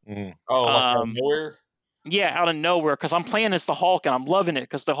 Oh, like out of nowhere? Yeah, out of nowhere, because I'm playing as the Hulk and I'm loving it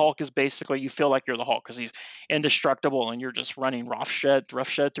because the Hulk is basically, you feel like you're the Hulk because he's indestructible and you're just running roughshed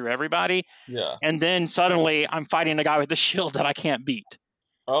through everybody. Yeah. And then suddenly I'm fighting a guy with a shield that I can't beat.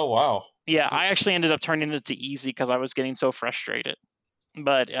 Oh, wow. Yeah, I actually ended up turning it to easy because I was getting so frustrated.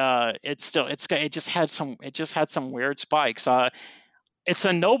 But it just had some weird spikes. It's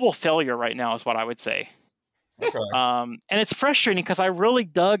a noble failure right now, is what I would say. Okay. And it's frustrating because I really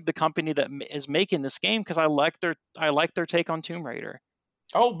dug the company that is making this game because I like their take on Tomb Raider.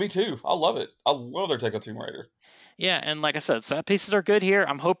 Oh, me too. I love it. I love their take on Tomb Raider. Yeah, and like I said, set pieces are good here.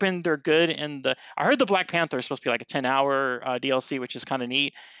 I'm hoping they're good in the. I heard the Black Panther is supposed to be like a 10-hour DLC, which is kind of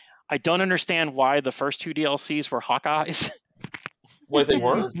neat. I don't understand why the first 2 DLCs were Hawkeyes. Wait, they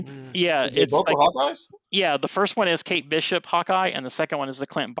were? Yeah, they both were Hawkeyes? Yeah, the first one is Kate Bishop Hawkeye, and the second one is the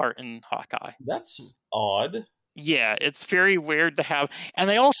Clint Barton Hawkeye. That's odd. Yeah, it's very weird to have, and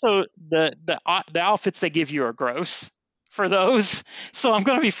they also the outfits they give you are gross for those. So I'm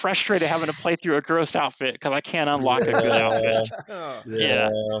going to be frustrated having to play through a gross outfit because I can't unlock a good outfit.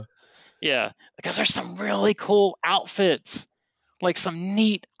 Yeah, because there's some really cool outfits, like some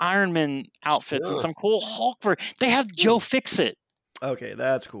neat Iron Man outfits and some cool Hulk. They have Joe Fixit. Okay,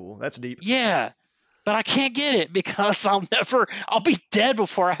 that's cool. That's deep. Yeah, but I can't get it because I'll be dead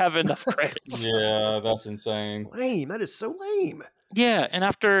before I have enough credits. Yeah, that's insane. Lame. That is so lame. Yeah, and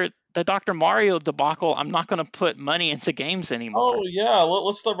after the Dr. Mario debacle, I'm not going to put money into games anymore. Oh yeah,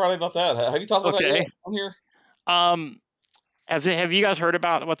 let's start writing about that. Have you talked about that yet on here? Have you guys heard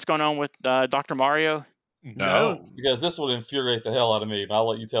about what's going on with Dr. Mario? No, because this would infuriate the hell out of me. But I'll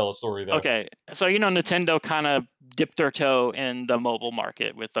let you tell a story though. Okay, so Nintendo kind of dipped their toe in the mobile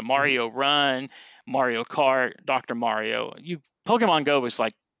market with the Mario Run, Mario Kart, Dr. Mario. Pokemon Go was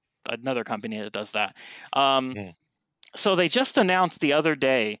like another company that does that. So they just announced the other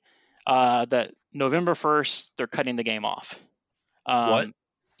day that November 1st they're cutting the game off. What?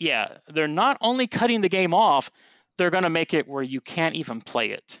 Yeah, they're not only cutting the game off, they're going to make it where you can't even play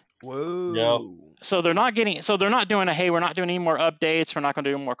it. Whoa. Yep. So they're not doing we're not doing any more updates, we're not going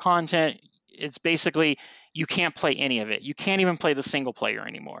to do more content. It's basically you can't play any of it. You can't even play the single player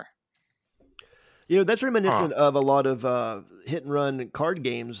anymore. That's reminiscent of a lot of hit and run card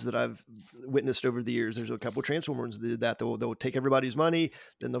games that I've witnessed over the years. There's a couple of Transformers that did that. They'll take everybody's money,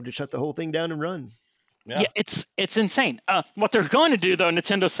 then they'll just shut the whole thing down and run. Yeah, it's insane. What they're going to do though,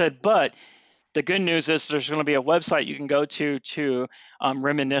 Nintendo said, but the good news is there's going to be a website you can go to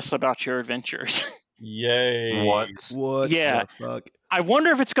reminisce about your adventures. Yay. What yeah. the fuck? I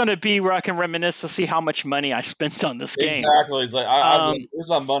wonder if it's going to be where I can reminisce to see how much money I spent on this game. Exactly. It's like, here's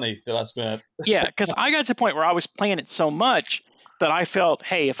my money that I spent. Yeah, because I got to the point where I was playing it so much that I felt,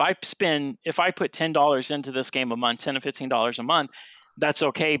 hey, if I put $10 into this game a month, $10 to $15 a month, that's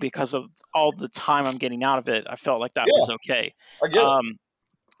okay because of all the time I'm getting out of it. I felt like that was okay. I get it.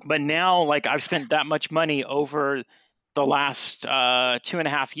 But now, like, I've spent that much money over the last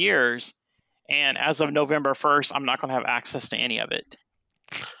 2.5 years, and as of November 1st, I'm not going to have access to any of it.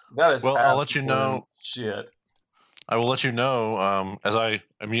 That is I'll let you know. Shit. I will let you know as I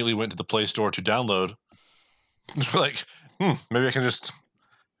immediately went to the Play Store to download. Like, maybe I can just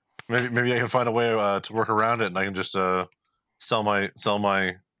maybe I can find a way to work around it, and I can just sell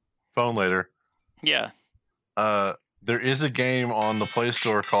my phone later. Yeah. There is a game on the Play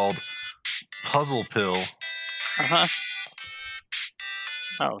Store called Puzzle Pill. Uh-huh.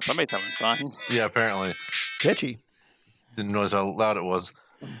 Oh, somebody's having fun. Yeah, apparently. Catchy. Didn't realize how loud it was.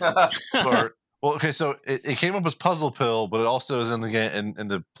 So it came up as Puzzle Pill, but it also is in the game in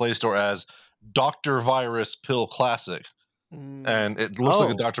the Play Store as Dr. Virus Pill Classic. And it looks like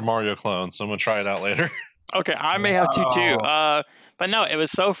a Dr. Mario clone, so I'm gonna try it out later. Okay, I may have to too. But no, it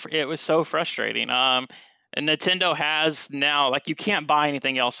was so frustrating. And Nintendo has now, like, you can't buy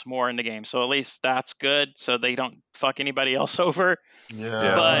anything else more in the game, so at least that's good. So they don't fuck anybody else over.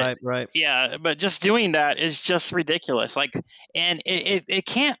 Yeah. But, right. Yeah, but just doing that is just ridiculous. Like, and it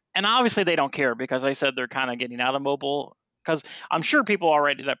can't. And obviously they don't care because I said they're kind of getting out of mobile. Because I'm sure people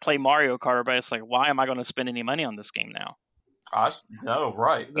already that play Mario Kart, but it's like, why am I going to spend any money on this game now? I know,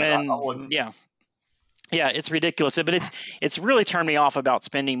 right? And yeah, it's ridiculous. But it's really turned me off about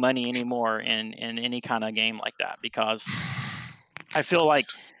spending money anymore in any kind of game like that because I feel like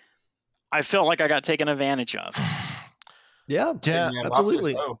I got taken advantage of. Yeah,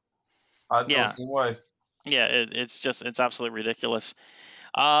 absolutely. I feel the same way. Yeah, it's absolutely ridiculous.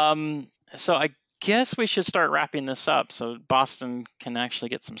 So I guess we should start wrapping this up so Boston can actually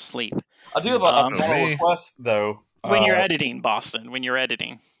get some sleep. I do have a final request though. When you're editing, Boston, when you're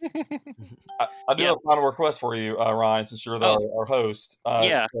editing. I do have a final request for you, Ryan, since you're our host.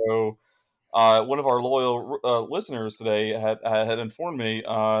 So one of our loyal listeners today had informed me,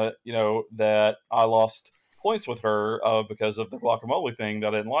 that I lost points with her because of the guacamole thing,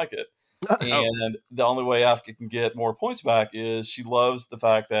 that I didn't like it. And the only way I can get more points back is she loves the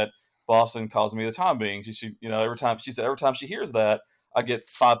fact that Boston calls me the time being. She every time she hears that, I get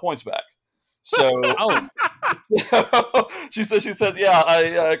 5 points back. So she said, yeah,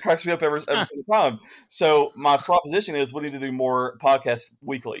 it cracks me up every single time. So my proposition is we need to do more podcasts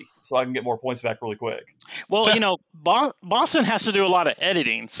weekly so I can get more points back really quick. Well, Boston has to do a lot of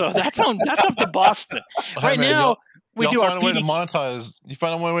editing, so that's up to Boston. Right now, we do our way to monetize. You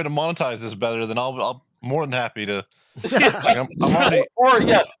find a way to monetize this better, then I'll more than happy to. I'm already. Or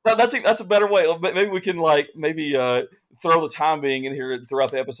that's a better way. Maybe we can throw the time being in here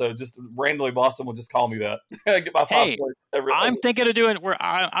throughout the episode. Just randomly, Boston will just call me that. Get my 5 points every. I'm thinking of doing.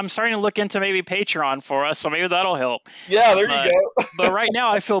 I'm starting to look into maybe Patreon for us, so maybe that'll help. Yeah, there you go. But right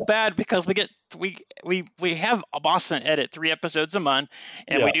now, I feel bad because we have Boston edit 3 episodes a month,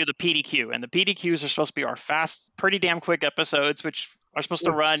 and we do the PDQ, and the PDQs are supposed to be our fast, pretty damn quick episodes, which are supposed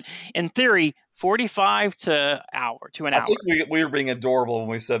to run, in theory, 45 to an hour. I think we were being adorable when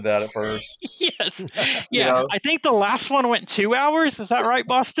we said that at first. Yes. Yeah. I think the last one went 2 hours. Is that right,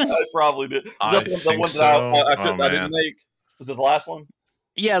 Boston? I probably did. I think so. I didn't make. Was it the last one?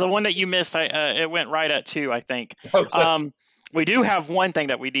 Yeah, the one that you missed, it went right at 2, I think. Okay. We do have one thing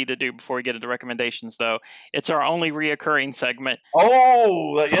that we need to do before we get into recommendations, though. It's our only reoccurring segment.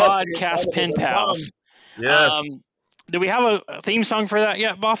 Oh, yes. Podcast Pen Pals. Yes. Do we have a theme song for that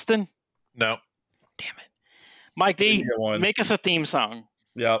yet, Boston? No. Damn it. Mike D, make us a theme song.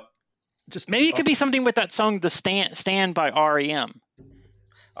 Yep. Maybe it could be something with that song, The Stand by REM.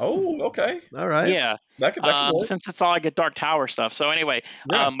 Oh, okay. All right. Yeah. That could work. Since it's all like Dark Tower stuff. So anyway,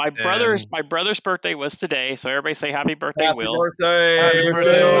 my brother's birthday was today. So everybody say happy birthday, Will. Happy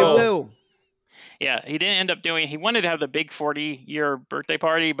birthday, Will. Yeah, he didn't end up he wanted to have the big 40-year birthday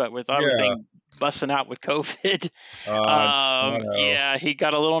party, but with everything busting out with COVID, he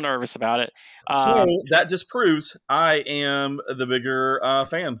got a little nervous about it. So that just proves I am the bigger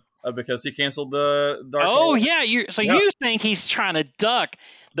fan because he canceled the Dark Tower. Oh, yeah. You think he's trying to duck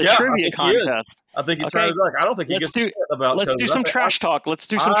the trivia contest? I think he's trying to duck. I don't think he gets about. Let's do some trash talk. Let's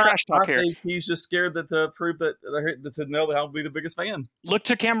do some trash talk here. I think he's just scared to prove that to know that I'll be the biggest fan. Look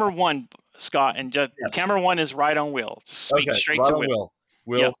to camera 1, Scott, and just camera 1 is right on Will. Just speak straight to Will.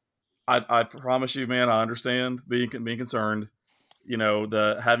 Will, I promise you, man. I understand being concerned.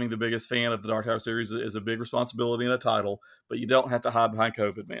 Having the biggest fan of the Dark Tower series is a big responsibility and a title, but you don't have to hide behind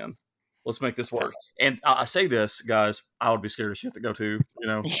COVID, man. Let's make this work. And I say this, guys, I would be scared of shit to go to.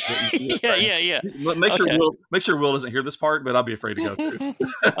 Yeah. Make sure Will doesn't hear this part, but I'll be afraid to go to.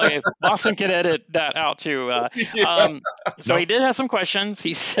 Okay, Boston can edit that out too. So he did have some questions.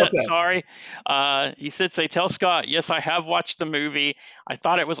 He said, sorry. He said, tell Scott, yes, I have watched the movie. I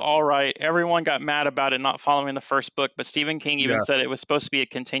thought it was all right. Everyone got mad about it not following the first book, but Stephen King even said it was supposed to be a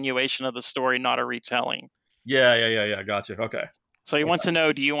continuation of the story, not a retelling. Yeah. Gotcha. Okay. So he wants to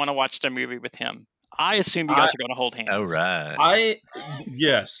know, do you want to watch the movie with him? I assume you guys are going to hold hands. All right.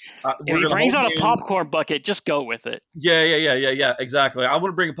 Yes. If he brings out a popcorn bucket, just go with it. Yeah. Exactly. I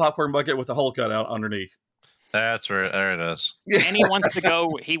want to bring a popcorn bucket with a hole cut out underneath. That's right. There it is. And he wants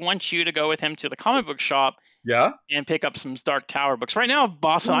you to go with him to the comic book shop. Yeah. And pick up some Dark Tower books. Right now,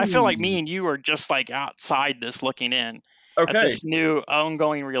 Boston, I feel like me and you are just like outside this looking in. Okay. At this new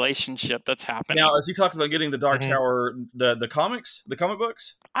ongoing relationship that's happening. Now, is he talking about getting the Dark Tower, the comics, the comic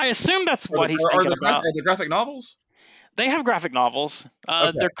books? I assume that's what he's thinking about. The graphic novels? They have graphic novels.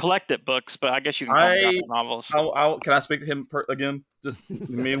 They're collected books, but I guess you can call them graphic novels. Can I speak to him again? Just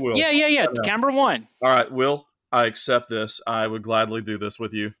me and Will. Yeah. Camera 1. All right, Will, I accept this. I would gladly do this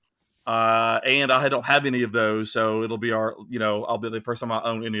with you. And I don't have any of those, so it'll be I'll be the first time I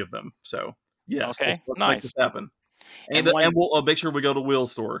own any of them. So, yes. Okay, let's nice. make this happen. And we'll make sure we go to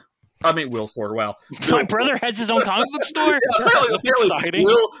Will's store. I mean, Will's store. Wow. My brother has his own comic book store? That's exciting.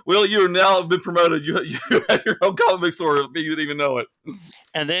 Will, you are now been promoted. You have your own comic book store. You didn't even know it.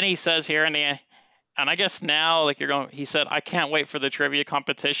 And then he says here, and I guess now, he said, I can't wait for the trivia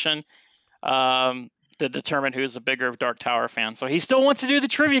competition to determine who's a bigger Dark Tower fan. So he still wants to do the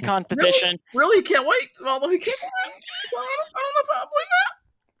trivia competition. Really? He can't wait? Although he keeps I don't know if I believe that.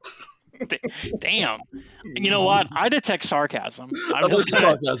 Damn. You know what? I detect sarcasm. There's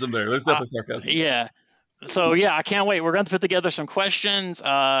sarcasm there. There's definitely sarcasm. Yeah. So, I can't wait. We're going to put together some questions. Okay.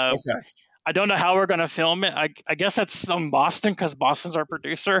 I don't know how we're going to film it. I guess that's Boston because Boston's our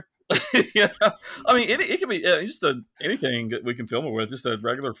producer. Yeah. I mean, it can be just anything that we can film it with. Just a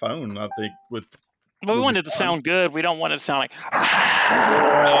regular phone, I think. But we want it to sound good. We don't want it to sound like...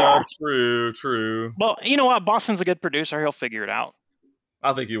 True. Well, you know what? Boston's a good producer. He'll figure it out.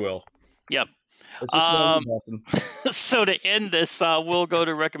 I think he will. Yep. It's just Boston. So to end this, we'll go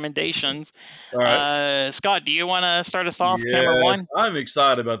to recommendations. All right. Scott, do you want to start us off? Yes, Camera one. I'm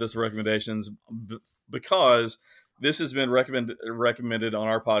excited about this recommendations because this has been recommended on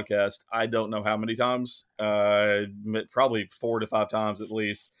our podcast. I don't know how many times, probably 4 to 5 times at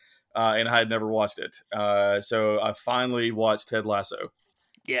least, and I had never watched it. So I finally watched Ted Lasso.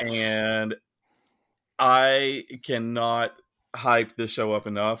 Yes. And I cannot hype this show up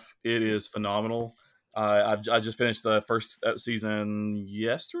enough. It is phenomenal. I just finished the first season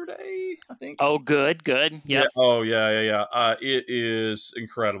yesterday, I think. Oh, good. Yep. Yeah. Oh, yeah. It is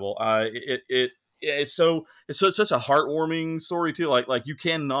incredible. It's such a heartwarming story too. Like you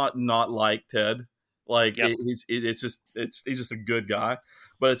cannot not like Ted. Like Yep. he's just a good guy.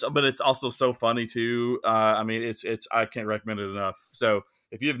 But it's also so funny too. I mean, it's I can't recommend it enough. So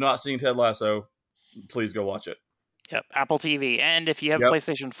if you have not seen Ted Lasso, please go watch it. Yep, Apple TV. And if you have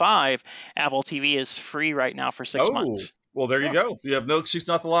PlayStation 5, Apple TV is free right now for 6 months. Well, there you go. If you have no excuse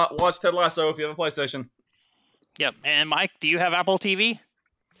not to watch Ted Lasso if you have a PlayStation. Yep. And Mike, do you have Apple TV?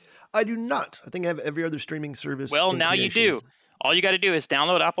 I do not. I think I have every other streaming service. Well, now you do. All you got to do is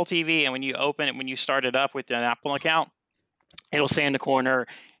download Apple TV, and when you open it, when you start it up with an Apple account, it'll say in the corner,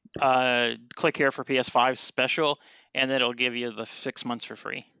 click here for PS5 special, and then it'll give you the 6 months for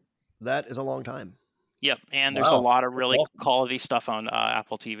free. That is a long time. Yep, and there's a lot of really quality stuff on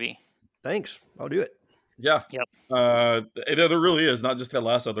Apple TV. Thanks. I'll do it. Yeah. Yep. There really is, not just Ted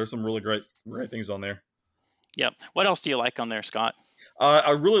Lasso. There's some really great things on there. Yep. What else do you like on there, Scott?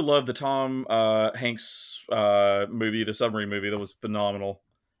 I really love the Tom Hanks movie, the submarine movie. That was phenomenal.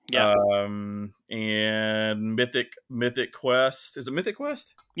 Yeah. And Mythic Quest. Is it Mythic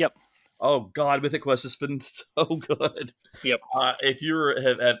Quest? Yep. Oh God, Mythic Quest has been so good. Yep. If you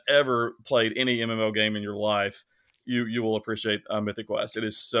have ever played any MMO game in your life, you will appreciate Mythic Quest. It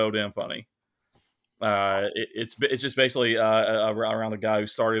is so damn funny. It's just basically around a guy who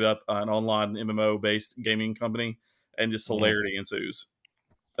started up an online MMO based gaming company, and just hilarity ensues.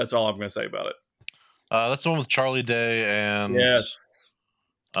 That's all I'm going to say about it. That's the one with Charlie Day and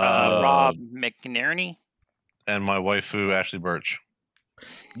Rob McNerney and my waifu Ashley Birch.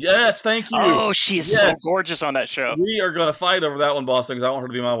 Yes, thank you. Oh, she is so gorgeous on that show. We are going to fight over that one, Boston, because I want her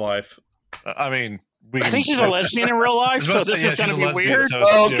to be my wife. I mean, I think she's a lesbian in real life, so this is going to be weird. So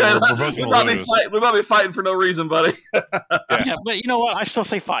okay, we might be fighting for no reason, buddy. Yeah, but you know what? I still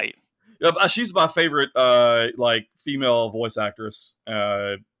say fight. Yeah, she's my favorite, female voice actress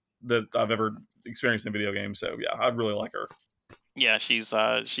that I've ever experienced in video games. So yeah, I really like her. Yeah, she's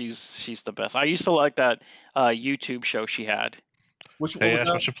the best. I used to like that YouTube show she had. Hey Ash,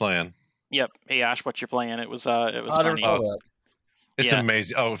 what you playing? Yep. Hey Ash, what you playing? It was funny. It's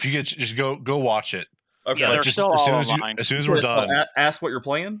amazing. Oh, if you get just go watch it. Okay. Yeah, they're still all online. As soon as we're done, ask what you're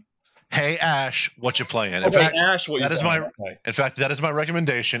playing. Hey Ash, what you playing? In Okay, fact, Ash, what that is my. Okay. In fact, that is my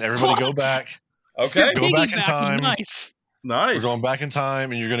recommendation. Everybody, go back. Okay. Go back in time. Nice. Nice. We're going back in time,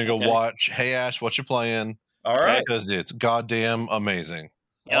 and you're going to go watch Hey Ash, what you playing? All right. Because it's goddamn amazing.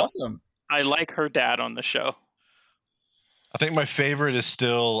 Yep. Awesome. I like her dad on the show. I think my favorite is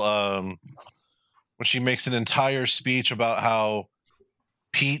still when she makes an entire speech about how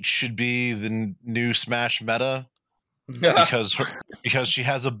Peach should be the new Smash meta because she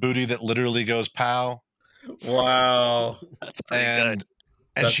has a booty that literally goes pow. Wow, that's pretty good.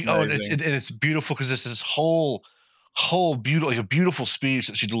 And it's beautiful because it's this whole beautiful, like a beautiful speech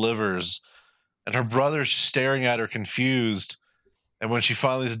that she delivers, and her brother's staring at her confused. And when she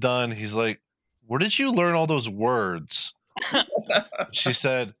finally is done, he's like, "Where did you learn all those words?" She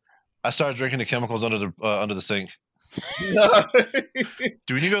said, "I started drinking the chemicals under the sink." Do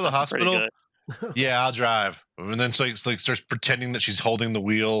we need to go to the hospital? Yeah, I'll drive. And then it's like starts pretending that she's holding the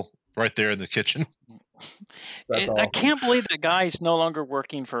wheel right there in the kitchen. That's awesome. I can't believe that guy is no longer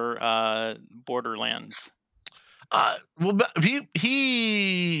working for Borderlands. Well,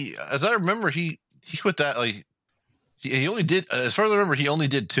 he as I remember, he quit that. Like he only did, as far as I remember, he only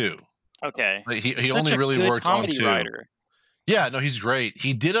did 2. Okay, like, he only really worked on 2. Writer. Yeah, no, he's great.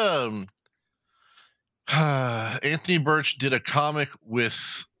 He did Anthony Birch did a comic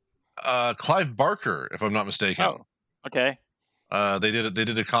with Clive Barker, if I'm not mistaken. Oh, okay. They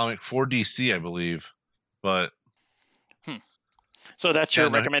did a comic for DC, I believe, but so that's your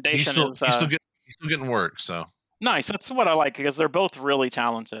recommendation. He's still getting work. So nice. That's what I like because they're both really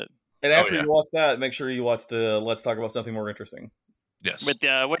talented. And after you watch that, make sure you watch the Let's Talk About Something More Interesting. Yes. With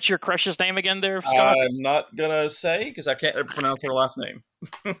what's your crush's name again, there, Scott? I'm not gonna say because I can't pronounce her last name.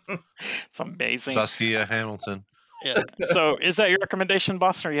 It's amazing. Saskia Hamilton. Yeah. So, is that your recommendation,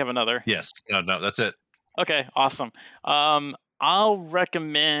 Boston, or you have another? Yes. No, that's it. Okay. Awesome. I'll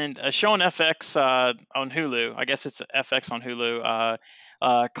recommend a show on FX on Hulu. I guess it's FX on Hulu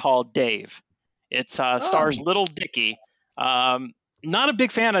called Dave. It stars Little Dicky. Not a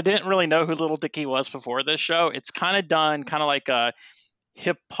big fan. I didn't really know who Little Dicky was before this show. It's kind of done kind of like a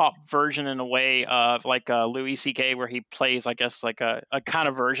hip hop version in a way of like Louis C.K. where he plays, I guess, like a kind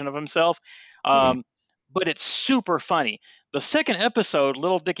of version of himself. But it's super funny. The second episode,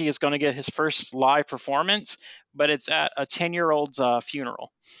 Little Dicky is going to get his first live performance, but it's at a 10-year-old's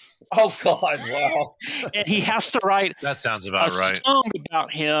funeral. Oh, God, wow. And he has to write that sounds about right. song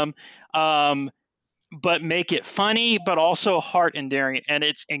about him, but make it funny, but also heart endearing. And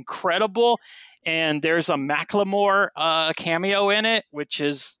it's incredible. And there's a Macklemore cameo in it, which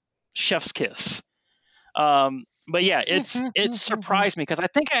is Chef's Kiss. But yeah, it surprised me because I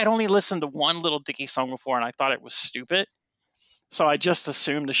think I had only listened to one Little Dicky song before, and I thought it was stupid. So I just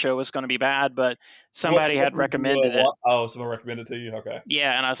assumed the show was going to be bad, but somebody had recommended it. Oh, someone recommended it to you? Okay.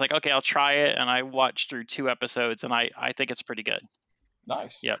 Yeah, and I was like, okay, I'll try it. And I watched through 2 episodes, and I think it's pretty good.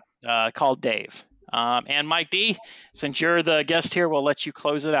 Nice. Yep. Called Dave. And Mike D, since you're the guest here, we'll let you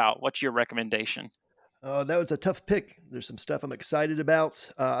close it out. What's your recommendation? That was a tough pick. There's some stuff I'm excited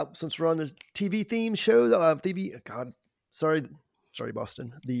about. Since we're on the TV theme show, sorry,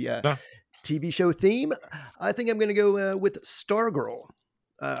 Boston. The TV show theme, I think I'm going to go with Stargirl.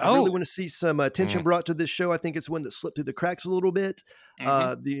 I really want to see some attention brought to this show. I think it's one that slipped through the cracks a little bit.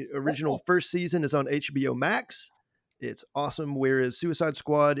 The original first season is on HBO Max. It's awesome, whereas Suicide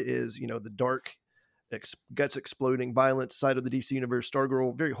Squad is, the dark, guts exploding, violent side of the DC universe.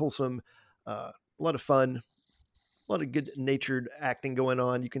 Stargirl, very wholesome, a lot of fun, a lot of good natured acting going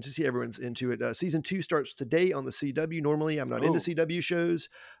on. You can just see everyone's into it. Season 2 starts today on the CW. Normally, I'm not into CW shows,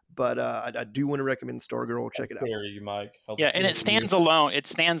 but I do want to recommend Stargirl. Check it out. You, Mike. Yeah, and it stands alone. It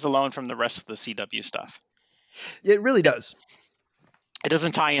stands alone from the rest of the CW stuff. It really does. It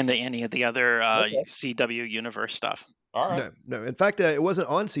doesn't tie into any of the other CW universe stuff. All right. No. In fact, it wasn't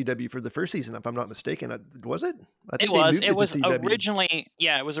on CW for the first season, if I'm not mistaken. Was it? I think it was originally.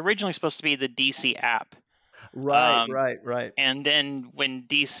 Yeah, it was originally supposed to be the DC app. Right. And then when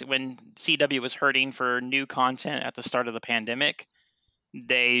CW was hurting for new content at the start of the pandemic,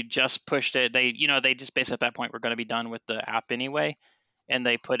 they just pushed it. They just basically at that point were going to be done with the app anyway, and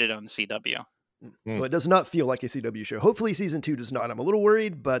they put it on CW. Well, it does not feel like a CW show. Hopefully season 2 does not. I'm a little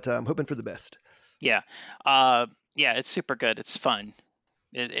worried, but I'm hoping for the best. Yeah. Yeah, it's super good. It's fun.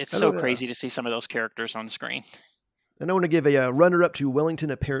 It's so crazy to see some of those characters on screen. And I want to give a runner-up to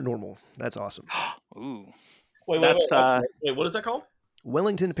Wellington Paranormal. That's awesome. Ooh. Wait, what is that called?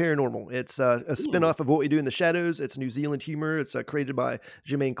 Wellington Paranormal. It's a spinoff of What We Do in the Shadows. It's New Zealand humor. It's created by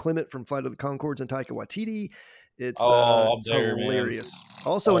Jermaine Clement from Flight of the Conchords and Taika Waititi. It's hilarious. Man.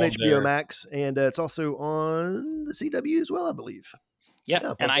 Also on HBO Max, and it's also on the CW as well, I believe. Yep.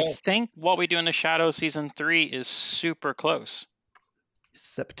 Yeah, and I think What We Do in the Shadows season 3 is super close.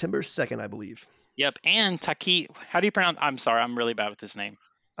 September 2nd, I believe. Yep. And Taki, how do you pronounce? I'm sorry, I'm really bad with his name.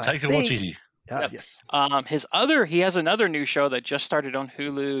 Taika Waititi. Yep. Yes. He has another new show that just started on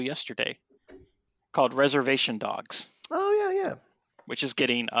Hulu yesterday called Reservation Dogs. Oh yeah. Which is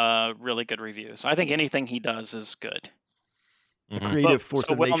getting really good reviews. I think anything he does is good. Creative force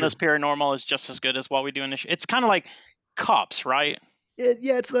of nature. Wellness Paranormal is just as good as What We Do in the Shadows. It's kind of like Cops, right?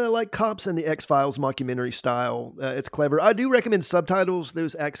 It's like Cops and the X-Files mockumentary style. It's clever. I do recommend subtitles.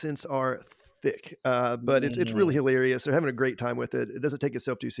 Those accents are thick, but it's really hilarious. They're having a great time with it. It doesn't take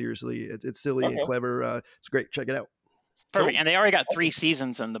itself too seriously. It's silly and clever. It's great. Check it out. Perfect. And they already got 3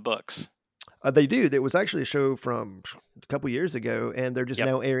 seasons in the books. They do. There was actually a show from a couple years ago, and they're just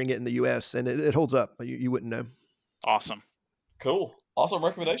now airing it in the U.S., and it holds up. You wouldn't know. Awesome. Cool. Awesome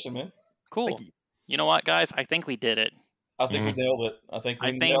recommendation, man. Cool. You know what, guys? I think we did it. I think we nailed it. I think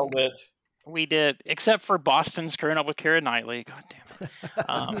we nailed it. We did, except for Boston screwing up with Keira Knightley. God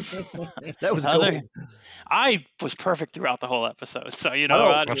damn it. That was gold. I was perfect throughout the whole episode. So, I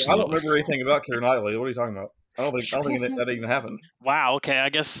don't remember anything about Keira Knightley. What are you talking about? I don't think that even happened. Wow. Okay. I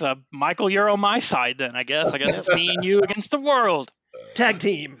guess, Michael, you're on my side then, I guess. I guess it's me and you against the world. Tag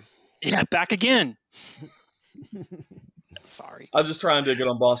team. Yeah, back again. Sorry. I'm just trying to get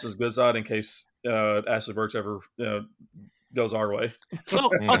on Boston's good side in case Ashley Burch ever goes our way. So,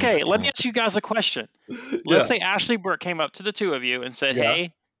 okay, let me ask you guys a question. Let's say Ashley Burke came up to the two of you and said,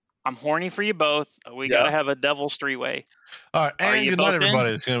 hey, I'm horny for you both. We got to have a Devil's Three-Way. All right, and good night,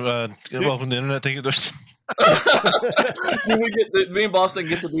 everybody. It's going to get welcome to the internet. Thank you. Me and Boston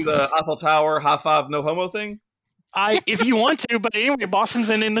get to do the Eiffel Tower high five no homo thing? If you want to, but anyway, Boston's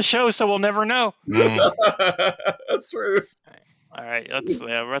in the show, so we'll never know. That's true. All right,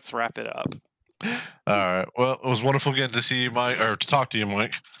 let's wrap it up. All right. Well, it was wonderful getting to see you, Mike, or to talk to you,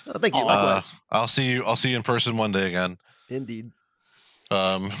 Mike. Oh, thank you. Likewise. I'll see you in person one day again. Indeed.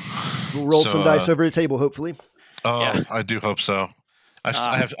 We'll roll some dice over the table, hopefully. Oh, yeah. I do hope so.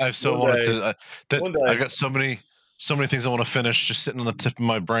 I've so wanted to. I got so many things I want to finish, just sitting on the tip of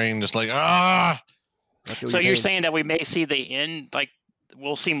my brain, just like So you're saying that we may see the end, like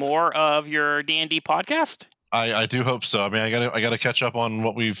we'll see more of your D&D podcast? I do hope so. I mean, I gotta catch up on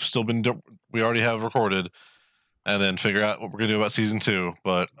what we've still been we already have recorded, and then figure out what we're gonna do about season 2.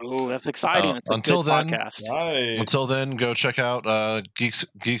 But that's exciting. It's a good podcast. Nice. Until then, go check out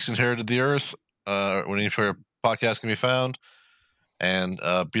Geeks Inherited the Earth. Whenever podcast can be found. And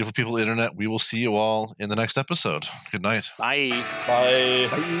beautiful people of the internet, we will see you all in the next episode. Good night. Bye. Bye.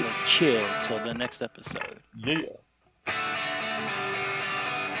 So chill till the next episode. Yeah.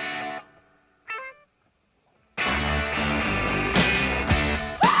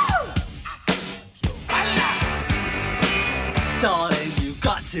 Darling, you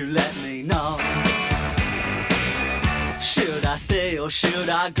got to let me know. Should I stay or should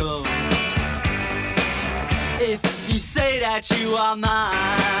I go? If you say that you are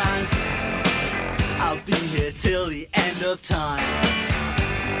mine, I'll be here till the end of time.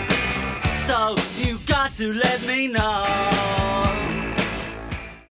 So you got to let me know.